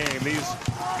before the game, these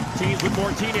teams with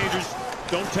more teenagers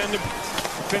don't tend to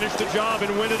finish the job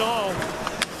and win it all.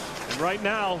 And right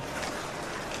now,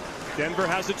 Denver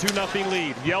has a 2-0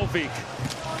 lead. Jelvik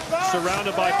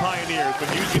surrounded by Pioneers, but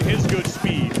using his good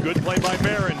speed. Good play by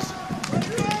Behrens.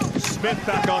 Smith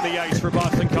back on the ice for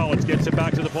Boston College. Gets it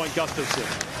back to the point. Gustafson.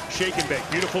 Shake and bake.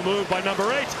 Beautiful move by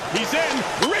number 8. He's in.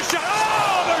 Risha.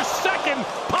 Oh, their second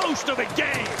post of the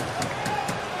game.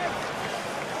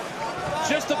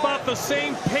 Just about the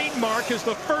same paint mark as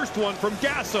the first one from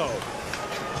Gasso.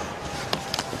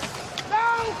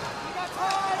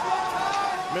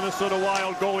 Minnesota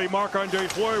Wild goalie Marc-Andre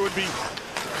Fleury would be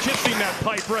kissing that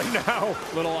pipe right now.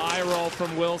 Little eye roll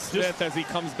from Will Smith as he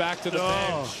comes back to the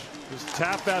bench. Just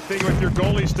tap that thing with your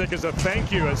goalie stick as a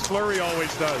thank you, as Fleury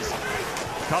always does.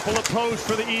 Couple of posts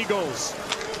for the Eagles.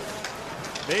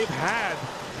 They've had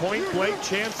point-blank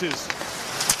chances.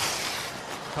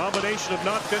 Combination of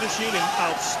not finishing and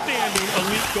outstanding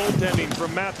elite goaltending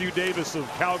from Matthew Davis of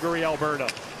Calgary, Alberta.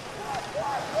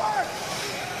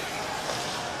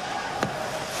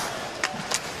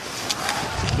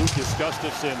 Lucas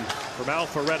Gustafson from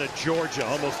Alpharetta, Georgia.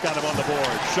 Almost got him on the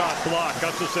board. Shot blocked.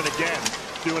 Gustafson again.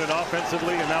 Doing it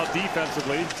offensively and now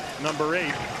defensively. Number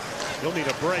 8. He'll need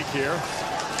a break here.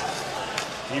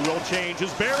 He will change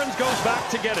as Behrens goes back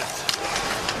to get it.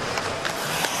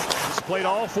 He's played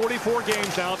all 44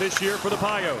 games now this year for the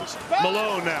Pios.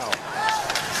 Malone now.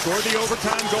 Scored the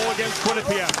overtime goal against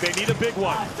Quinnipiac. They need a big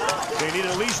one. They need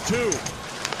at least 2.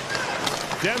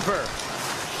 Denver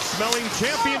smelling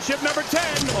championship number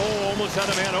 10. Oh, almost had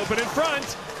a man open in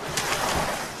front.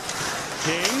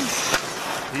 King.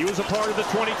 He was a part of the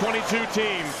 2022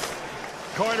 team.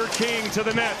 Carter King to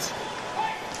the net.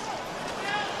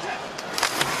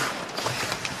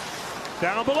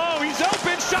 Down below, he's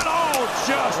open, shot, oh,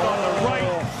 just on the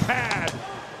right pad.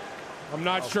 I'm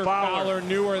not sure Fowler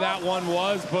knew where that one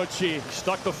was, Butchie.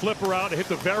 Stuck the flipper out and hit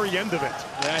the very end of it.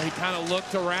 Yeah, he kind of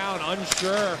looked around,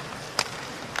 unsure.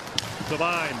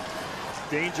 Devine,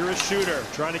 dangerous shooter,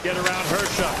 trying to get around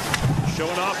Hersha,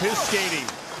 showing off his skating.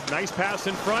 Nice pass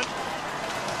in front,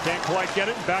 can't quite get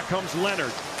it, and back comes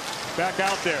Leonard. Back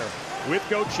out there with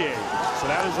Gauthier. So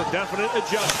that is a definite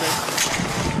adjustment.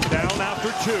 Down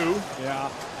after 2. Yeah.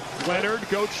 Leonard,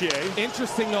 Gauthier.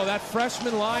 Interesting though, that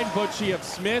freshman line, Butchie, of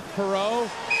Smith, Perreault,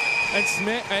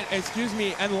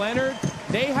 and Leonard,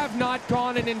 they have not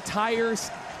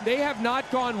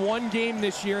gone one game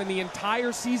this year in the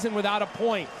entire season without a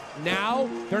point. Now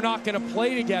they're not going to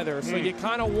play together, so you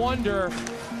kind of wonder.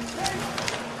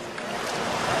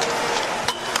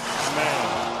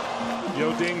 Man,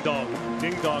 yo ding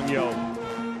dong yo.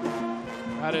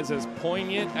 That is as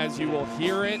poignant as you will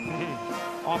hear it.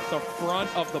 Off the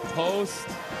front of the post.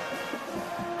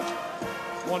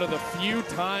 One of the few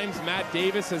times Matt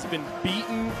Davis has been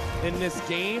beaten in this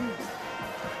game.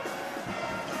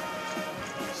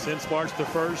 Since March the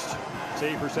 1st,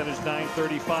 save percentage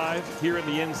 .935. Here in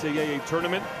the NCAA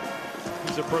tournament,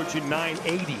 he's approaching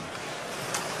 .980.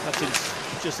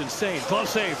 That's just insane. Glove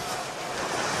save.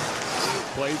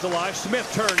 Plays alive. Smith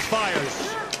turns,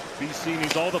 fires. BC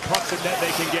needs all the pucks at net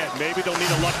they can get. Maybe they'll need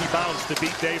a lucky bounce to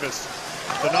beat Davis.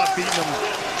 They're not beating them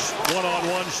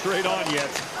one-on-one straight on yet.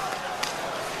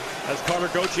 As Carter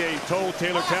Gauthier told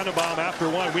Taylor Tannenbaum after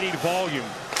one, we need volume.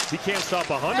 He can't stop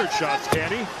 100 shots,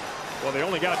 can he? Well, they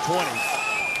only got 20.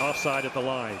 Offside at the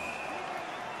line.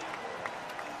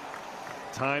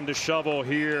 Time to shovel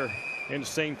here in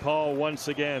St. Paul once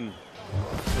again.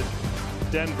 The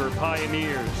Denver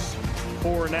Pioneers,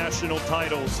 4 national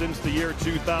titles since the year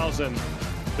 2000.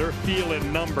 They're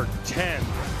feeling number 10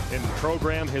 in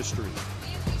program history.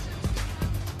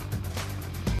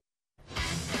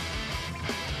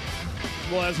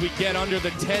 Well, as we get under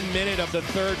the 10-minute of the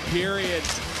third period,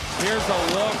 here's a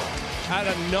look at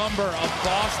a number of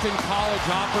Boston College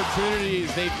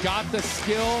opportunities. They've got the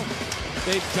skill,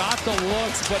 they've got the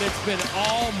looks, but it's been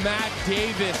all Matt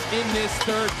Davis in this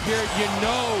third period. You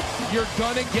know you're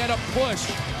gonna get a push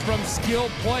from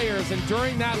skilled players, and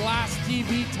during that last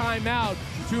TV timeout,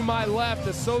 to my left,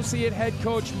 associate head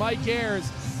coach Mike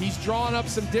Ayers, he's drawing up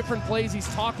some different plays.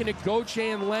 He's talking to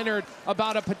Gauthier and Leonard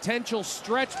about a potential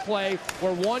stretch play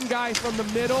where one guy from the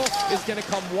middle is going to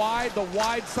come wide, the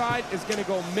wide side is going to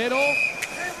go middle,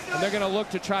 and they're going to look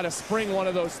to try to spring one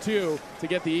of those two to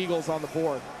get the Eagles on the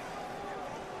board.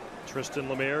 Tristan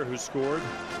Lemaire, who scored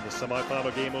in the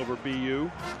semifinal game over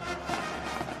BU.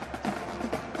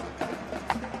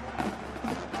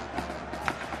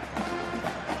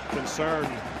 Concern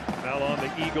now on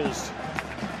the Eagles'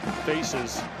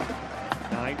 faces.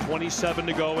 9:27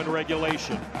 to go in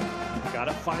regulation. Got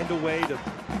to find a way to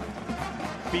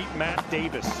beat Matt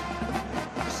Davis.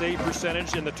 Save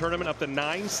percentage in the tournament up to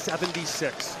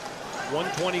 .976.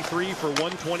 123 for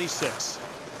 126.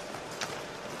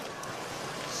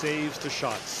 Saves to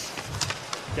shots.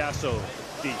 Gasso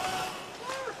deep.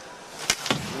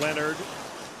 Leonard,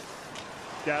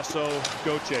 Gasso,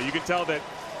 Gauthier. You can tell that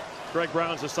Greg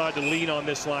Brown's decided to lean on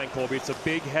this line, Colby. It's a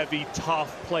big, heavy,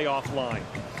 tough playoff line.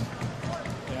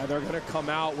 Yeah, they're going to come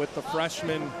out with the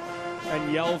freshman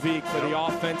and Yelvik for the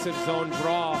offensive zone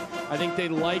draw. I think they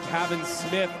like having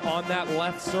Smith on that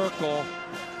left circle.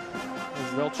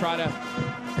 They'll try to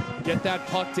get that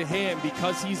puck to him.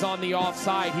 Because he's on the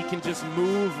offside, he can just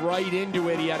move right into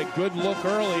it. He had a good look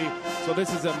early, so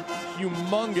this is a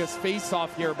humongous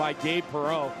face-off here by Gabe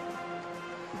Perreault.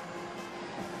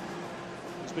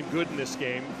 He's been good in this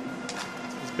game.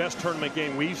 His best tournament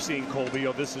game we've seen, Colby.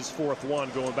 Oh, this is 4th one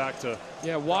going back to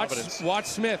watch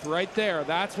Smith right there.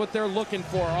 That's what they're looking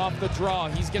for off the draw.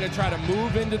 He's going to try to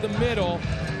move into the middle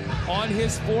on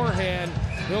his forehand.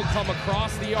 He'll come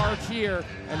across the arc here,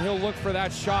 and he'll look for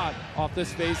that shot off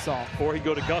this faceoff. Or he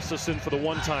go to Gustafson for the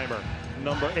one-timer.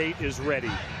 Number 8 is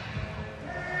ready.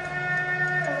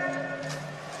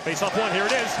 Face-off one, here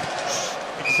it is.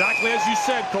 Exactly as you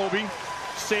said, Colby.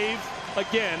 Save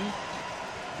again.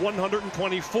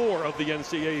 124 of the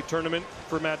NCAA tournament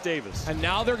for Matt Davis. And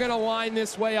now they're going to line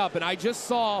this way up. And I just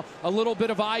saw a little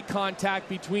bit of eye contact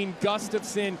between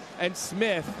Gustafson and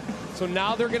Smith. So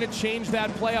now they're going to change that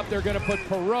play up. They're going to put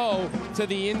Perreault to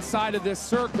the inside of this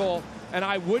circle. And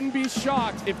I wouldn't be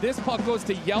shocked if this puck goes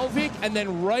to Yelvik and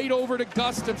then right over to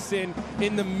Gustafson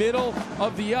in the middle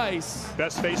of the ice.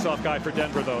 Best face-off guy for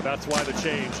Denver, though. That's why the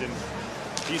change. And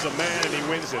he's a man, and he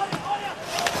wins it.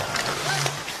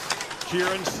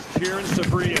 Kieran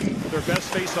Sabrian, their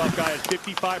best face-off guy at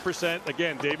 55%.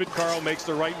 Again, David Carl makes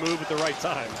the right move at the right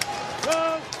time.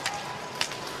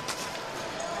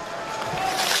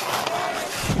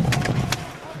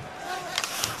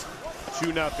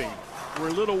 2-0. We're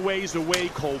a little ways away,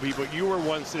 Colby, but you were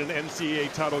once in an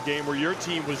NCAA title game where your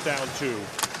team was down 2.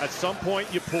 At some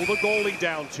point, you pull the goalie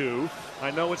down 2. I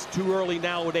know it's too early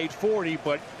now at 8:40,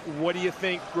 but what do you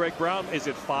think, Greg Brown? Is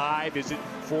it 5? Is it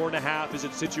 4.5? Is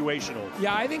it situational?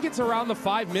 Yeah, I think it's around the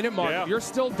 5-minute mark. Yeah. You're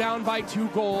still down by 2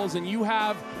 goals, and you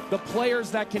have the players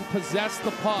that can possess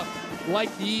the puck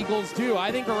like the Eagles do.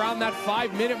 I think around that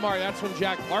 5-minute mark, that's when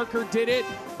Jack Parker did it.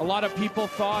 A lot of people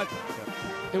thought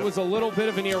it was a little bit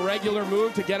of an irregular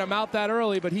move to get him out that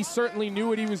early, but he certainly knew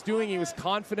what he was doing. He was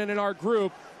confident in our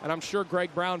group, and I'm sure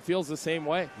Greg Brown feels the same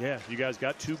way. Yeah, you guys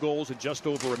got 2 goals in just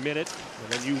over a minute,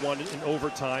 and then you won it in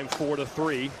overtime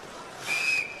 4-3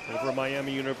 over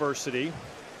Miami University.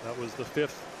 That was the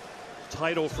 5th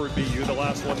title for BU, the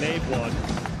last one they've won.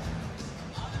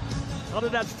 How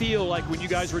did that feel like when you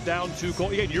guys were down 2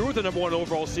 goals? Again, you were the #1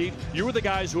 overall seed. You were the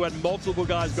guys who had multiple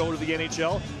guys go to the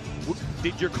NHL.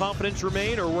 Did your confidence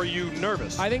remain, or were you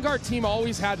nervous? I think our team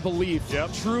always had belief,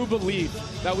 true belief,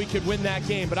 that we could win that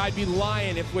game. But I'd be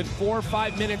lying if with 4 or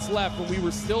 5 minutes left, when we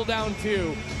were still down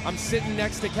 2, I'm sitting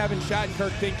next to Kevin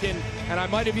Shattenkirk thinking, and I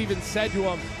might have even said to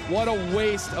him, what a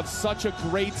waste of such a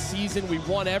great season. We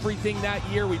won everything that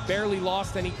year. We barely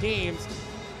lost any games.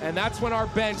 And that's when our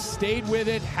bench stayed with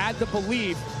it, had the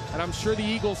belief, and I'm sure the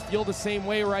Eagles feel the same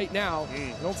way right now.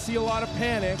 I don't see a lot of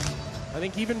panic. I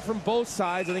think even from both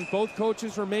sides, I think both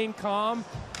coaches remain calm,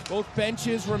 both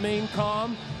benches remain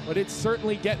calm, but it's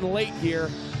certainly getting late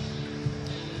here.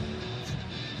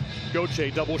 Gauthier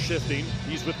double shifting.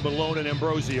 He's with Malone and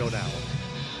Ambrosio now.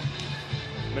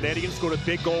 Canadians scored a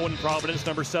big goal in Providence,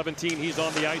 number 17. He's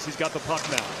on the ice. He's got the puck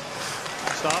now.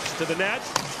 Stops to the net.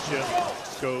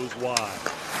 Just goes wide.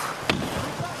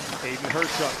 Aiden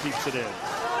Hershuk keeps it in.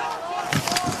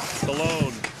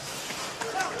 Malone.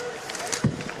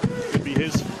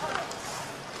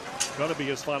 Going to be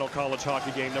his final college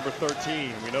hockey game, number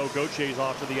 13. We know Gauthier's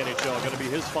off to the NHL. Going to be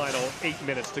his final 8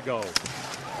 minutes to go.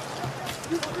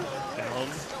 Down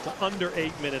to under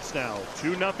 8 minutes now.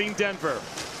 2-0 Denver.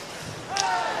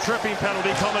 Tripping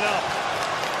penalty coming up.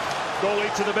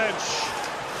 Goalie to the bench.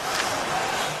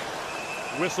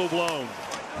 Whistle blown.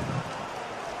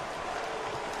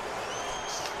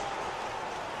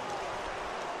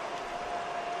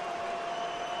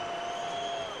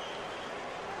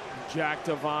 Jack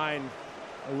Devine,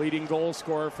 a leading goal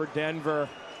scorer for Denver.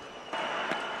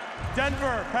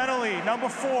 Denver, penalty, number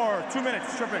 4, 2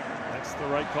 minutes, tripping. That's the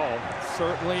right call.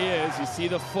 Certainly is. You see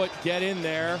the foot get in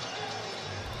there.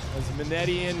 As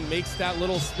Manetian makes that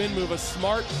little spin move, a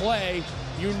smart play.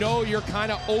 You know you're kind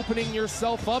of opening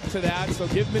yourself up to that, so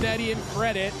give Manetian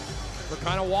credit for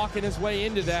kind of walking his way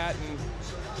into that.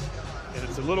 And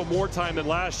it's a little more time than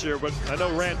last year, but I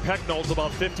know Rand Pecknold's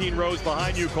about 15 rows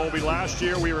behind you, Colby. Last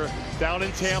year we were down in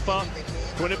Tampa,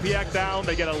 Quinnipiac down.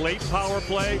 They get a late power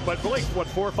play, but really, what,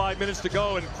 4 or 5 minutes to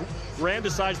go, and Rand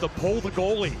decides to pull the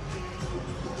goalie.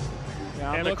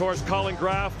 Yeah, and of course, Colin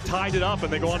Graff tied it up,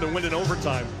 and they go on to win in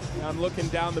overtime. I'm looking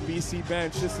down the BC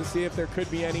bench just to see if there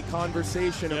could be any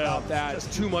conversation about that.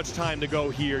 There's too much time to go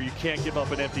here. You can't give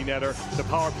up an empty netter. The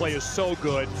power play is so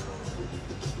good.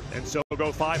 And so we'll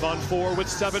go 5-on-4 with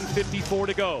 7:54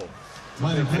 to go.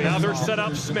 Now they're set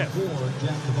up Smith.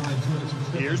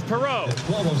 Here's Perreault.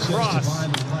 Cross.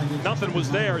 Nothing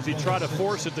was there as he tried to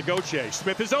force it to Gauthier.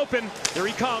 Smith is open. Here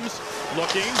he comes.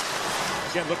 Looking.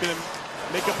 Again, looking to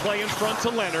make a play in front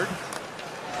to Leonard.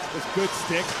 This good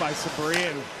stick by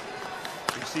Sabrian.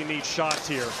 You see neat shots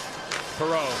here.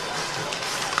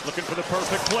 Perreault looking for the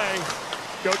perfect play.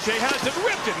 Gauthier has it,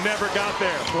 ripped it, never got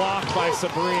there. Blocked by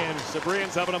Sabrian.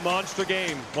 Sabrian's having a monster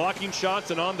game, blocking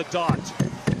shots and on the dot.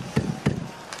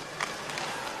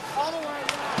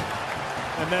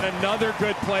 And then another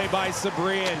good play by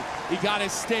Sabrian. He got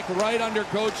his stick right under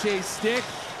Gauthier's stick.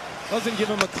 Doesn't give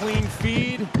him a clean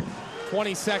feed.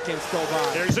 20 seconds go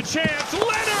by. There's a chance.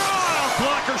 Leonard!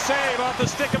 Blocker save off the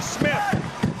stick of Smith.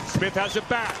 Smith has it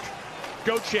back.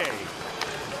 Gauthier.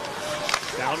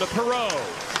 Down to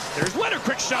Perreault. There's Leonard,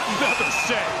 quick shot, another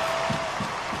save.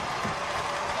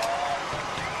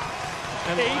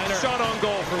 And 8th shot on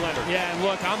goal for Leonard. Yeah, and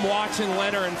look, I'm watching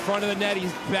Leonard in front of the net.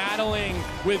 He's battling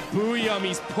with Buyum.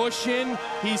 He's pushing.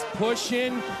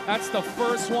 That's the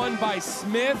first one by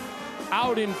Smith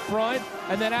out in front.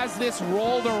 And then as this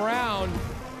rolled around,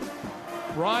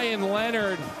 Ryan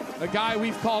Leonard, a guy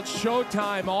we've called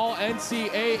Showtime, all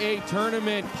NCAA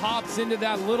tournament, pops into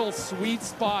that little sweet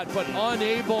spot, but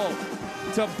unable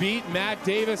to beat Matt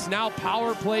Davis. Now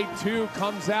power play 2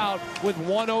 comes out with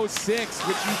 106,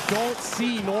 which you don't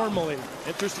see normally.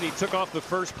 Interesting, he took off the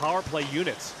first power play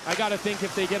units. I got to think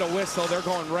if they get a whistle, they're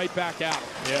going right back out.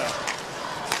 Yeah.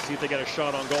 See if they get a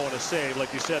shot on goal and a save.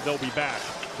 Like you said, they'll be back.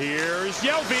 Here's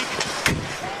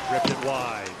Jelvik. Ripped it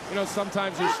wide. You know,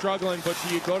 sometimes you're struggling, but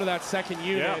you go to that second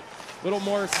unit, little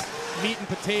more meat and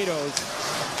potatoes.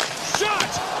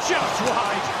 Shot! Just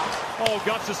wide. Oh,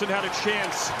 Gustafson had a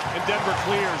chance, and Denver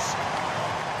clears.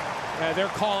 Yeah,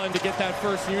 they're calling to get that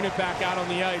first unit back out on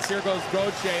the ice. Here goes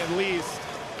Gauthier at least.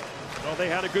 Well, they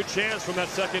had a good chance from that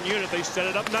second unit. They set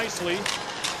it up nicely.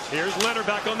 Here's Leonard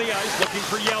back on the ice looking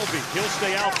for Jelvik. He'll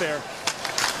stay out there.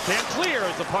 Can't clear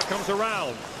as the puck comes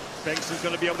around. Bengtson's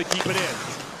going to be able to keep it in.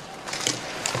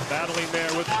 Battling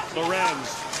there with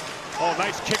Lorenz. Oh,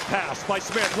 nice kick pass by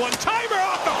Smith. One-timer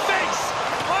off the face!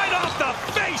 Right off the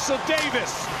face of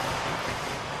Davis!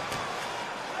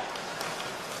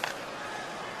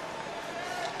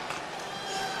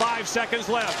 Five seconds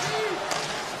left.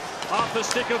 Off the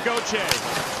stick of Gauthier.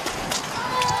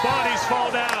 Bodies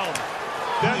fall down.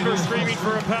 Denver screaming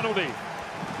for a penalty.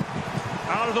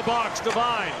 Out of the box,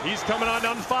 Devine. He's coming on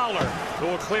Fowler, who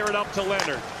will clear it up to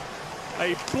Leonard.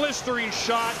 A blistering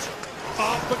shot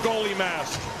off the goalie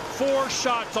mask. 4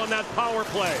 shots on that power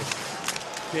play.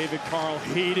 David Carl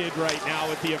heated right now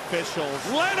with the officials.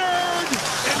 Leonard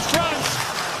in front.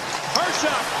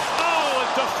 Hershuk. Oh,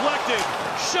 it's deflected.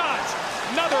 Shot.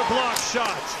 Another block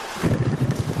shot.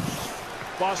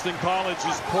 Boston College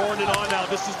is pouring it on now.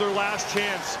 This is their last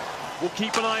chance. We'll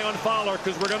keep an eye on Fowler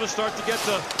because we're going to start to get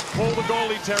to hold the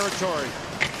goalie territory.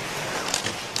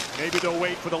 Maybe they'll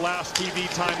wait for the last TV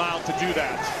timeout to do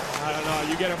that. I don't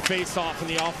know. You get a face-off in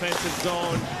the offensive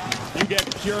zone. You get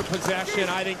pure possession.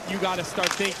 I think you got to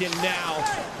start thinking now.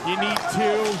 You need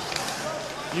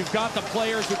 2. You've got the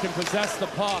players who can possess the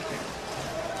puck.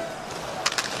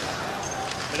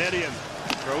 Canadian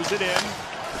throws it in.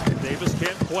 Davis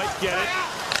can't quite get it.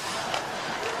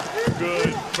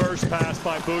 Good first pass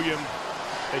by Bouillon.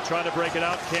 They try to break it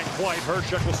out, can't quite.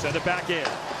 Hershuk will send it back in.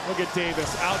 Look at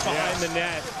Davis out behind the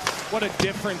net. What a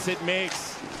difference it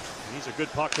makes. He's a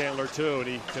good puck handler too, and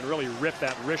he can really rip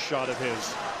that wrist shot of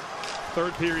his.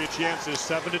 Third period chances,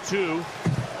 7-2.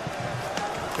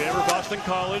 Favor Boston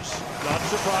College. Not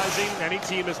surprising. Any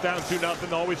team that's down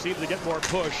 2-0 always seems to get more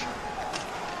push.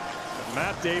 But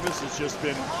Matt Davis has just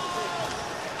been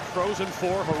frozen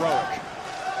for heroic.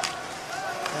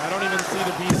 I don't even see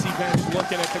the BC bench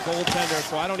looking at the goaltender,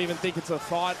 so I don't even think it's a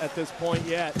thought at this point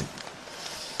yet.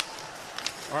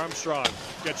 Armstrong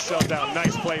gets shoved out.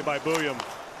 Nice play by Bouillon,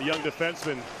 the young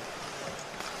defenseman.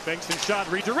 Bengtson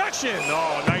shot, redirection.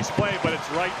 Oh, nice play, but it's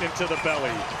right into the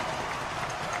belly.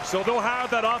 So they'll have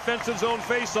that offensive zone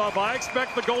faceoff. I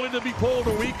expect the goalie to be pulled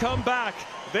when we come back.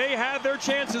 They had their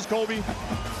chances, Colby.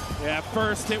 Yeah,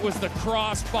 first it was the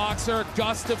cross boxer.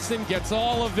 Gustafson gets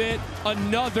all of it.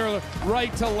 Another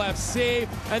right to left save.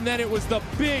 And then it was the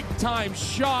big time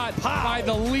shot by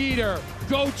the leader,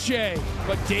 Gauthier.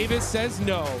 But Davis says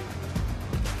no.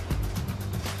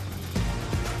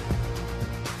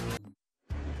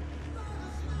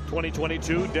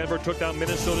 (2022) Denver took down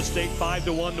Minnesota State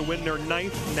 5-1 to win their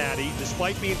 9th natty.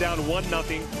 Despite being down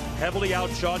 1-0, heavily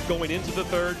outshot going into the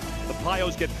third, the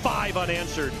Pios get 5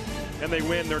 unanswered, and they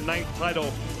win their 9th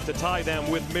title to tie them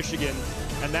with Michigan.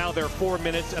 And now they're 4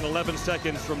 minutes and 11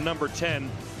 seconds from number 10,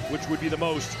 which would be the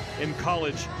most in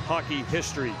college hockey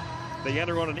history. They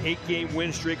enter on an 8-game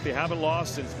win streak. They haven't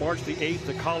lost since March the 8th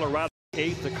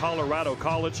to Colorado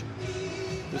College.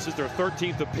 This is their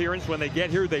 13th appearance. When they get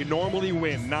here, they normally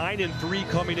win. 9-3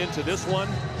 coming into this one.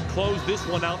 Close this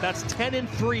one out. That's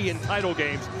 10-3 in title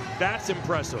games. That's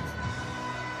impressive.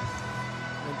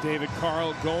 And David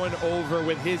Carl going over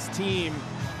with his team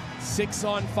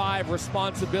 6-on-5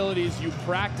 responsibilities. You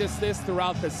practice this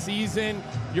throughout the season.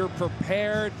 You're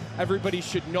prepared. Everybody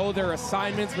should know their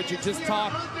assignments, but you just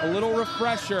talk a little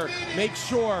refresher. Make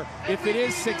sure if it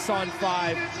is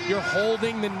 6-on-5, you're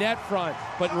holding the net front.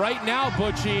 But right now,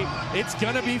 Butchie, it's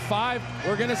going to be 5.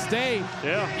 We're going to stay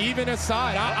even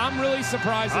aside. I'm really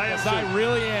surprised at this. I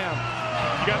really am.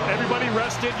 You got everybody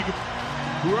rested.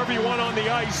 Whoever you want on the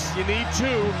ice, you need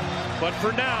 2. But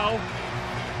for now,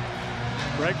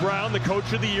 Greg Brown, the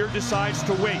coach of the year, decides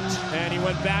to wait. And he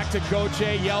went back to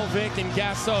Gauthier, Jelvik, and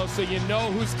Gasso, so you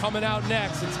know who's coming out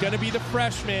next. It's going to be the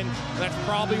freshman. That's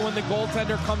probably when the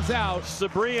goaltender comes out.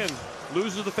 Sabrian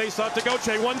loses the faceoff to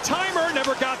Gauthier. One-timer,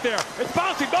 never got there. It's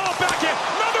bouncing, ball back in,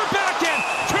 another back in.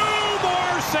 2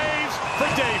 more saves for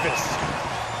Davis.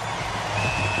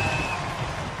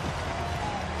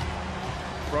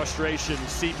 Frustration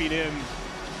seeping in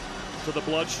to the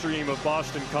bloodstream of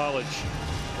Boston College.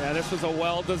 Yeah, this was a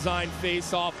well-designed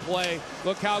face-off play.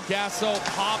 Look how Gasso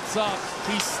pops up.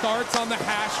 He starts on the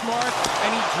hash mark,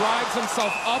 and he drives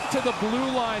himself up to the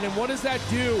blue line. And what does that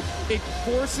do? It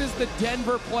forces the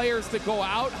Denver players to go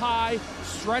out high,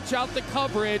 stretch out the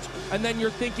coverage, and then you're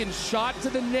thinking shot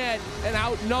to the net and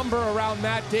outnumber around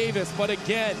Matt Davis. But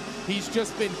again, he's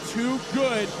just been too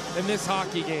good in this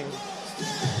hockey game.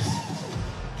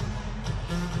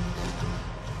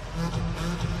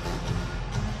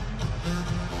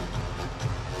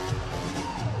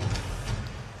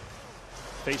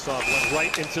 Face-off went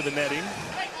right into the netting.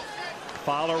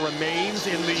 Fowler remains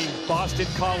in the Boston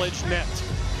College net.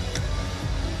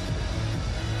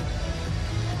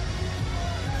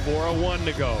 4:01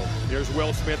 to go. Here's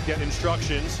Will Smith getting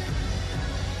instructions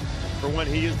for when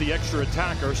he is the extra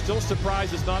attacker. Still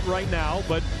surprised it's not right now,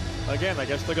 but again, I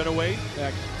guess they're going to wait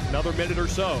another minute or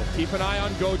so. Keep an eye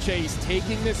on Gauthier. He's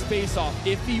taking this face-off.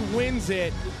 If he wins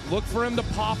it, look for him to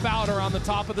pop out around the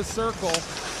top of the circle.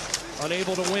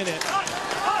 Unable to win it.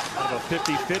 Kind of a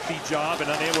 50-50 job and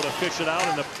unable to fish it out,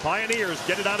 and the Pioneers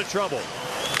get it out of trouble.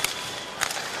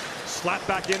 Slapped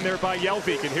back in there by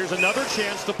Jelvik, and here's another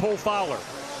chance to pull Fowler.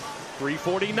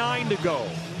 3:49 to go.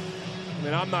 I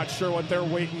mean, I'm not sure what they're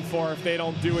waiting for if they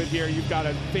don't do it here. You've got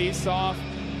a face-off.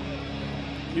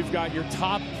 You've got your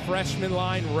top freshman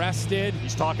line rested.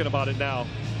 He's talking about it now.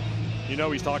 You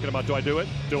know he's talking about, do I do it?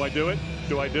 Do I do it?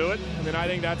 Do I do it? I mean, I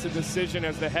think that's a decision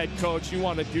as the head coach. You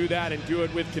want to do that and do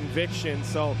it with conviction.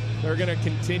 So they're going to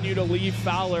continue to leave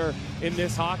Fowler in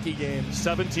this hockey game.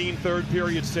 17 third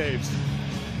period saves.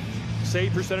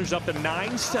 Save percentage up to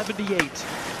 .978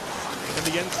 in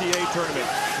the NCAA tournament.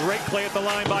 Great play at the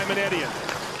line by Manedian.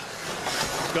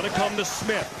 It's going to come to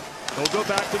Smith. He'll go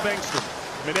back to Bengtson.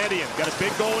 Manedian got a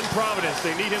big goal in Providence.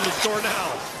 They need him to score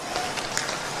now.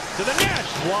 To the net,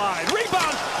 wide,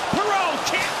 rebound, Perreault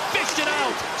can't fish it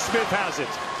out. Smith has it.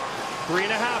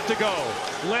 3.5 to go.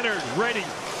 Leonard ready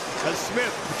as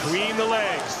Smith between the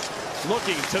legs.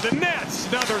 Looking to the net,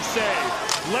 another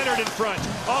save. Leonard in front,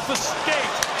 off the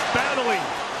skate, battling.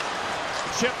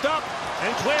 Chipped up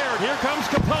and cleared, here comes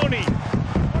Capone.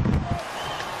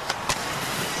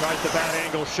 Tries the bad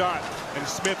angle shot, and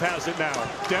Smith has it now.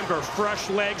 Denver, fresh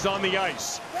legs on the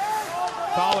ice.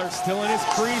 Fowler still in his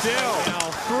crease Still. right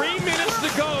now. 3 minutes to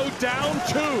go, down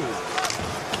 2.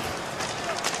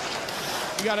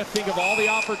 You got to think of all the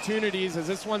opportunities, as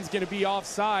this one's going to be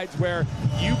offsides, where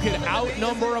you can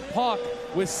outnumber a puck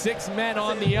with 6 men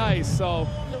on the ice. So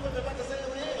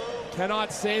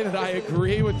cannot say that I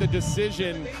agree with the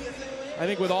decision. I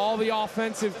think with all the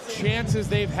offensive chances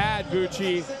they've had,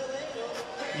 Bucci,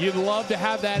 you'd love to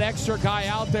have that extra guy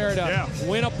out there to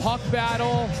win a puck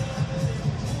battle,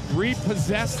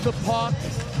 repossess the puck,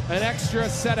 an extra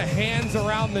set of hands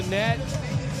around the net.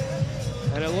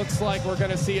 And it looks like we're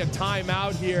going to see a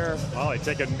timeout here. Oh, they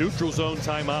take a neutral zone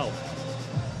timeout.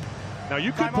 Now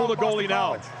you could pull the goalie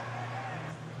now.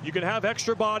 You can have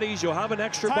extra bodies. You'll have an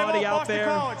extra body out there.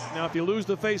 Now, if you lose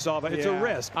the faceoff, it's a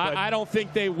risk. I don't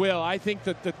think they will. I think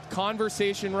that the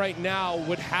conversation right now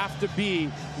would have to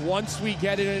be, once we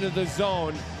get it into the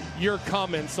zone, you're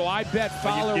coming. So I bet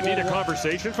Fowler You need a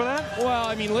conversation for that? Well,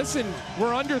 I mean, listen,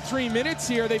 we're under 3 minutes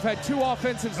here. They've had 2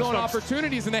 offensive zone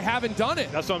opportunities, and they haven't done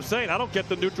it. That's what I'm saying. I don't get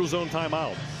the neutral zone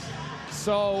timeout.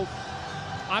 So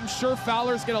I'm sure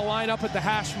Fowler's going to line up at the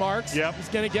hash marks. Yep. He's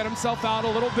going to get himself out a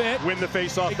little bit. Win the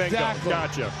faceoff, then go.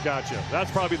 Gotcha.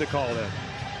 That's probably the call then.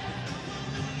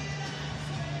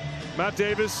 Matt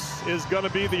Davis is going to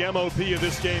be the MOP of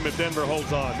this game if Denver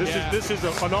holds on. This is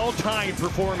an all-time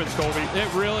performance, Colby.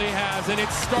 It really has, and it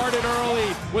started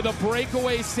early with a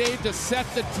breakaway save to set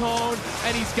the tone,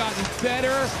 and he's gotten better,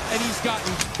 and he's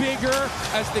gotten bigger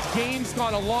as the game's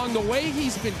gone along. The way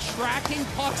he's been tracking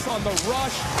pucks on the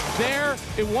rush there,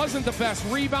 it wasn't the best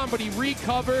rebound, but he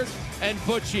recovers, and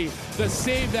Butchie, the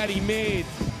save that he made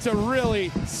to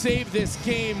really save this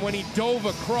game when he dove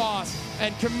across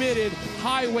and committed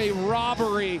highway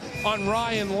robbery on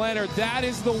Ryan Leonard. That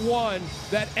is the one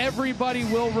that everybody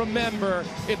will remember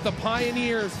if the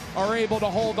Pioneers are able to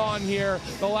hold on here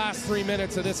the last 3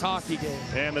 minutes of this hockey game.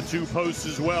 And the 2 posts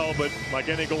as well, but like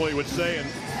any goalie would say, and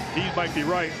he might be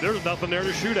right, there's nothing there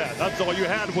to shoot at. That's all you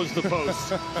had was the post.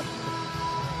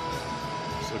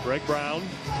 So Greg Brown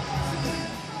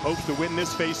hopes to win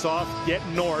this face-off, get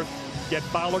north, get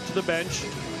Fowler to the bench.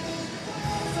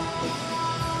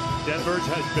 Denver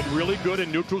has been really good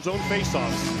in neutral zone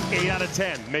faceoffs. 8 out of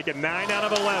 10, make it 9 out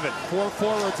of 11. 4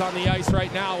 forwards on the ice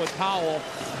right now with Powell.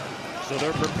 So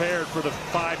they're prepared for the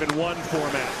 5-and-1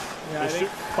 format. Yeah,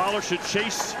 Fowler should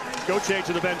chase Gauthier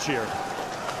to the bench here.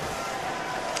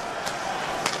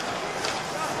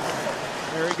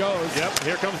 There he goes. Yep,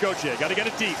 here comes Gauthier. Got to get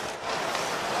it deep.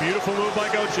 Beautiful move by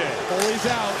Gauthier. Foley's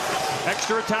out.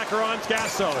 Extra attacker on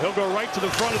Gasso. He'll go right to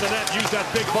the front of the net, use that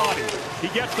big body.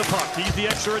 He gets the puck. He's the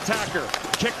extra attacker.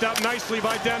 Kicked up nicely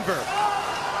by Denver.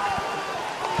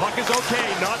 Puck is okay,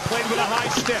 not played with a high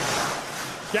stick.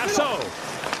 Gasso.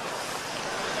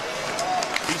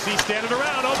 BC standing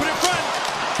around, open in front.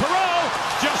 Perreault,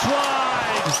 just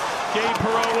wide. Gabe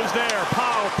Perreault was there.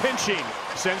 Powell pinching.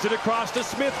 Sends it across to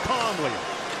Smith calmly.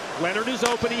 Leonard is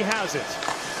open, he has it.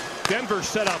 Denver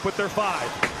set up with their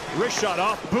 5. Wrist shot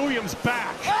off, Bouillam's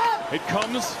back. It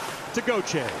comes to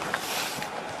Gauthier.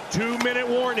 2-minute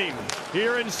warning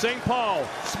here in St. Paul.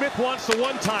 Smith wants the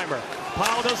one-timer.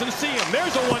 Powell doesn't see him.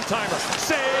 There's a one-timer.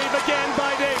 Save again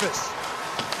by Davis.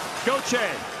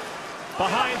 Gauthier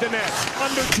behind the net.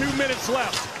 Under 2 minutes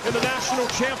left in the national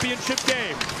championship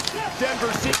game.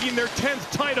 Denver seeking their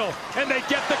 10th title, and they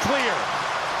get the clear.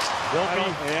 Won't be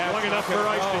long enough for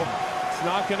icing. It's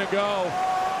not going to go.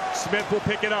 Smith will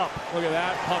pick it up. Look at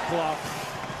that puck bluff.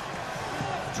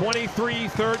 23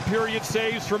 third period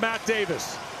saves for Matt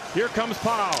Davis. Here comes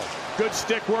Powell. Good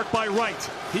stick work by Wright.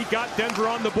 He got Denver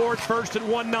on the board first at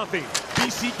 1-0.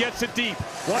 BC gets it deep.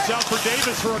 Watch out for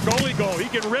Davis for a goalie goal. He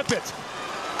can rip it.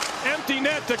 Empty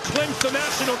net to clinch the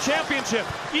national championship.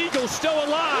 Eagles still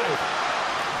alive.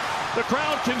 The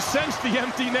crowd can sense the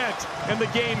empty net, and the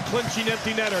game-clinching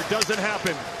empty netter doesn't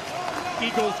happen.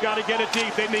 Eagles got to get it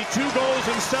deep. They need 2 goals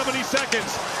in 70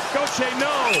 seconds. Gauthier,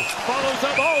 no. Follows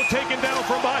up. Oh, taken down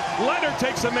from behind. Leonard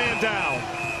takes a man down.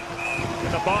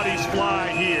 And the bodies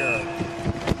fly here.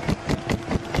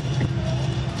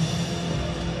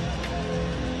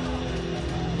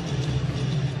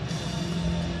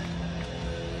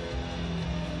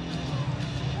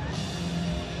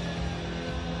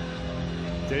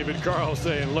 David Carl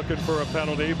saying looking for a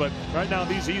penalty, but right now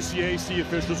these ECAC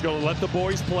officials going to let the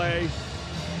boys play.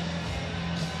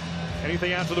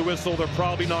 Anything after the whistle, they're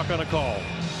probably not going to call.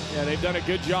 Yeah, they've done a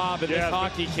good job in this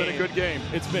hockey game. It's been a good game.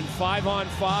 It's been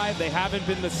 5-on-5. They haven't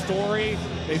been the story.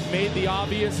 They've made the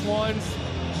obvious ones.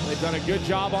 They've done a good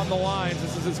job on the lines.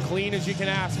 This is as clean as you can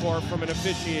ask for from an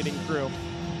officiating crew.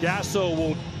 Gasso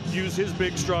will use his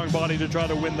big, strong body to try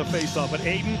to win the faceoff. But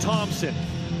Aiden Thompson,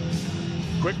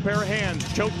 quick pair of hands,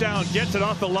 choked down, gets it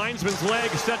off the linesman's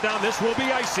leg, set down. This will be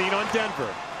icing on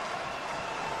Denver.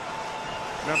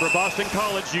 Remember, Boston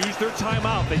College used their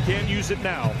timeout. They can't use it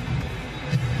now.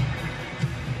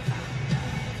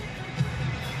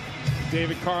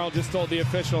 David Carl just told the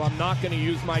official, I'm not going to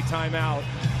use my timeout.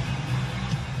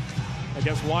 I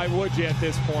guess why would you at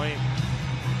this point?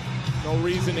 No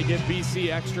reason to give BC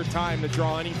extra time to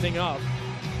draw anything up.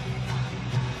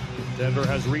 Denver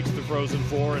has reached the Frozen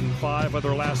Four in 5 of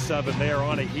their last 7. They are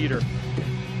on a heater.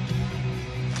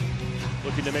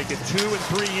 Looking to make it 2 in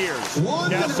 3 years.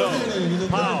 Gasso,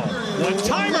 Powell,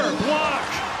 one-timer, block.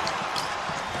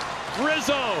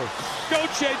 Rizzo,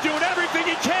 Gauthier doing everything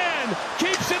he can,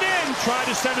 keeps it in, try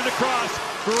to send it across.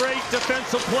 Great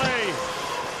defensive play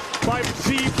by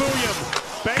C.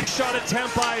 Bouillam. Bank shot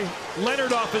attempt by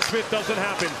Leonard off of Smith doesn't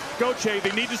happen. Gauthier,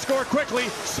 they need to score quickly.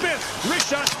 Smith, wrist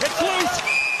shot, it's loose.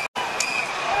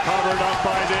 Covered up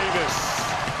by Davis.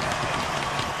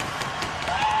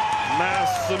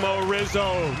 Massimo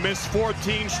Rizzo missed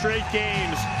 14 straight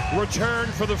games.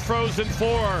 Returned for the Frozen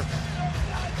Four.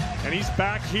 And he's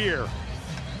back here.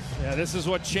 Yeah, this is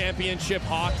what championship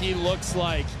hockey looks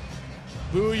like.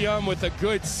 Bouillam with a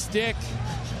good stick,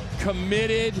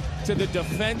 committed to the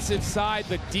defensive side,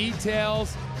 the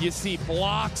details. You see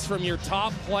blocks from your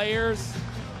top players.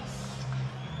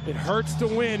 It hurts to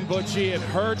win, Butchie. It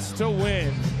hurts to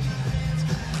win.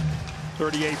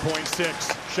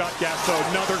 38.6. Shot Gasso,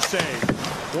 another save.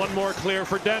 One more clear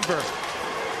for Denver.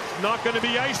 Not going to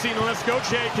be icing unless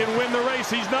Gauthier can win the race.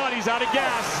 He's not. He's out of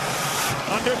gas.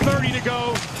 Under 30 to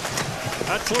go.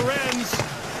 That's Lorenz.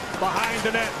 Behind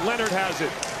the net. Leonard has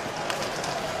it.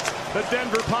 The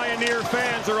Denver Pioneer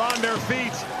fans are on their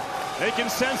feet. They can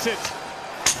sense it.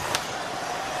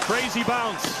 Crazy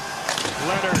bounce.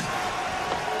 Leonard.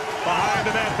 Behind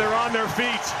the net. They're on their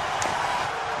feet.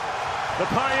 The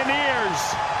Pioneers,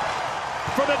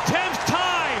 for the 10th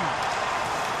time,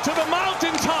 to the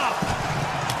mountaintop.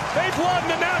 They've won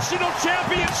the national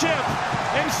championship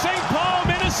in St. Paul,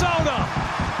 Minnesota.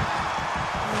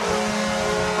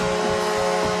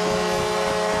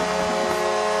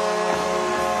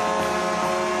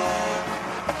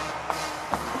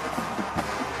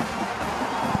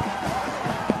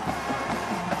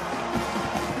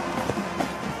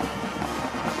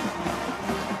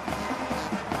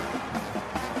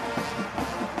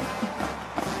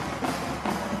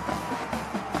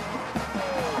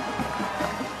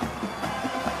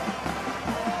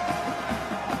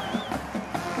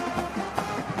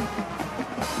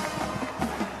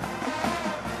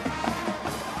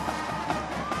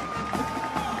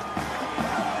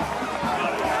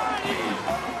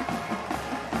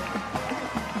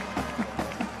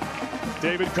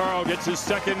 David Carl gets his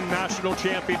second national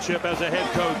championship as a head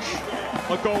coach.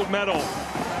 A gold medal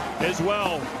as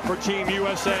well for Team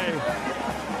USA.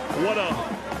 What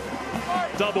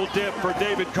a double dip for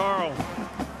David Carl.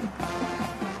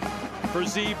 For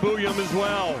Z Bouillon as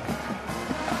well.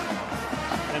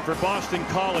 And for Boston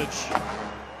College,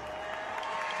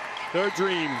 their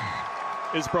dream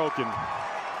is broken.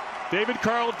 David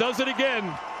Carl does it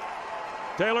again.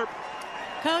 Taylor.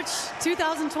 Coach,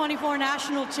 2024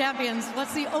 national champions.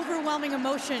 What's the overwhelming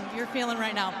emotion you're feeling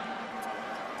right now?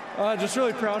 Just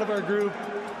really proud of our group.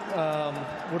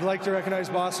 Would like to recognize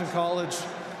Boston College.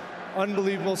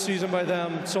 Unbelievable season by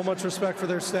them. So much respect for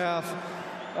their staff.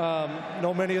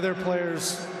 Know many of their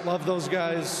players. Love those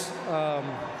guys.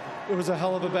 It was a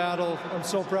hell of a battle. I'm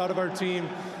so proud of our team.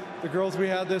 The growth we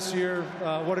had this year.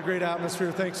 What a great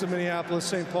atmosphere. Thanks to Minneapolis,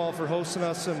 St. Paul for hosting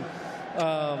us. And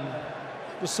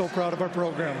just so proud of our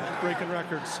program, breaking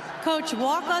records. Coach,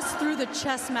 walk us through the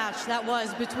chess match that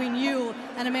was between you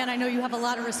and a man I know you have a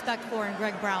lot of respect for in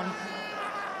Greg Brown.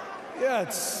 Yeah,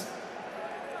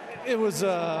 it was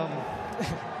an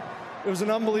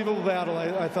unbelievable battle.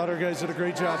 I thought our guys did a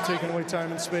great job taking away time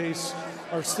and space.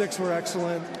 Our sticks were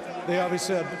excellent. They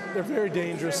obviously they're very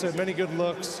dangerous. They had many good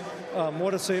looks.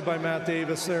 What a save by Matt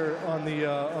Davis there on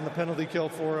the penalty kill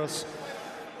for us.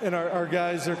 And our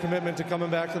guys, their commitment to coming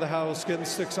back to the house, getting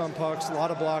sticks on pucks, a lot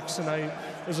of blocks tonight.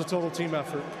 It was a total team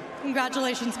effort.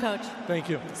 Congratulations, Coach. Thank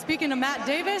you. Speaking of Matt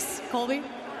Davis, Colby.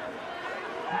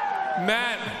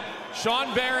 Matt,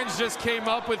 Sean Behrens just came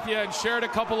up with you and shared a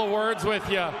couple of words with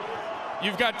you.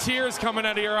 You've got tears coming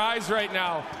out of your eyes right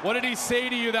now. What did he say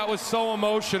to you that was so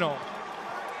emotional?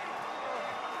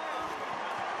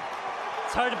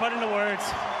 It's hard to put into words.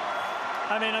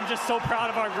 I mean, I'm just so proud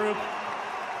of our group.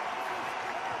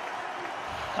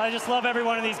 I just love every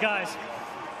one of these guys.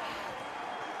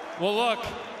 Well, look,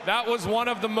 that was one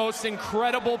of the most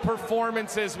incredible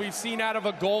performances we've seen out of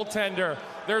a goaltender.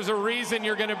 There's a reason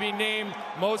you're going to be named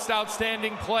Most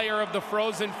Outstanding Player of the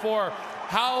Frozen Four.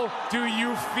 How do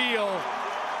you feel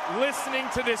listening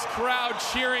to this crowd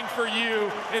cheering for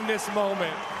you in this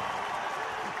moment?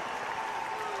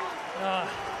 I'm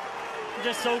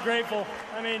just so grateful.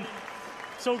 I mean,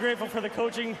 so grateful for the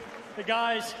coaching, the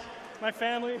guys, my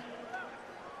family.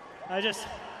 Yeah,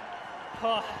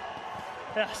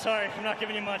 sorry, I'm not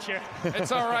giving you much here.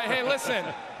 It's all right. Hey, listen,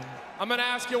 I'm going to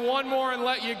ask you one more and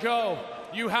let you go.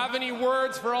 You have any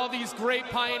words for all these great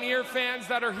Pioneer fans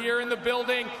that are here in the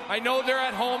building? I know they're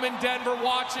at home in Denver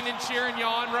watching and cheering you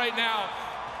on right now.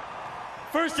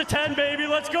 1st to 10, baby,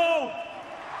 let's go!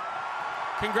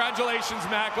 Congratulations,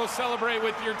 Matt. Go celebrate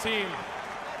with your team.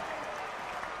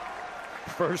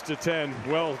 1st to 10,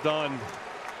 well done.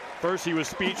 First he was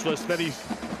speechless, then he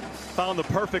found the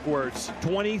perfect words.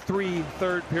 23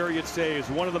 third period saves,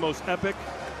 one of the most epic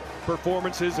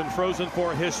performances in Frozen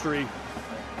Four history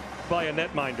by a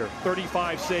netminder.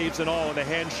 35 saves in all, and the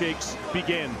handshakes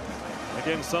begin.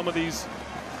 Again, some of these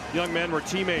young men were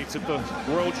teammates at the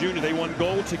World Junior. They won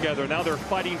gold together. Now they're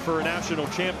fighting for a national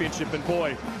championship, and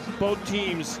boy, both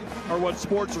teams are what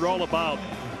sports are all about.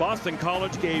 Boston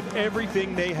College gave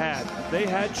everything they had. They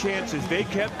had chances. They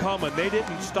kept coming. They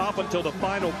didn't stop until the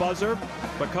final buzzer.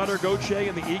 But Cutter Gauthier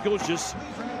and the Eagles just,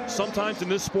 sometimes in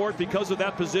this sport, because of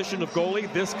that position of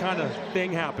goalie, this kind of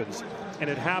thing happens. And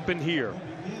it happened here.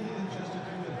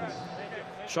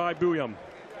 Shai Bouillon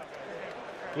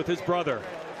with his brother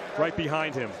right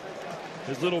behind him.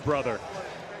 His little brother.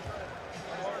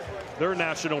 They're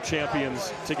national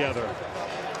champions together.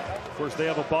 Of course, they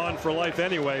have a bond for life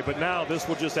anyway, but now this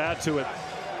will just add to it.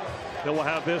 They will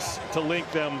have this to link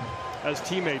them as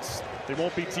teammates. They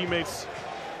won't be teammates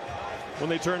when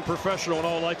they turn professional in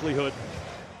all likelihood,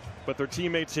 but they're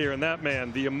teammates here. And that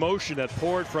man, the emotion that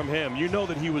poured from him, you know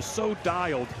that he was so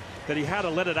dialed that he had to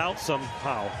let it out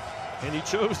somehow. And he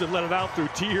chose to let it out through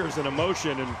tears and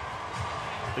emotion. And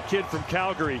the kid from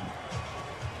Calgary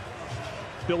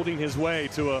building his way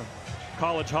to a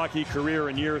college hockey career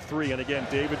in year 3. And again,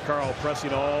 David Carl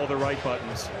pressing all the right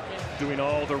buttons, doing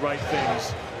all the right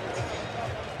things.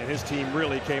 And his team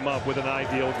really came up with an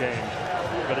ideal game.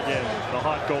 But again, the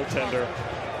hot goaltender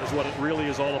is what it really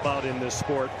is all about in this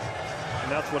sport.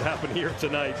 And that's what happened here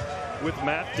tonight with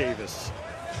Matt Davis.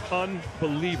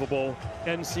 Unbelievable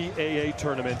NCAA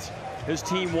tournament. His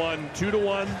team won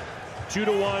 2-1,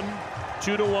 2-1,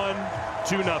 2-1,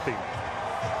 2-0.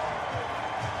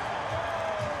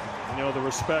 You know, the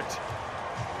respect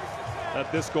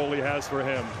that this goalie has for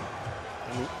him.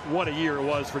 And what a year it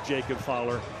was for Jacob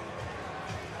Fowler.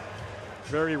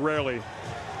 Very rarely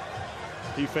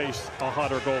he faced a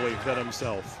hotter goalie than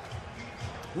himself.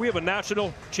 We have a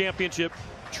national championship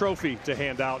trophy to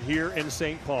hand out here in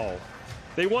St. Paul.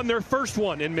 They won their first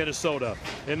one in Minnesota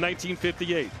in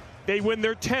 1958. They win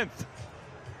their 10th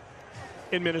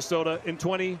in Minnesota in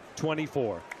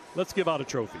 2024. Let's give out a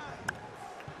trophy.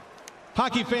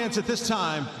 Hockey fans, at this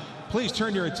time, please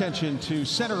turn your attention to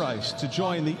center ice to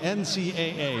join the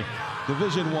NCAA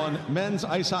Division I Men's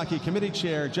Ice Hockey Committee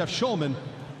Chair Jeff Schulman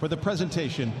for the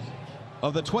presentation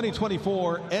of the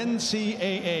 2024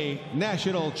 NCAA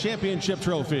National Championship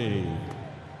Trophy.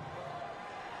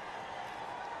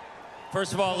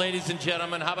 First of all, ladies and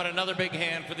gentlemen, how about another big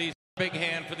hand for these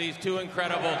two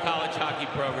incredible college hockey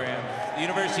programs, the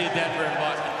University of Denver and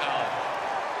Boston College.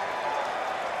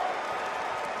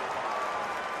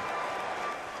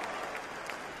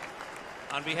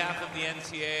 On behalf of the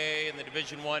NCAA and the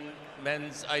Division I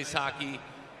Men's Ice Hockey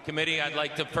Committee, I'd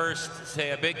like to first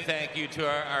say a big thank you to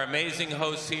our amazing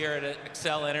hosts here at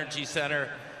Xcel Energy Center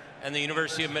and the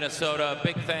University of Minnesota. A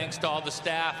big thanks to all the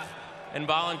staff and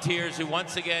volunteers who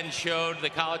once again showed the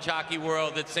college hockey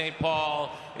world that St. Paul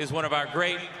is one of our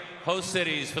great host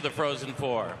cities for the Frozen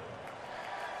Four.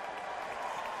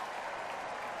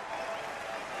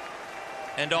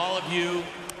 And all of you,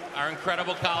 our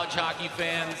incredible college hockey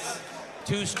fans,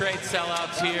 2 straight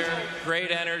sellouts here,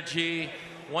 great energy.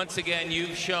 Once again,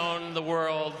 you've shown the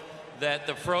world that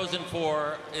the Frozen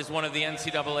Four is one of the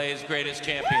NCAA's greatest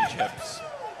championships.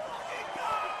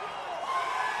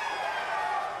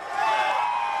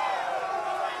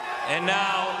 And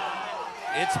now,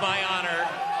 it's my honor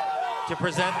to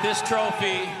present this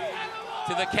trophy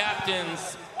to the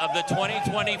captains of the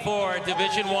 2024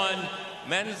 Division I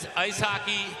Men's Ice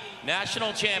Hockey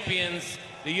National Champions,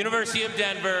 the University of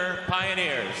Denver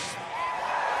Pioneers.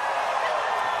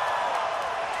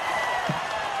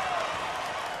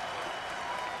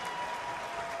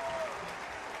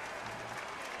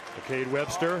 Cade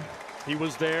Webster, he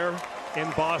was there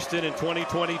in Boston in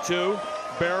 2022.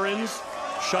 Barons,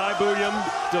 Shai Buium,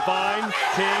 Devine,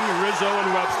 King, Rizzo,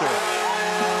 and Webster.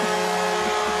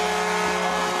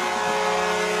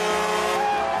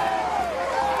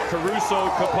 Caruso,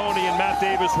 Capone, and Matt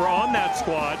Davis were on that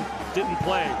squad, didn't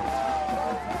play.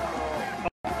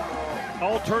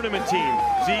 All-tournament team,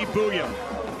 Z Buium,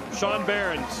 Sean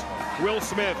Barons, Will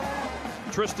Smith,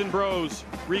 Tristan Brose,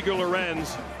 Rigo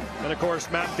Lorenz, and of course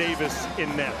Matt Davis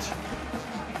in net.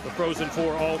 The Frozen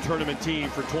Four all-tournament team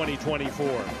for 2024.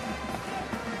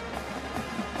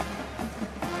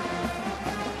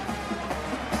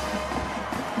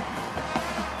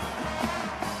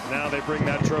 Now they bring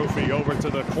that trophy over to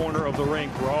the corner of the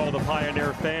rink where all the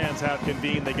Pioneer fans have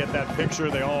convened. They get that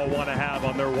picture they all want to have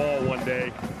on their wall one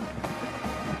day.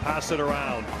 Pass it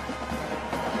around.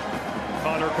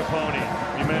 Connor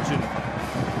Capone, you mentioned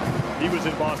he was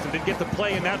in Boston. Didn't get to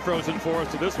play in that Frozen Four,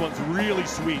 so this one's really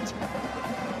sweet.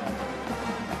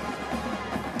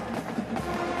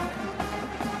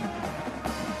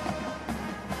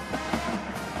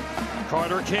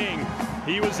 Carter King,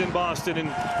 he was in Boston in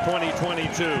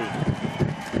 2022.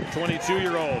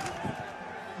 22-year-old.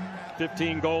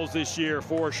 15 goals this year,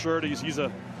 4 shirties. He's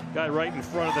a guy right in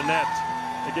front of the net.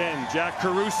 Again, Jack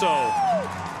Caruso.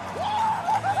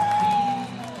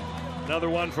 Another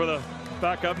one for the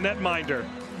backup netminder.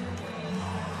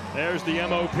 There's the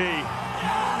MOP.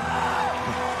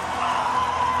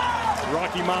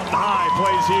 Rocky Mountain High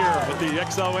plays here at the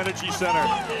Xcel Energy Center.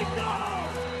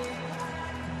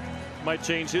 Might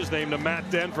change his name to Matt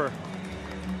Denver.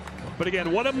 But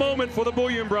again, what a moment for the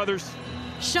Buium brothers.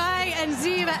 Shai and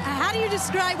Zeev, how do you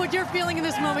describe what you're feeling in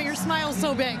this moment? Your smile's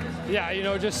so big. Yeah, you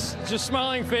know, just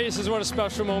smiling face is what a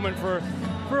special moment for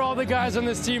all the guys on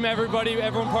this team,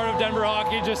 everyone part of Denver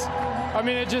hockey. I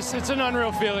mean, it's an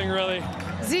unreal feeling, really.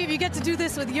 Zeev, you get to do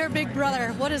this with your big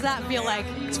brother. What does that feel like?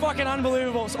 It's fucking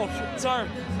unbelievable. Oh, sorry.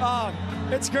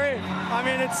 It's great. I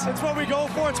mean, it's what we go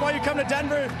for. It's why you come to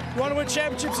Denver. You want to win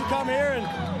championships, you come here,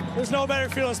 and there's no better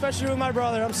feeling, especially with my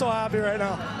brother. I'm so happy right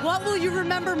now. What will you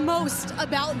remember most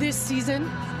about this season?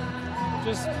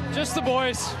 Just the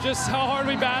boys, just how hard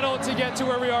we battled to get to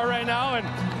where we are right now,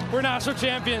 and we're national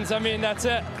champions. I mean, that's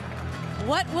it.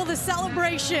 What will the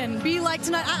celebration be like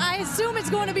tonight? I assume it's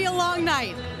going to be a long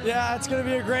night. Yeah, it's going to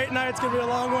be a great night. It's going to be a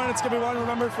long one. It's going to be one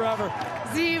remembered forever.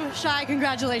 Zeev, Shai,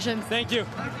 congratulations. Thank you.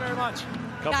 Thank you very much.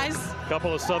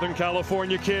 Couple of Southern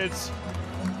California kids.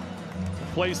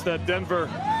 A place that Denver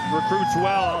recruits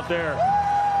well out there.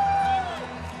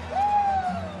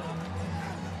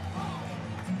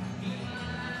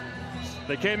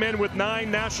 They came in with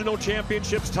 9 national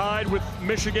championships, tied with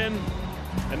Michigan,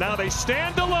 and now they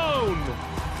stand alone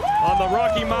on the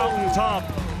Rocky Mountain top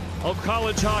of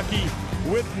college hockey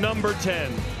with number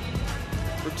 10.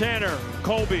 For Tanner,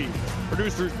 Colby,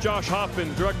 producer Josh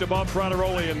Hoffman, director Bob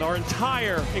Frateroli, and our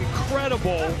entire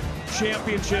incredible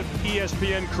Championship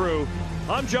ESPN crew,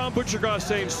 I'm John Butchergoss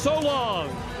saying so long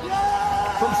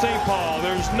from St. Paul.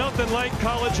 There's nothing like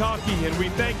college hockey, and we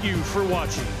thank you for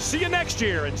watching. See you next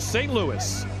year in St.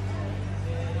 Louis.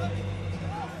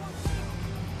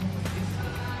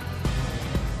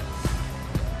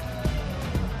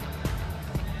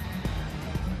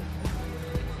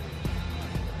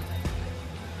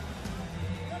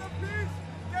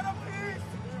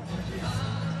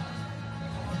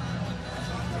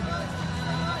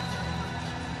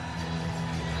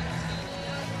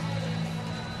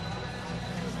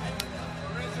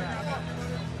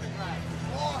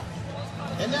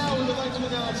 And now we would like to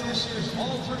announce this year's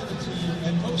all-tournament team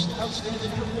and most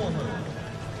outstanding performer.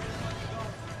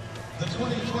 The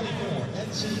 2024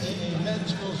 NCAA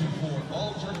Men's Frozen Four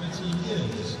all-tournament team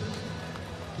is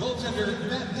goaltender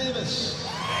Matt Davis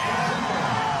from Denver.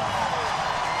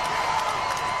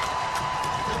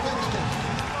 Defenseman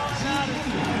Z.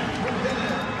 from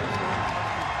Denver.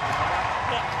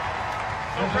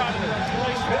 No problem.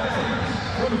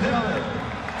 From Denver.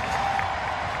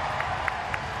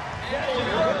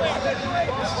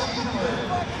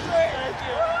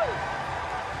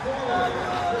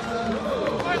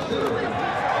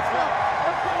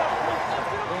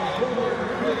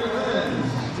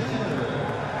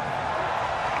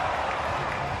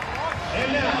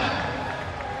 And now,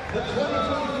 the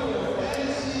 2024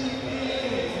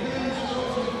 NCAA Men's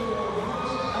Frozen Four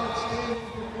Most Outstanding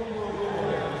Performer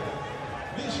Award.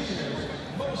 This year's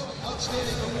Most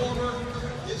Outstanding Performer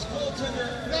is goaltender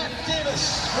Matt Davis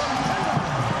from Denver.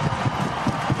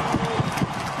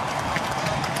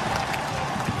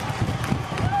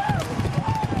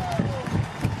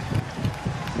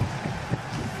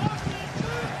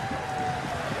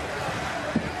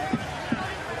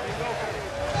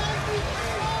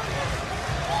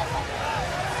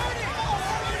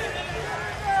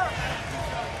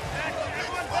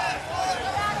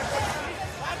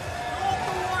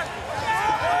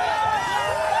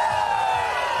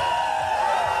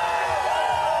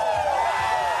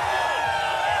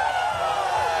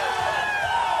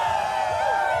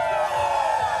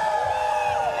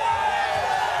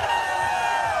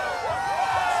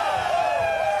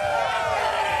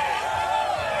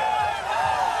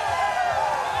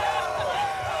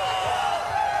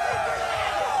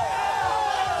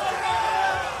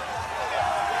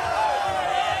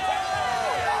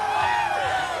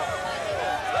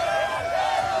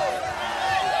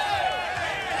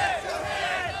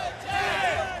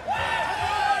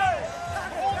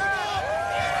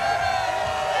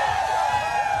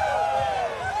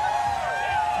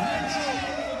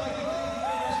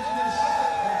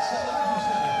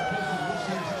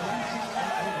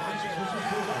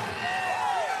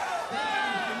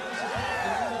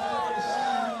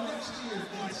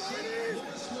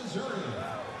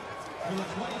 For the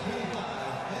 2025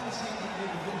 NCAA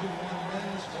Division I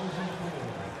Men's Frozen Four.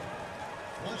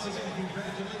 Once again,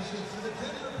 congratulations to the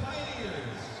Denver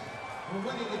Pioneers for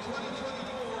winning the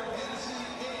 2024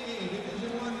 NCAA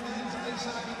Division I Men's Ice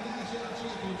Hockey National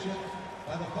Championship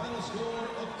by the final score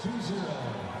of 2-0.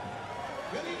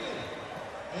 Good evening,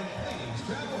 and please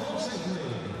travel home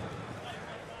safely.